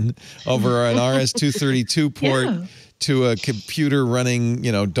connection over an RS-232 port to a computer running,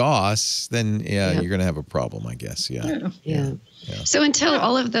 DOS, then you're going to have a problem, I guess. Yeah. So until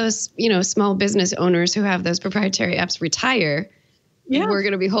all of those, small business owners who have those proprietary apps retire, we're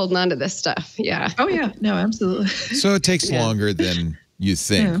going to be holding on to this stuff. Yeah. Oh, yeah. No, absolutely. So it takes longer than you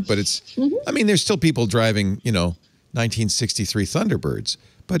think, but it's, I mean, there's still people driving, 1963 Thunderbirds.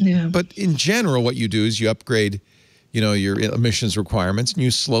 But in general, what you do is you upgrade, your emissions requirements, and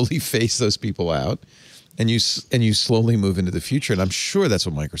you slowly phase those people out, and you slowly move into the future. And I'm sure that's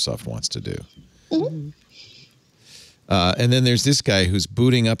what Microsoft wants to do. And then there's this guy who's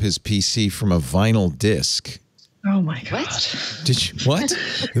booting up his PC from a vinyl disc. Oh my God! What?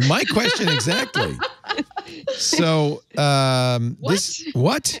 My question exactly. So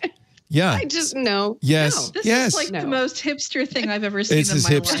what? Yeah. I just know. Yes. No, this is like the most hipster thing I've ever seen in my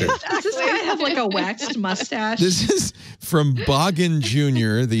hipster. life. Does this guy have like a waxed mustache? This is from Boggin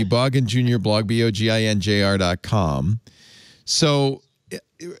Jr., the Boggin Jr. blog, BOGINJR.com. So,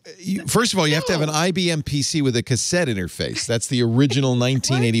 first of all, you have to have an IBM PC with a cassette interface. That's the original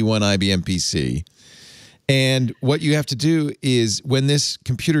 1981 IBM PC. And what you have to do is when this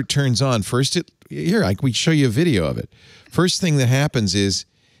computer turns on, we show you a video of it. First thing that happens is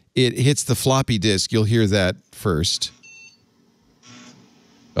it hits the floppy disk. You'll hear that first.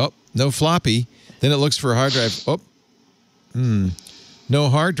 Oh, no floppy. Then it looks for a hard drive. Oh, no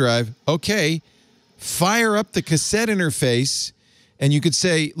hard drive. Okay, fire up the cassette interface, and you could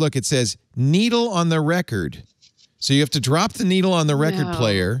say, look, it says needle on the record. So you have to drop the needle on the record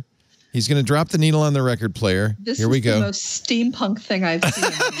player. He's going to drop the needle on the record player. Here we go. This is the most steampunk thing I've seen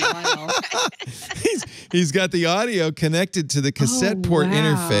in a while. He's got the audio connected to the cassette port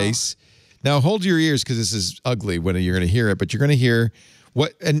interface. Now hold your ears because this is ugly when you're going to hear it, but you're going to hear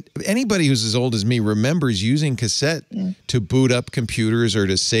what, and anybody who's as old as me remembers using cassette to boot up computers or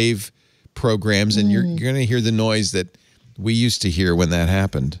to save programs, and you're going to hear the noise that we used to hear when that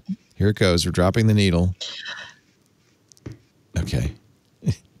happened. Here it goes. We're dropping the needle. Okay.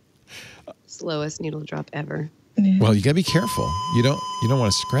 Slowest needle drop ever. Well, you got to be careful. You don't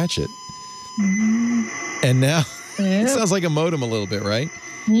want to scratch it. And now it sounds like a modem a little bit, right?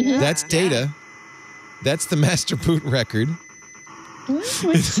 Yeah. That's data. That's the master boot record.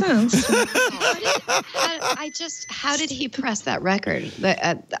 Makes sense. How did he press that record?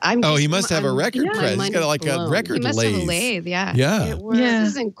 He must have a record press. He's got like a record lathe. He must have a lathe, yeah. Yeah. This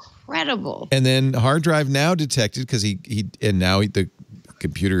is incredible. And then hard drive now detected because the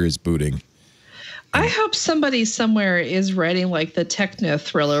computer is booting. I hope somebody somewhere is writing like the techno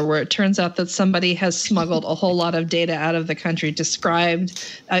thriller where it turns out that somebody has smuggled a whole lot of data out of the country, disguised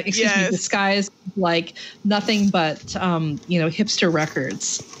like nothing but, hipster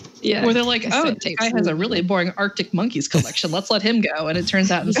records. Yeah. Where they're like, this guy has a really boring Arctic monkeys collection. Let's let him go. And it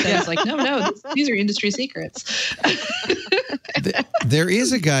turns out instead it's like, no, these are industry secrets. There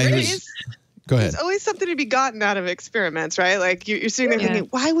is a guy who's... Go ahead. There's always something to be gotten out of experiments, right? Like you're sitting there thinking,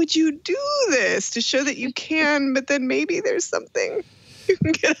 why would you do this? To show that you can, but then maybe there's something you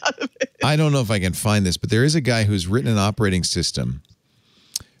can get out of it. I don't know if I can find this, but there is a guy who's written an operating system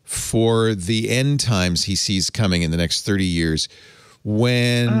for the end times he sees coming in the next 30 years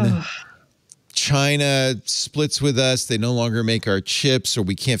when China splits with us, they no longer make our chips, or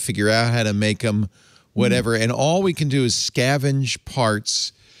we can't figure out how to make them, whatever. And all we can do is scavenge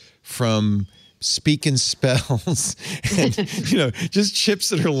parts from speak and spells and, just chips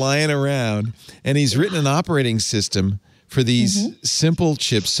that are lying around. And he's written an operating system for these simple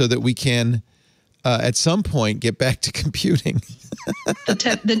chips so that we can, at some point, get back to computing.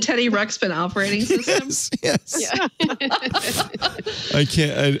 The Teddy Ruxpin operating system? Yes. Yeah. I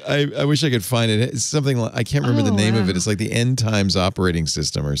can't, I wish I could find it. It's something like, I can't remember the name of it. It's like the End Times operating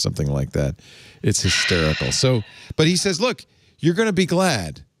system or something like that. It's hysterical. So, but he says, look, you're going to be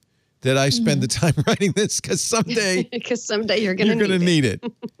glad that I spend the time writing this because someday you're going to need it.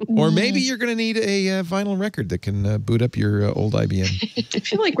 Or maybe you're going to need a vinyl record that can boot up your old IBM. I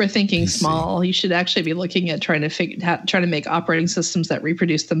feel like we're thinking small. You should actually be looking at trying to make operating systems that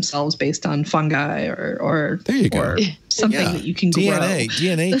reproduce themselves based on fungi or there you go. Or something that you can grow.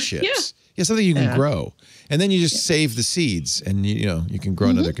 DNA chips. Yeah, something you can grow. And then you just save the seeds and you can grow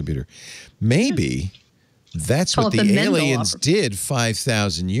another computer. Maybe that's what the aliens did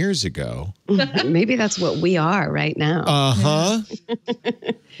 5,000 years ago. Maybe that's what we are right now. That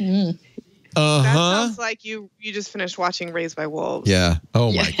sounds like you just finished watching Raised by Wolves. Yeah.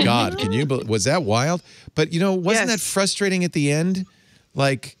 Oh my God. Was that wild? But wasn't that frustrating at the end?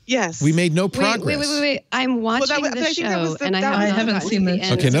 Like, we made no progress. Wait. I'm watching the show and I haven't seen the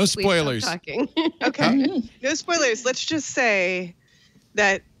end. Okay, no spoilers. Okay. No spoilers. Let's just say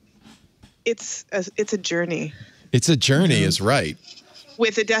that it's a journey. It's a journey is right.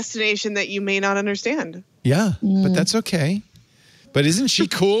 With a destination that you may not understand. Yeah, but that's okay. But isn't she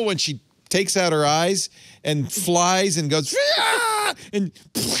cool when she takes out her eyes and flies and goes, and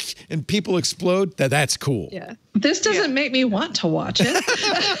people explode? That's cool. Yeah. This doesn't make me want to watch it.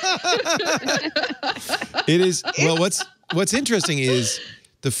 It is. Well, what's interesting is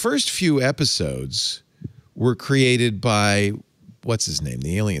the first few episodes were created by, what's his name?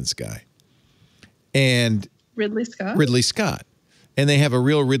 The Aliens guy. And Ridley Scott. And they have a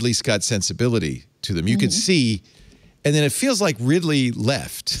real Ridley Scott sensibility to them. You could see, and then it feels like Ridley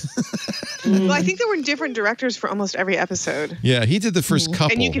left. Well, I think there were different directors for almost every episode. Yeah, he did the first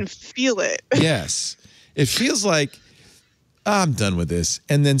couple. And you can feel it. Yes. It feels like, I'm done with this.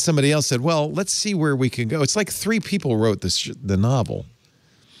 And then somebody else said, well, let's see where we can go. It's like 3 people wrote the novel.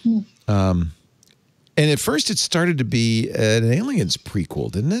 And at first it started to be an Aliens prequel,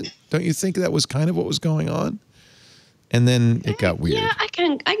 didn't it? Don't you think that was kind of what was going on? And then it got weird. Yeah, I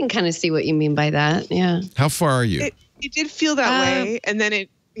can kind of see what you mean by that. Yeah. How far are you? It did feel that way, and then it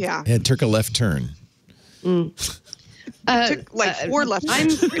took a left turn. It took like 4 left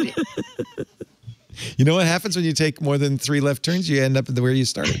turns. I'm pretty. You know what happens when you take more than 3 left turns? You end up at where you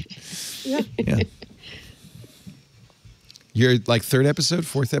started. Yeah. You're like 3rd episode,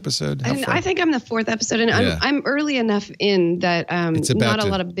 4th episode? I think I'm the 4th episode, and I'm early enough in that not a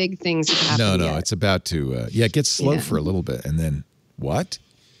lot of big things have happened yet. It's about to, it gets slow for a little bit, and then What?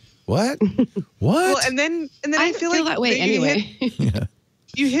 Well, and then I feel like that way anyway.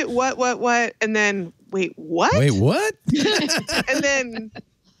 You hit what, and then wait, what? Wait, what? And then,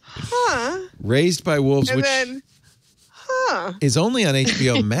 Raised by Wolves, and which then, is only on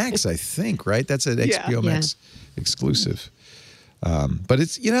HBO Max, I think, right? That's an HBO Max exclusive. But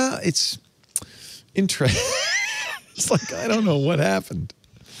it's, it's interesting. It's like, I don't know what happened.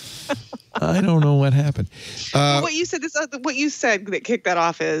 I don't know what happened. What you said, what you said that kicked that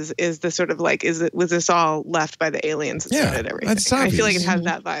off is the sort of like, was this all left by the aliens that started everything? That's obvious. I feel like it has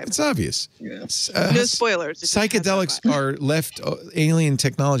that vibe. It's obvious. Yeah. No spoilers. Psychedelics are left, alien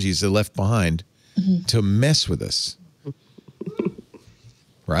technologies are left behind to mess with us.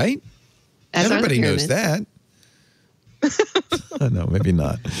 Right? Everybody knows that. No, maybe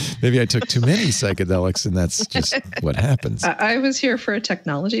not. Maybe I took too many psychedelics, and that's just what happens. I was here for a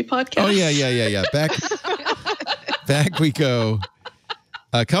technology podcast. Oh yeah. Back we go.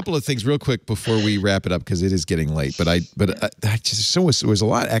 A couple of things real quick before we wrap it up because it is getting late. But there was a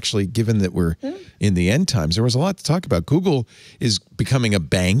lot actually. Given that we're in the end times, there was a lot to talk about. Google is becoming a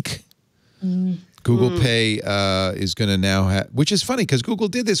bank. Google Pay is going to now have, which is funny because Google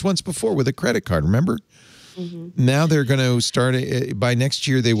did this once before with a credit card. Remember? Now they're going to start, by next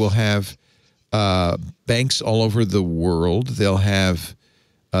year, they will have banks all over the world. They have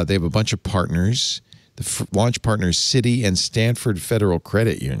a bunch of partners. The launch partners, Citi and Stanford Federal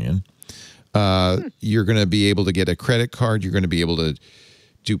Credit Union. You're going to be able to get a credit card. You're going to be able to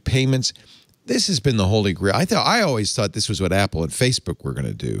do payments. This has been the holy grail. I always thought this was what Apple and Facebook were going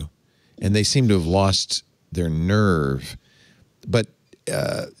to do. And they seem to have lost their nerve. But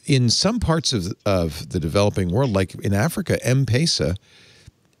in some parts of the developing world, like in Africa, M-Pesa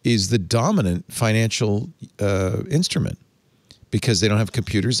is the dominant financial instrument because they don't have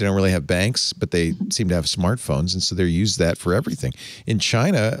computers, they don't really have banks, but they seem to have smartphones, and so they use that for everything. In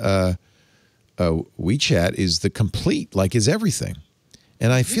China, WeChat is the complete, is everything.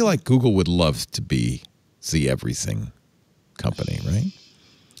 And I feel like Google would love to be the everything company, right?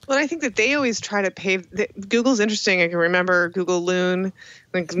 Well, I think that they always try to pave. Google's interesting. I can remember Google Loon,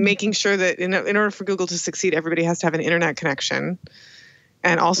 making sure that in order for Google to succeed, everybody has to have an internet connection.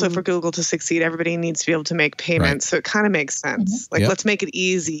 And also for Google to succeed, everybody needs to be able to make payments. Right. So it kind of makes sense. Let's make it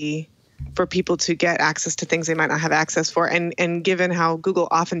easy for people to get access to things they might not have access for. And given how Google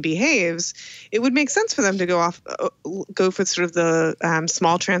often behaves, it would make sense for them to go for sort of the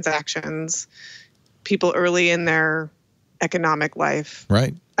small transactions, people early in their economic life.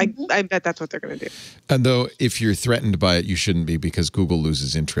 Right. I bet that's what they're going to do. And though if you're threatened by it, you shouldn't be because Google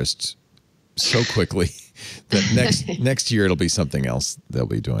loses interest so quickly that next year it'll be something else they'll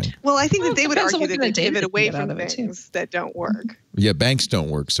be doing. Well, I think that they would argue that they give it away from things that don't work. Yeah, banks don't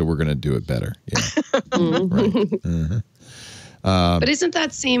work, so we're going to do it better. Yeah. Right. But isn't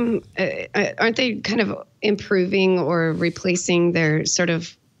that same, aren't they kind of improving or replacing their sort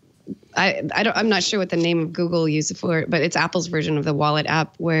of, I'm not sure what the name of Google uses for it, but it's Apple's version of the wallet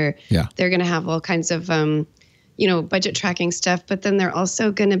app where they're going to have all kinds of, budget tracking stuff, but then they're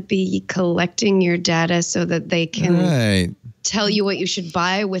also going to be collecting your data so that they can tell you what you should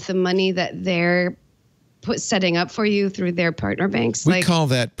buy with the money that they're setting up for you through their partner banks. We call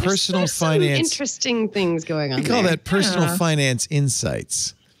that personal finance. Interesting things going on. We call that personal finance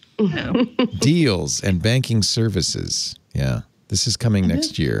insights, deals, and banking services. Yeah, this is coming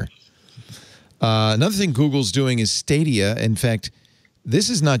next year. Another thing Google's doing is Stadia. In fact,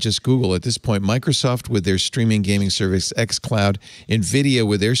 this is not just Google at this point. Microsoft with their streaming gaming service, xCloud, NVIDIA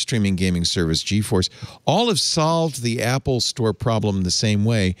with their streaming gaming service, GeForce, all have solved the Apple Store problem the same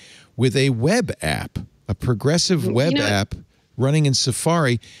way with a web app, a progressive web app running in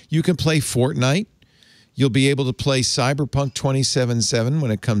Safari. You can play Fortnite. You'll be able to play Cyberpunk 2077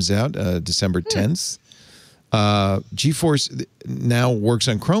 when it comes out, December 10th. GeForce now works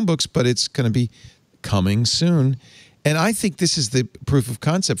on Chromebooks, but it's going to be coming soon. And I think this is the proof of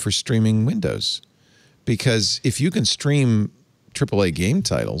concept for streaming Windows. Because if you can stream AAA game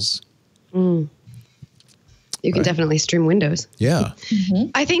titles... You can definitely stream Windows. Yeah.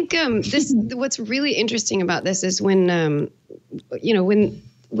 I think what's really interesting about this is when the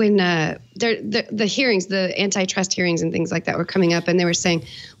hearings, the antitrust hearings and things like that were coming up, and they were saying,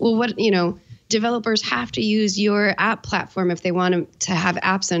 well, developers have to use your app platform if they want to have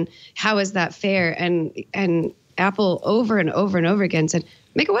apps, and how is that fair? And Apple over and over and over again said,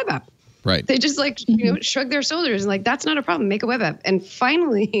 make a web app. Right. They just shrug their shoulders and that's not a problem. Make a web app. And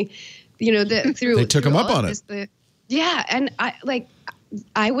finally, they took them up on it. And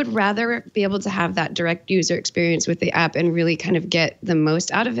I would rather be able to have that direct user experience with the app and really kind of get the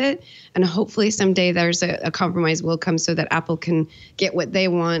most out of it. And hopefully someday there's a compromise will come so that Apple can get what they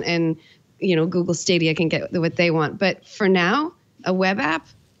want and Google Stadia can get what they want. But for now, a web app?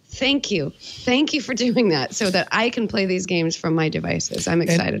 Thank you. Thank you for doing that so that I can play these games from my devices. I'm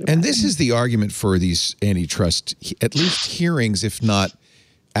excited about it. And this is the argument for these antitrust, at least hearings, if not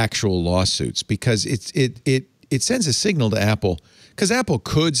actual lawsuits, because it sends a signal to Apple. Because Apple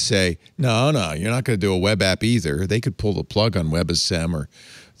could say, no, you're not going to do a web app either. They could pull the plug on WebAssembly or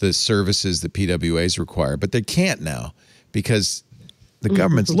the services that PWAs require, but they can't now because the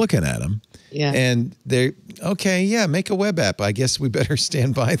government's looking at them. Yeah. And they're, okay, yeah, make a web app. I guess we better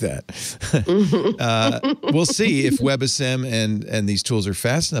stand by that. We'll see if WebAssembly and these tools are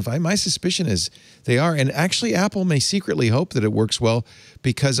fast enough. My suspicion is they are. And actually, Apple may secretly hope that it works well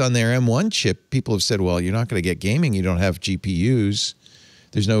because on their M1 chip, people have said, well, you're not going to get gaming. You don't have GPUs.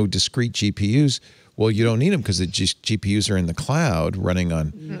 There's no discrete GPUs. Well, you don't need them because the GPUs are in the cloud running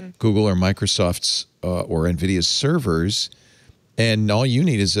on Google or Microsoft's or NVIDIA's servers. And all you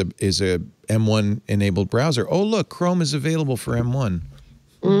need is a M1 enabled browser. Oh, look, Chrome is available for M1.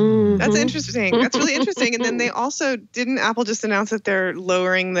 That's interesting. That's really interesting. And then they also, didn't Apple just announce that they're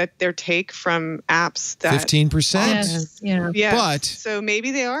lowering their take from apps that 15%? Yes. Yeah. But so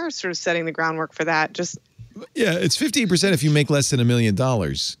maybe they are sort of setting the groundwork for that. Yeah, it's 15% if you make less than $1 million.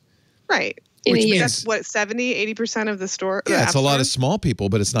 Right. Which means, that's what, 70-80% of the store. Yeah, it's a lot of small people,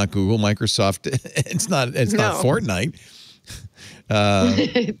 but it's not Google, Microsoft. It's not Fortnite.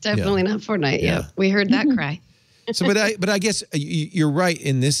 Definitely not Fortnite. Yeah, we heard that cry. So, but I guess you're right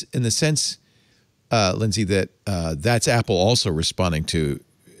in the sense, Lindsay, that that's Apple also responding to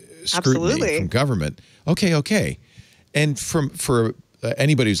scrutiny from government. Okay, and for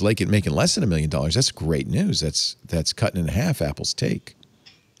anybody who's making less than $1 million, that's great news. That's cutting in half Apple's take.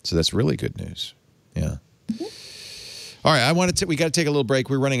 So that's really good news. Yeah. All right, we got to take a little break.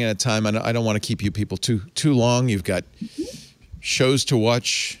 We're running out of time. I don't want to keep you people too long. You've got shows to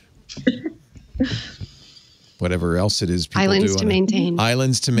watch, whatever else it is people Islands do. To maintain.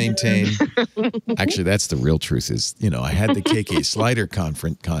 Islands to maintain. Actually, that's the real truth is, I had the KK Slider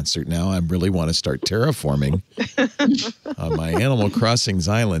concert. Now I really want to start terraforming on my Animal Crossing's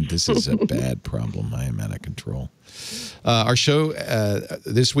island. This is a bad problem. I am out of control. Our show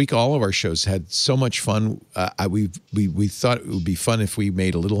this week, all of our shows had so much fun. We thought it would be fun if we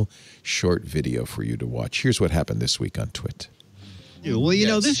made a little short video for you to watch. Here's what happened this week on Twit. Well, you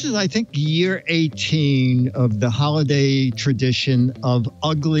know, this is, I think, year 18 of the holiday tradition of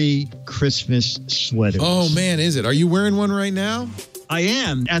ugly Christmas sweaters. Oh, man, is it? Are you wearing one right now? I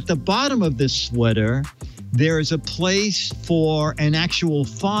am. At the bottom of this sweater, there is a place for an actual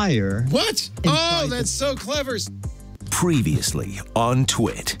fire. What? Oh, that's so clever. Previously on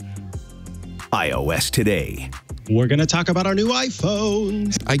Twit. iOS Today. We're going to talk about our new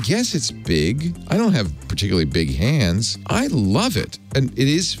iPhone. I guess it's big. I don't have particularly big hands. I love it. And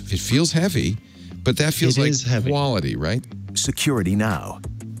it feels heavy, but that feels like quality, right? Security Now.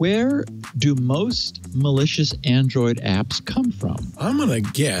 Where do most malicious Android apps come from? I'm going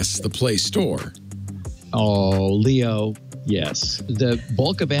to guess the Play Store. Oh, Leo, yes. The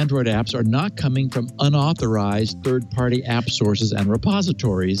bulk of Android apps are not coming from unauthorized third-party app sources and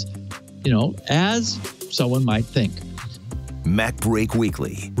repositories, as someone might think. Mac Break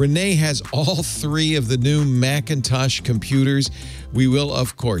Weekly. Renee has all 3 of the new Macintosh computers. We will,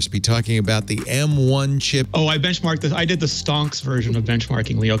 of course, be talking about the M1 chip. Oh, I benchmarked this. I did the stonks version of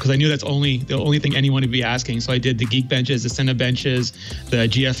benchmarking, Leo, because I knew that's the only thing anyone would be asking. So I did the Geek benches, the Cinebenches, the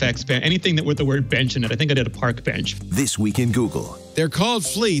GFX bench, anything that with the word bench in it. I think I did a Park bench. This Week in Google. They're called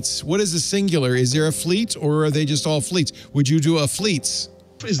fleets. What is the singular? Is there a fleet, or are they just all fleets? Would you do a fleets?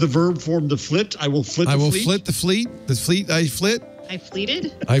 Is the verb form to flit? I will flit the fleet. I will flit the fleet. The fleet I flit. I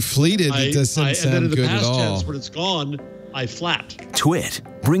fleeted? I fleeted. It doesn't sound good at all. Tense, when it's gone, I flapped. Twit.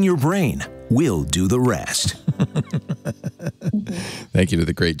 Bring your brain. We'll do the rest. Thank you to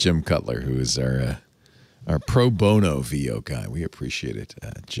the great Jim Cutler, who is our pro bono VO guy. We appreciate it,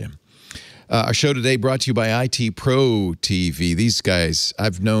 Jim. Our show today brought to you by IT Pro TV. These guys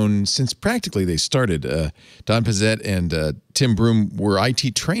I've known since practically they started. Don Pizzette and Tim Broom were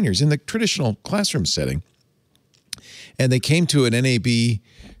IT trainers in the traditional classroom setting. And they came to an NAB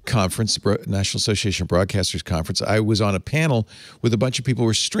conference, National Association of Broadcasters conference. I was on a panel with a bunch of people who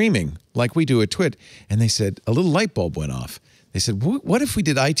were streaming like we do at Twit. And they said, a little light bulb went off. They said, what if we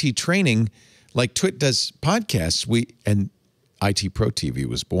did IT training like Twit does podcasts? And IT Pro TV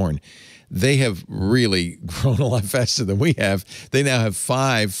was born. They have really grown a lot faster than we have. They now have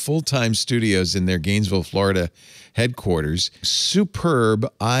 5 full-time studios in their Gainesville, Florida headquarters. Superb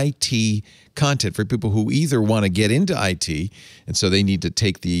IT content for people who either want to get into IT, and so they need to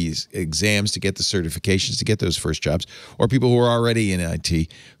take these exams to get the certifications to get those first jobs, or people who are already in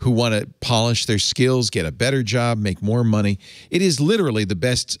IT who want to polish their skills, get a better job, make more money. It is literally the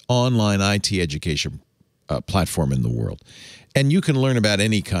best online IT education platform in the world. And you can learn about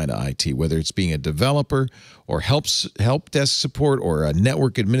any kind of IT, whether it's being a developer or help desk support or a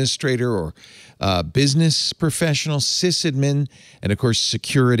network administrator or business professional, sysadmin, and of course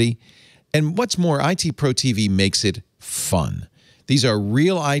security. And what's more, IT Pro TV makes it fun. These are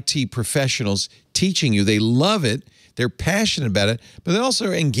real IT professionals teaching you. They love it. They're passionate about it, but they're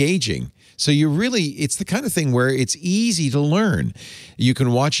also engaging. So it's the kind of thing where it's easy to learn. You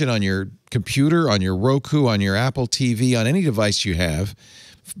can watch it on your computer, on your Roku, on your Apple TV, on any device you have.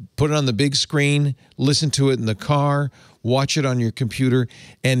 Put it on the big screen, listen to it in the car, watch it on your computer,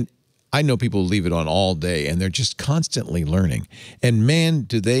 and I know people leave it on all day, and they're just constantly learning. And man,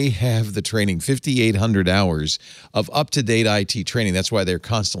 do they have the training, 5,800 hours of up-to-date IT training. That's why they're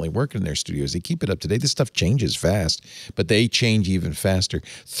constantly working in their studios. They keep it up to date. This stuff changes fast, but they change even faster.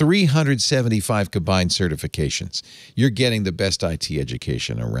 375 combined certifications. You're getting the best IT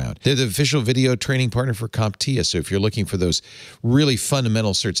education around. They're the official video training partner for CompTIA, so if you're looking for those really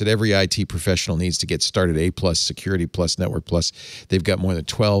fundamental certs that every IT professional needs to get started, A+, Security Plus, Network Plus, they've got more than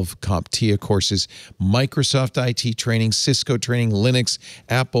 12 CompTIA courses, Microsoft IT training, Cisco training, Linux,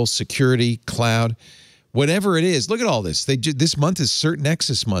 Apple, security, cloud, whatever it is. Look at all this. This month is Cert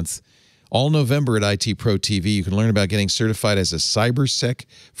Nexus month. All November at IT Pro TV, you can learn about getting certified as a CyberSec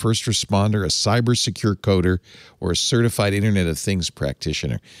first responder, a cyber secure coder, or a certified Internet of Things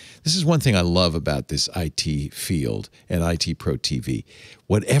practitioner. This is one thing I love about this IT field and IT Pro TV.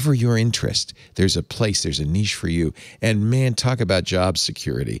 Whatever your interest, there's a place, there's a niche for you. And man, talk about job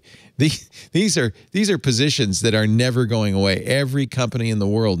security. These are positions that are never going away. Every company in the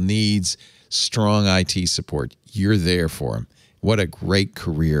world needs strong IT support. You're there for them. What a great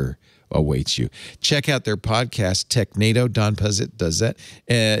career awaits you. Check out their podcast, TechNado. Don Puzzett does that,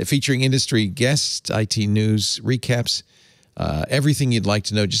 featuring industry guests, IT news recaps, everything you'd like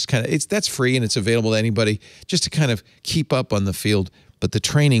to know. Just kind of that's free and it's available to anybody just to kind of keep up on the field. But the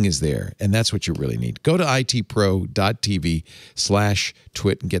training is there, and that's what you really need. Go to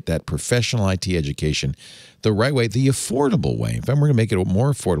itpro.tv/twit and get that professional IT education the right way, the affordable way. If I'm going to make it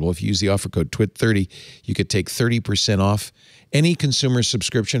more affordable, if you use the offer code TWIT30, you could take 30% off any consumer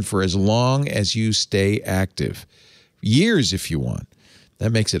subscription for as long as you stay active. Years if you want.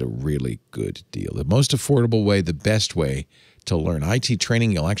 That makes it a really good deal. The most affordable way, the best way to learn IT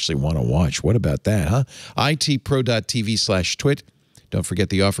training you'll actually want to watch. What about that, huh? itpro.tv/twit. Don't forget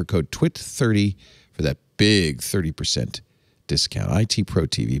the offer code TWIT30 for that big 30% discount. IT Pro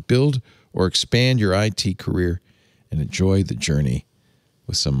TV. Build or expand your IT career and enjoy the journey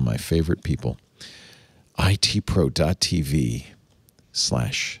with some of my favorite people.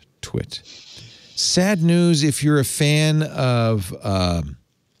 itpro.tv/twit. Sad news if you're a fan of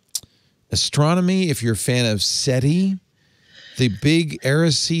astronomy, if you're a fan of SETI, the big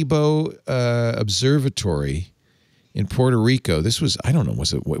Arecibo Observatory in Puerto Rico. This was, I don't know,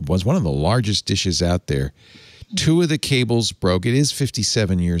 was one of the largest dishes out there. 2 of the cables broke. It is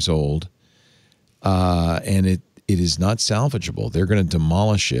 57 years old, and it is not salvageable. They're going to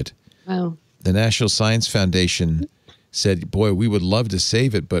demolish it. Wow. The National Science Foundation said, boy, we would love to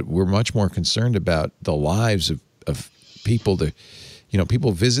save it, but we're much more concerned about the lives of people.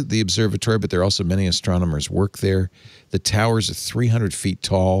 People visit the observatory, but there are also many astronomers work there. The towers are 300 feet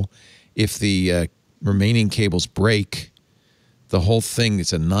tall. If the remaining cables break, the whole thing,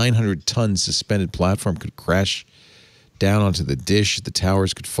 it's a 900-ton suspended platform, could crash down onto the dish. The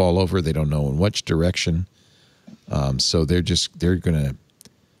towers could fall over. They don't know in which direction. So they're going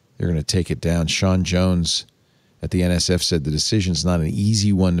to take it down. Sean Jones at the NSF said the decision's not an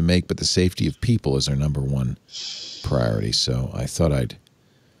easy one to make, but the safety of people is our #1 priority. So I thought I'd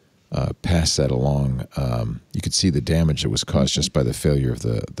pass that along. You could see the damage that was caused just by the failure of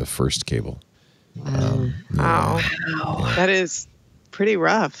the first cable. Wow. That is pretty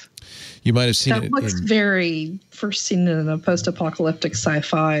rough. You might have seen it. That looks very first seen in a post-apocalyptic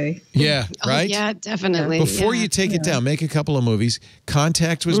sci-fi. Yeah, right? Oh, yeah, definitely. Before you take it down, make a couple of movies.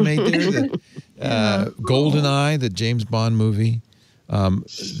 Contact was made there. GoldenEye, the James Bond movie.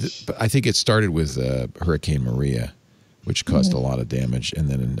 I think it started with Hurricane Maria, which caused a lot of damage. And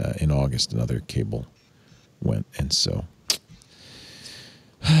then in August, another cable went. And so,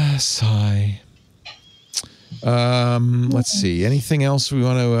 sigh. Let's see. Anything else we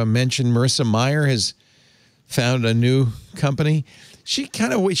want to mention? Marissa Meyer has found a new company. She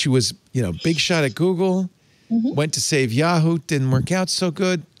was, big shot at Google, went to save Yahoo, didn't work out so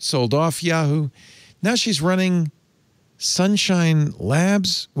good, sold off Yahoo. Now she's running Sunshine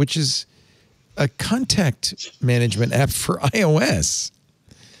Labs, which is a contact management app for iOS.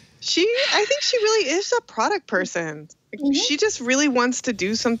 I think she really is a product person. She just really wants to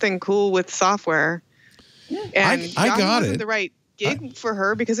do something cool with software. Yeah. And I got wasn't it. the right gig for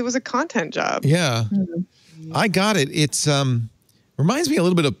her because it was a content job. Yeah. I got it. It's reminds me a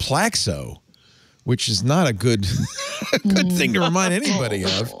little bit of Plaxo, which is not a good thing to remind anybody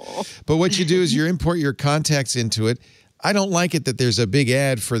of. But what you do is you import your contacts into it. I don't like it that there's a big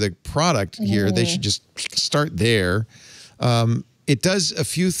ad for the product here. They should just start there. It does a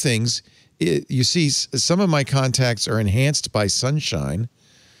few things. You see, some of my contacts are enhanced by Sunshine.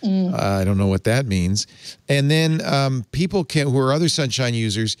 I don't know what that means. And then people who are other Sunshine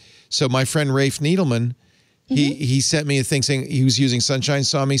users. So my friend Rafe Needleman, he sent me a thing saying he was using Sunshine,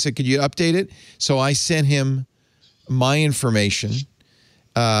 saw me, said, could you update it? So I sent him my information,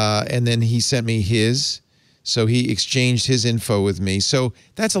 and then he sent me his. So he exchanged his info with me. So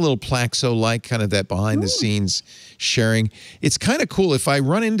that's a little Plaxo-like, kind of that behind-the-scenes sharing. It's kind of cool if I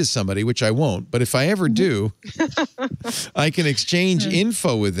run into somebody, which I won't, but if I ever do, I can exchange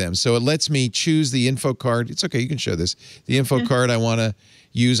info with them. So it lets me choose the info card. It's okay, you can show this. The info card I want to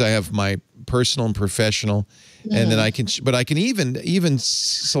use, I have my personal and professional, and then I can even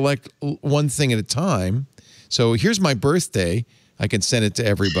select one thing at a time. So here's my birthday. I can send it to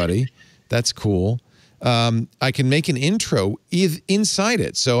everybody. That's cool. I can make an intro inside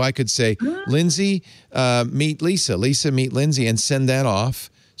it. So I could say, Lindsay, meet Lisa. Lisa, meet Lindsay, and send that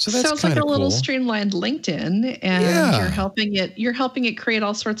off. So that's sounds like a cool. little streamlined LinkedIn, and you're helping it create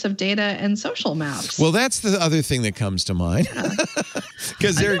all sorts of data and social maps. Well, that's the other thing that comes to mind,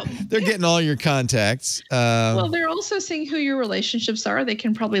 because they're getting all your contacts. Well, they're also seeing who your relationships are. They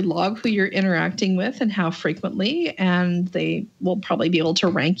can probably log who you're interacting with and how frequently, and they will probably be able to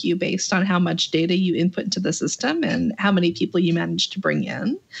rank you based on how much data you input into the system and how many people you manage to bring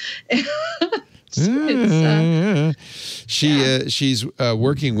in. She's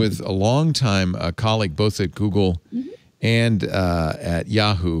working with a longtime colleague, both at Google and at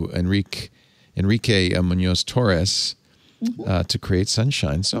Yahoo, Enrique Munoz Torres, to create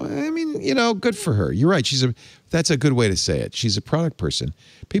Sunshine. So I mean, good for her. You're right. That's a good way to say it. She's a product person.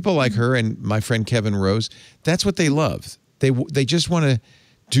 People like her and my friend Kevin Rose. That's what they love. They just want to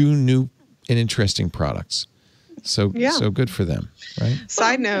do new and interesting products. So good for them, right?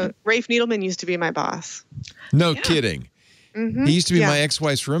 Side note, Rafe Needleman used to be my boss. No kidding. He used to be my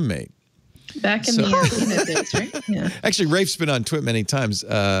ex-wife's roommate. Back in the days, right? Yeah. Actually, Rafe's been on Twit many times. It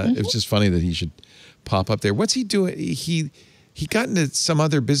was just funny that he should pop up there. What's he doing? He got into some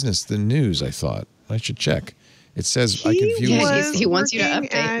other business, the news, I thought. I should check. It says I can view his. He wants you to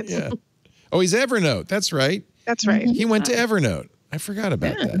update. Oh, he's Evernote. That's right. That's right. He went to Evernote. I forgot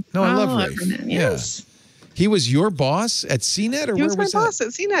about that. No, I love Rafe. Evernote, yes. Yeah. He was your boss at CNET, or he where was was my boss at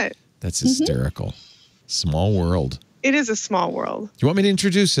CNET. That's hysterical. Small world. It is a small world. Do you want me to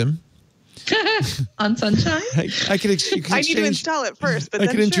introduce him? On Sunshine? I could exchange. I need to install it first, but I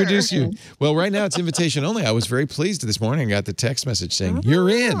then could introduce you. Well, right now it's invitation only. I was very pleased this morning. I got the text message saying, you're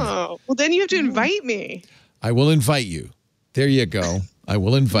in. Oh, well, then you have to invite me. I will invite you. There you go. I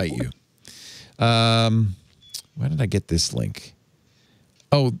will invite you. Why did I get this link?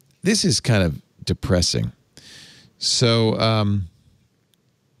 Oh, this is kind of depressing. So,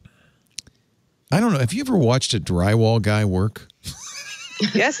 I don't know. Have you ever watched a drywall guy work?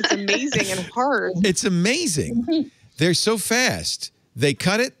 Yes, it's amazing and hard. It's amazing. They're so fast. They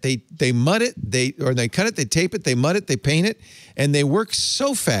cut it, they mud it, they cut it, they tape it, they mud it, they paint it, and they work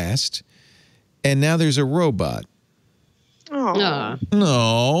so fast. And now there's a robot. Oh.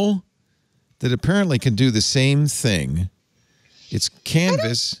 No. That apparently can do the same thing. Its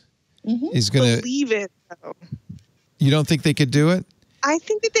canvas is going to believe it, though. You don't think they could do it? I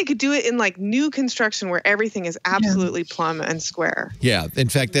think that they could do it in like new construction where everything is absolutely plumb and square. Yeah. In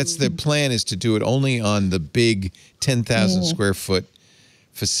fact, that's the plan, is to do it only on the big 10,000 square foot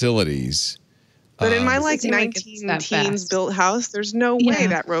facilities. But in my like 19 teens built house, there's no way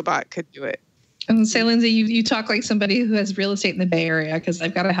that robot could do it. And say, Lindsay, you talk like somebody who has real estate in the Bay Area, because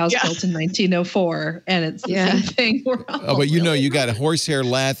I've got a house built in 1904, and it's the same thing. But you got a horsehair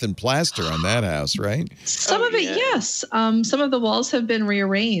lath and plaster on that house, right? Some of it, yes. Some of the walls have been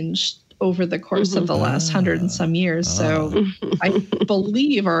rearranged over the course of the last 100 and some years. So I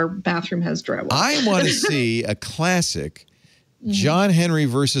believe our bathroom has drywall. I want to see a classic John Henry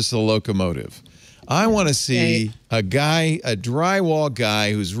versus the locomotive. I want to see a drywall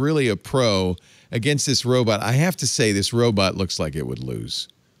guy who's really a pro against this robot. I have to say, this robot looks like it would lose.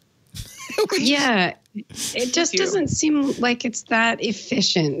 Yeah, it just doesn't seem like it's that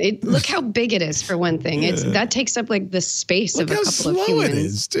efficient. Look how big it is for one thing. That takes up like the space of a couple of humans. Look how slow it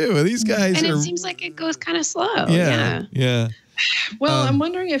is too. These guys it seems like it goes kind of slow. Yeah. Well, I'm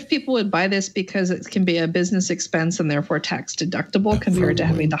wondering if people would buy this because it can be a business expense and therefore tax deductible compared to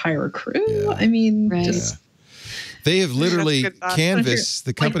having to hire a crew. Yeah. I mean, they have literally canvassed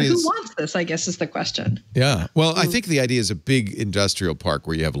the company. Who wants this, I guess, is the question. Yeah. Well, I think the idea is a big industrial park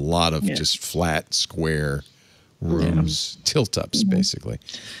where you have a lot of just flat, square rooms, tilt-ups, basically.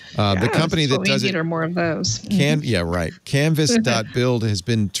 The company that does it... are more of those. Canvas.build has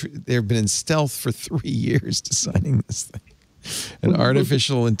been... They've been in stealth for 3 years designing this thing. An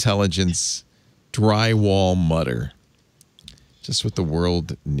artificial intelligence drywall mutter. Just what the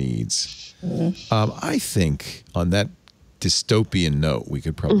world needs. I think on that dystopian note, we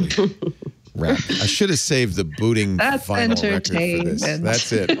could probably wrap. I should have saved the booting vinyl record for this.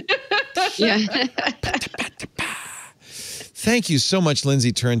 That's it. Yeah. Thank you so much,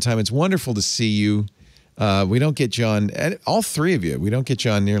 Lindsay Turntime. It's wonderful to see you. We don't get you on, all three of you, we don't get you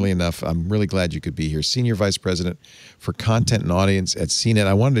on nearly enough. I'm really glad you could be here. Senior Vice President for Content and Audience at CNET.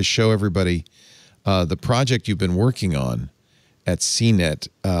 I wanted to show everybody the project you've been working on at CNET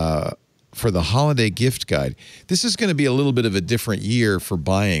for the holiday gift guide. This is going to be a little bit of a different year for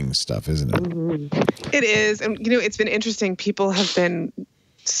buying stuff, isn't it? It is. And, it's been interesting. People have been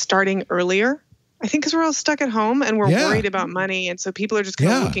starting earlier, I think, because we're all stuck at home and we're worried about money. And so people are just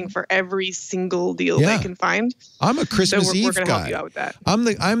kind of looking for every single deal they can find. I'm a Christmas Eve we're going guy. to help you out with that. I'm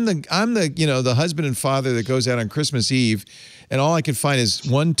the the husband and father that goes out on Christmas Eve, and all I can find is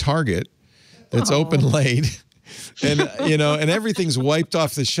one Target that's open late, and and everything's wiped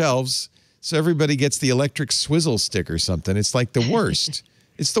off the shelves. So everybody gets the electric swizzle stick or something. It's like the worst.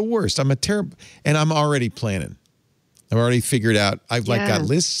 It's the worst. I'm I'm already planning. I've already figured out. I've got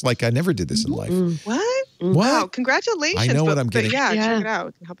lists like I never did this in life. What? Wow! Congratulations. I know what I'm getting. Check it out.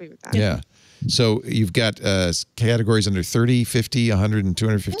 I can help you with that. Yeah. So you've got categories under $30, $50, $100, and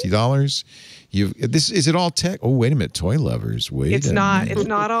 $250. Is it all tech? Oh, wait a minute, toy lovers. It's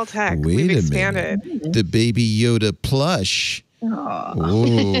not all tech. We've expanded. The Baby Yoda plush.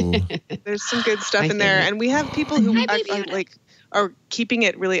 Oh. There's some good stuff in there, and we have people who are keeping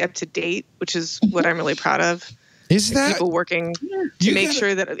it really up to date, which is what I'm really proud of. Is that people working to make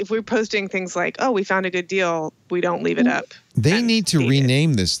sure that if we're posting things like, "Oh, we found a good deal," we don't leave it up. They need to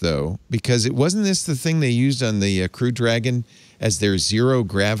rename this though, because it wasn't this the thing they used on the Crew Dragon as their zero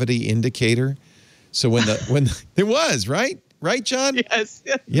gravity indicator. So when it was right, John? Yes.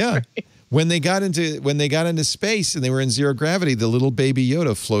 Yeah. Right. When they got into space and they were in zero gravity, the little Baby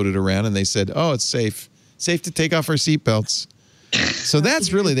Yoda floated around, and they said, "Oh, it's safe to take off our seatbelts." So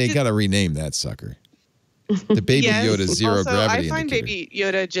that's really, they got to rename that sucker. The Baby Yoda zero gravity. I find Baby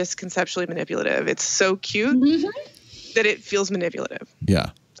Yoda just conceptually manipulative. It's so cute that it feels manipulative. Yeah.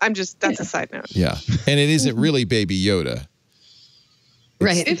 That's a side note. Yeah. And it isn't really Baby Yoda.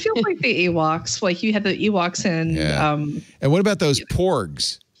 Right. It feels like the Ewoks. Like you had the Ewoks in. Yeah. And what about those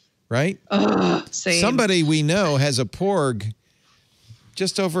porgs? Right? Same. Somebody we know has a porg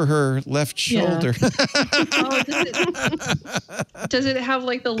just over her left shoulder. Does it have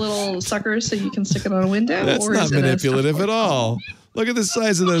like the little suckers so you can stick it on a window? That's or not is manipulative at all. Look at the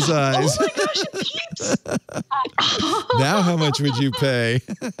size of those eyes. Oh my gosh, it peeps. Now how much would you pay?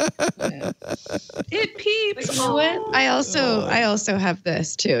 It peeps. You know what? I also have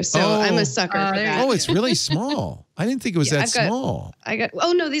this too. So I'm a sucker for that. Oh, it's really small. I didn't think it was that small.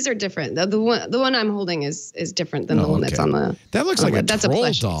 Oh no, these are different. The one I'm holding is different than the one that's on the. That looks like a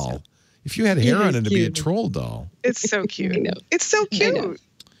troll doll. If you had hair on it, it'd be a troll doll. It's so cute. It's so cute.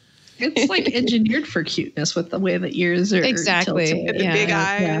 It's like engineered for cuteness with the way the ears are exactly and the big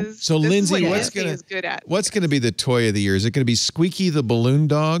eyes. Yeah. So Lindsay, what's gonna be the toy of the year? Is it gonna be Squeaky the balloon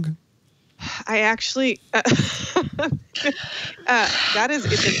dog? I actually that's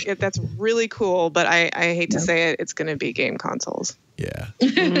really cool, but I hate to say it, it's gonna be game consoles. Yeah,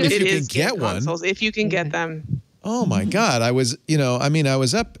 if you can get one, consoles, if you can get them. Oh my God, I was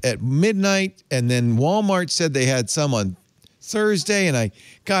up at midnight, and then Walmart said they had some on Thursday, and I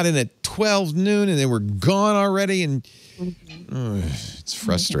got in at 12 noon, and they were gone already, and it's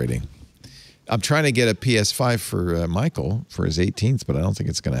frustrating. I'm trying to get a PS5 for Michael for his 18th, but I don't think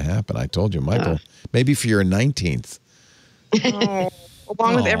it's going to happen. I told you, Michael, maybe for your 19th.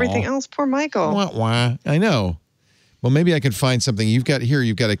 Along with everything else, poor Michael. Wah, wah. I know. Well, maybe I can find something. You've got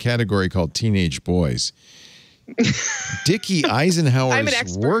a category called teenage boys. Dickie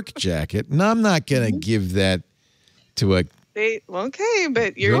Eisenhower's work jacket. No, I'm not going to give that to a... Okay,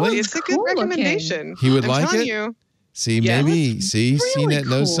 but Really? it's a good recommendation. He would I'm like telling it? you. See, Yeah. maybe. See, really CNET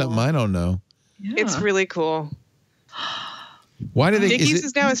knows cool. something I don't know. It's really cool. Why do they... Dickies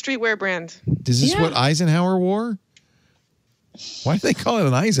is now a streetwear brand. Is this what Eisenhower wore? Why do they call it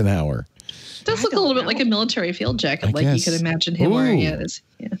an Eisenhower? It does look a little bit like a military field jacket, I like guess. you could imagine him wearing it.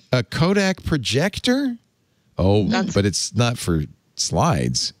 A Kodak projector? Oh, but it's not for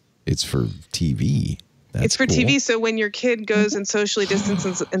slides. It's for TV. That's It's for cool. TV, so when your kid goes and socially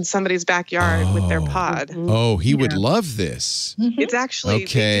distances in somebody's backyard with their pod. Oh, he would love this. It's actually,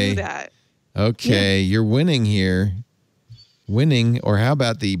 Okay. they do that. Okay, you're winning here. Winning, or how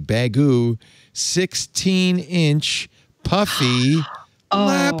about the Bagoo 16-inch puffy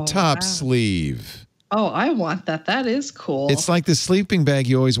laptop sleeve? Oh, I want that. That is cool. It's like the sleeping bag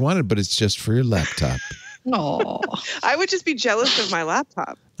you always wanted, but it's just for your laptop. Oh, I would just be jealous of my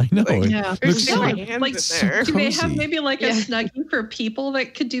laptop. I know. yeah. It looks Stick my so, hands in there. Do they have cozy. maybe like a Snuggie for people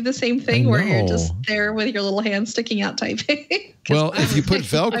that could do the same thing, where you're just there with your little hand sticking out typing? well, if you put I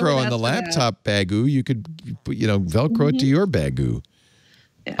Velcro would on the ask for that. laptop Bagoo, you could, Velcro it to your Bagoo.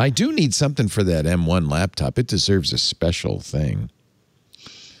 I do need something for that M1 laptop. It deserves a special thing.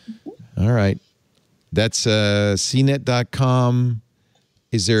 All right. That's cnet.com.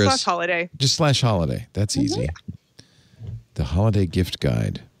 Is there / holiday. Just / holiday. That's easy. The holiday gift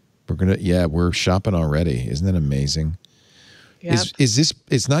guide. We're shopping already. Isn't that amazing? Yep. Is this,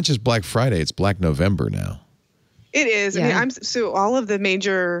 it's not just Black Friday, it's Black November now. It is. I mean, so all of the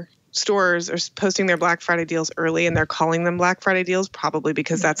major stores are posting their Black Friday deals early, and they're calling them Black Friday deals, probably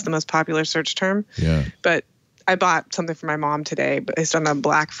because that's the most popular search term. Yeah. But I bought something for my mom today based on the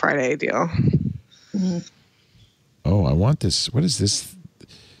Black Friday deal. Oh, I want this. What is this?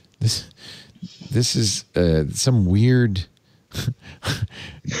 This is some weird...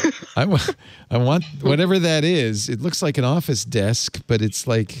 I want whatever that is. It looks like an office desk, but it's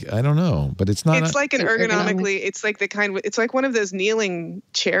like, I don't know, but it's not. It's like an ergonomically, it's like the kind, it's like one of those kneeling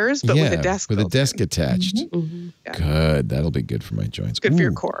chairs, but with a desk. With a desk attached. Yeah. Good. That'll be good for my joints. Good for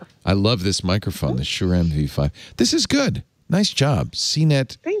your core. I love this microphone, the Shure MV5. This is good. Nice job.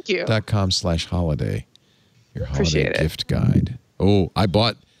 Thank you. CNET.com/holiday. Your Appreciate holiday it. gift guide. Oh, I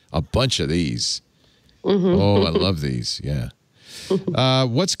bought a bunch of these. Oh, I love these. Yeah.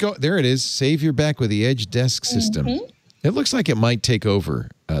 There it is. Save your back with the Edge desk system. It looks like it might take over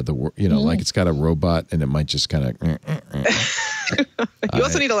like it's got a robot and it might just kind of. You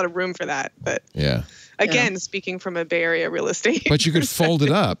also need a lot of room for that, but yeah. Again, speaking from a Bay Area real estate. But you could fold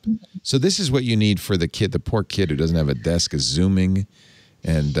it up. So this is what you need for the poor kid who doesn't have a desk, is zooming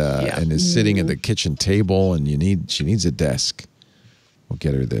and is sitting at the kitchen table, and she needs a desk. We'll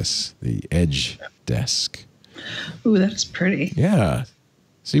get her the Edge desk. Ooh, that's pretty. Yeah.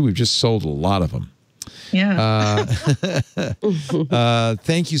 See, we've just sold a lot of them. Yeah.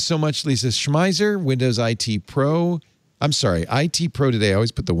 Thank you so much, Lisa Schmeiser, Windows IT Pro. I'm sorry, IT Pro today. I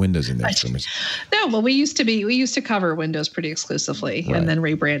always put the Windows in there for some reason. No, well, we used to cover Windows pretty exclusively and then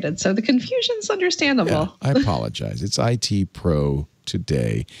rebranded. So the confusion's understandable. Yeah, I apologize. It's IT Pro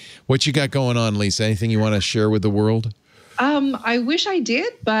today. What you got going on, Lisa? Anything you want to share with the world? I wish I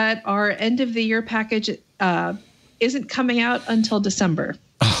did, but our end of the year package isn't coming out until December.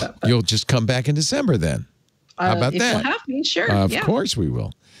 You'll just come back in December then. How about if that? you'll have me, sure. Of course we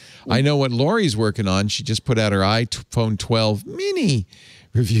will. I know what Lori's working on. She just put out her iPhone 12 mini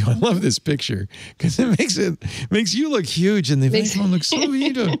review. I love this picture because it makes you look huge and the iPhone looks so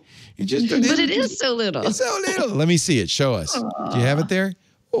little. But it is so little. It's so little. Let me see it. Show us. Do you have it there?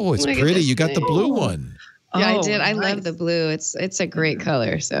 Oh, it's Look at pretty. this You got the thing. blue one. Yeah, I did. I love the blue. It's a great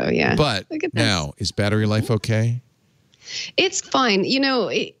color. So yeah. But Look at this. now, is battery life okay? It's fine.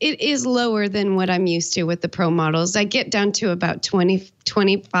 It is lower than what I'm used to with the Pro models. I get down to about 15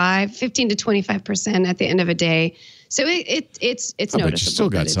 to 25% at the end of a day. So it's noticeable. But you still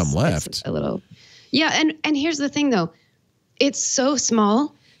got some left. It's a little. Yeah, and here's the thing though. It's so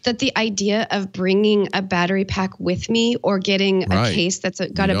small that the idea of bringing a battery pack with me or getting a case that's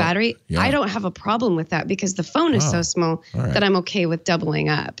got a battery, I don't have a problem with that because the phone is so small that I'm okay with doubling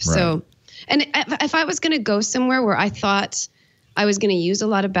up. Right. So, and if I was going to go somewhere where I thought I was going to use a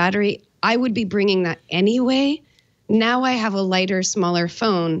lot of battery, I would be bringing that anyway. Now I have a lighter, smaller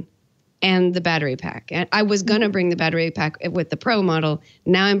phone and the battery pack. And I was going to bring the battery pack with the Pro model.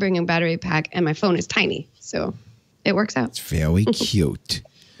 Now I'm bringing a battery pack and my phone is tiny. So it works out. It's very cute.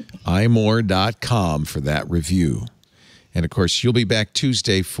 imore.com for that review. And of course, you'll be back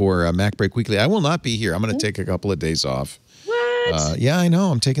Tuesday for Mac Break Weekly. I will not be here. I'm going to take a couple of days off. What? Yeah, I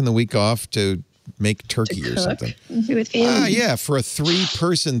know. I'm taking the week off to make turkey or something. Yeah, for a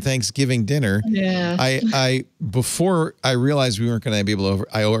 3-person Thanksgiving dinner. Yeah. I before I realized we weren't going to be able to.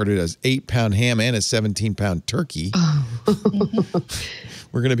 I ordered an 8-pound ham and a 17-pound turkey.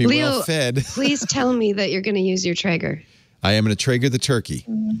 We're going to be Leo, well fed. Please tell me that you're going to use your Traeger. I am going to Traeger the turkey.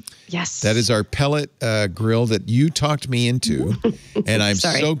 Yes. That is our pellet grill that you talked me into. And I'm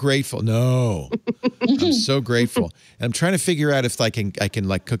so grateful. No. I'm so grateful. And I'm trying to figure out if I can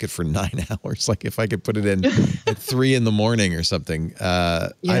like cook it for 9 hours. Like if I could put it in at 3 in the morning or something.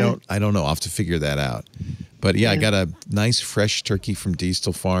 I don't know. I'll have to figure that out. But yeah, I got a nice fresh turkey from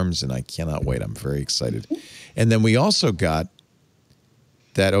Diestel Farms and I cannot wait. I'm very excited. And then we also got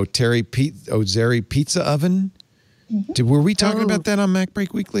that Ozeri pizza oven. Were we talking about that on Mac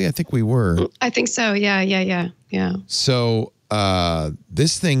Break Weekly? I think we were. I think so. Yeah. So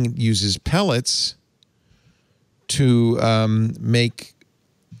this thing uses pellets to have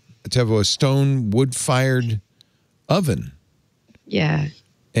a stone wood-fired oven. Yeah.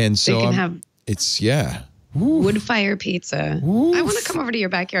 And so they can have wood fire pizza. Oof. I want to come over to your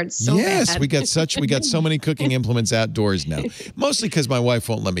backyard so bad. Yes, we got so many cooking implements outdoors now. Mostly because my wife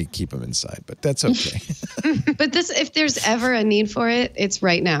won't let me keep them inside, but that's okay. But if there's ever a need for it, it's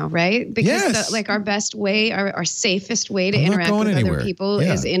right now, right? Because our best way, our safest way to interact with other people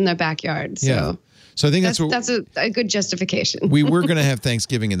is in the backyard. So So I think that's a good justification. We were going to have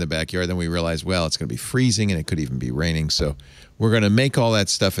Thanksgiving in the backyard. Then we realized, well, it's going to be freezing and it could even be raining. So we're going to make all that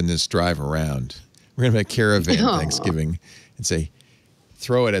stuff in this drive around. We're going to have a caravan Thanksgiving and say,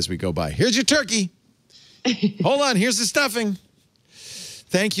 throw it as we go by. Here's your turkey. Hold on. Here's the stuffing.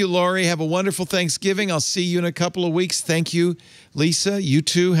 Thank you, Lori. Have a wonderful Thanksgiving. I'll see you in a couple of weeks. Thank you, Lisa. You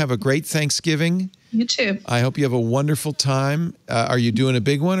too. Have a great Thanksgiving. You too. I hope you have a wonderful time. Are you doing a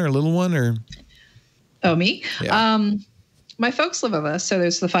big one or a little one or? Oh, me? Yeah. My folks live with us, so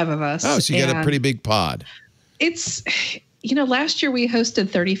there's the 5 of us. Oh, so you got a pretty big pod. It's, last year we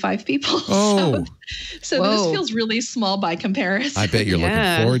hosted 35 people. Oh. So this feels really small by comparison. I bet you're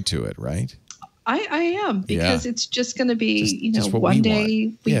looking forward to it, right? I am, because it's just going to be, one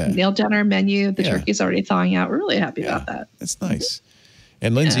day we nailed down our menu. The turkey's already thawing out. We're really happy about that. That's nice.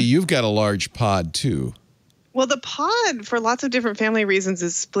 And Lindsay, you've got a large pod too. Well, the pod, for lots of different family reasons,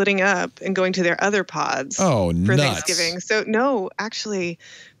 is splitting up and going to their other pods for Thanksgiving. So, no, actually,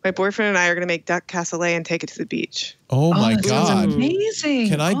 my boyfriend and I are going to make duck cassoulet and take it to the beach. Oh, my God. Sounds amazing.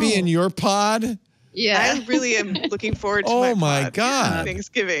 Can I be in your pod? Yeah. I really am looking forward to my pod God.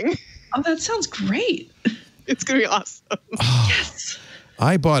 Thanksgiving. Oh, that sounds great. It's going to be awesome. Yes.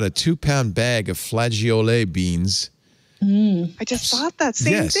 I bought a 2-pound bag of flageolet beans. I just thought that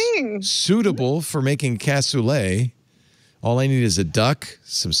same thing. Suitable for making cassoulet. All I need is a duck,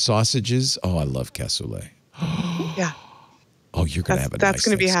 some sausages. Oh, I love cassoulet. Yeah. Oh, you're going to have a That's nice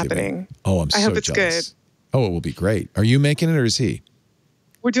going to be Thanksgiving. happening. Oh, I'm so I hope it's jealous. good. Oh, it will be great. Are you making it or is he?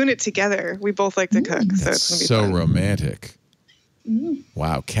 We're doing it together. We both like to cook, so it's going to be so fun. romantic.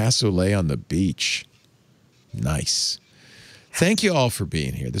 Wow, cassoulet on the beach. Nice. Thank you all for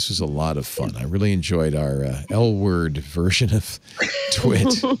being here. This was a lot of fun. I really enjoyed our L-word version of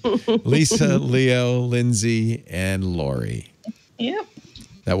Twit. Lisa, Leo, Lindsay, and Lori. Yep.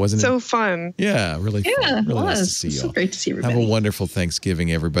 That wasn't so fun. Yeah, really fun. Yeah, really it was. Nice to see you. So great to see everybody. Have a wonderful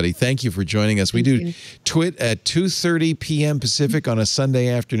Thanksgiving, everybody. Thank you for joining us. We do Twit at 2:30 p.m. Pacific on a Sunday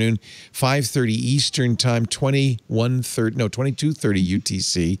afternoon, 5:30 Eastern Time, 22:30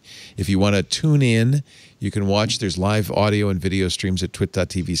 UTC. If you want to tune in, you can watch. There's live audio and video streams at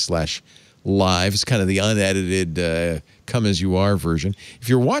twit.tv/live. It's kind of the unedited come-as-you-are version. If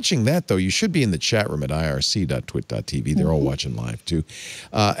you're watching that, though, you should be in the chat room at irc.twit.tv. They're all watching live, too.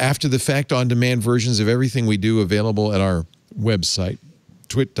 After the fact, on-demand versions of everything we do available at our website,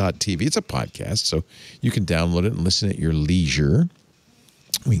 twit.tv. It's a podcast, so you can download it and listen at your leisure.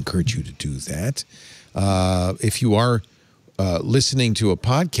 We encourage you to do that. If you are listening to a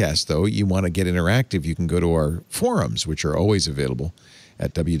podcast, though, you want to get interactive, you can go to our forums, which are always available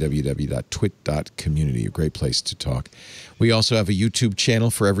at www.twit.community, a great place to talk. We also have a YouTube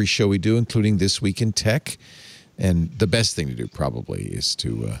channel for every show we do, including This Week in Tech. And the best thing to do probably is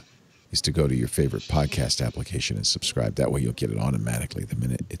to go to your favorite podcast application and subscribe. That way you'll get it automatically the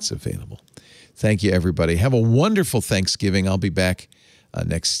minute it's available. Thank you, everybody. Have a wonderful Thanksgiving. I'll be back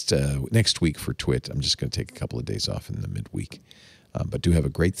next week for Twit. I'm just going to take a couple of days off in the midweek. But do have a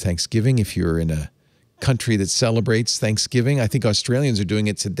great Thanksgiving if you're in a country that celebrates Thanksgiving. I think Australians are doing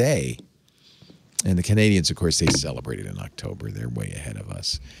it today. And the Canadians, of course, they celebrate it in October. They're way ahead of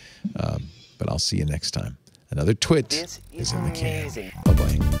us. But I'll see you next time. Another Twit is in the can.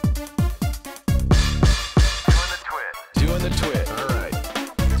 Bye-bye.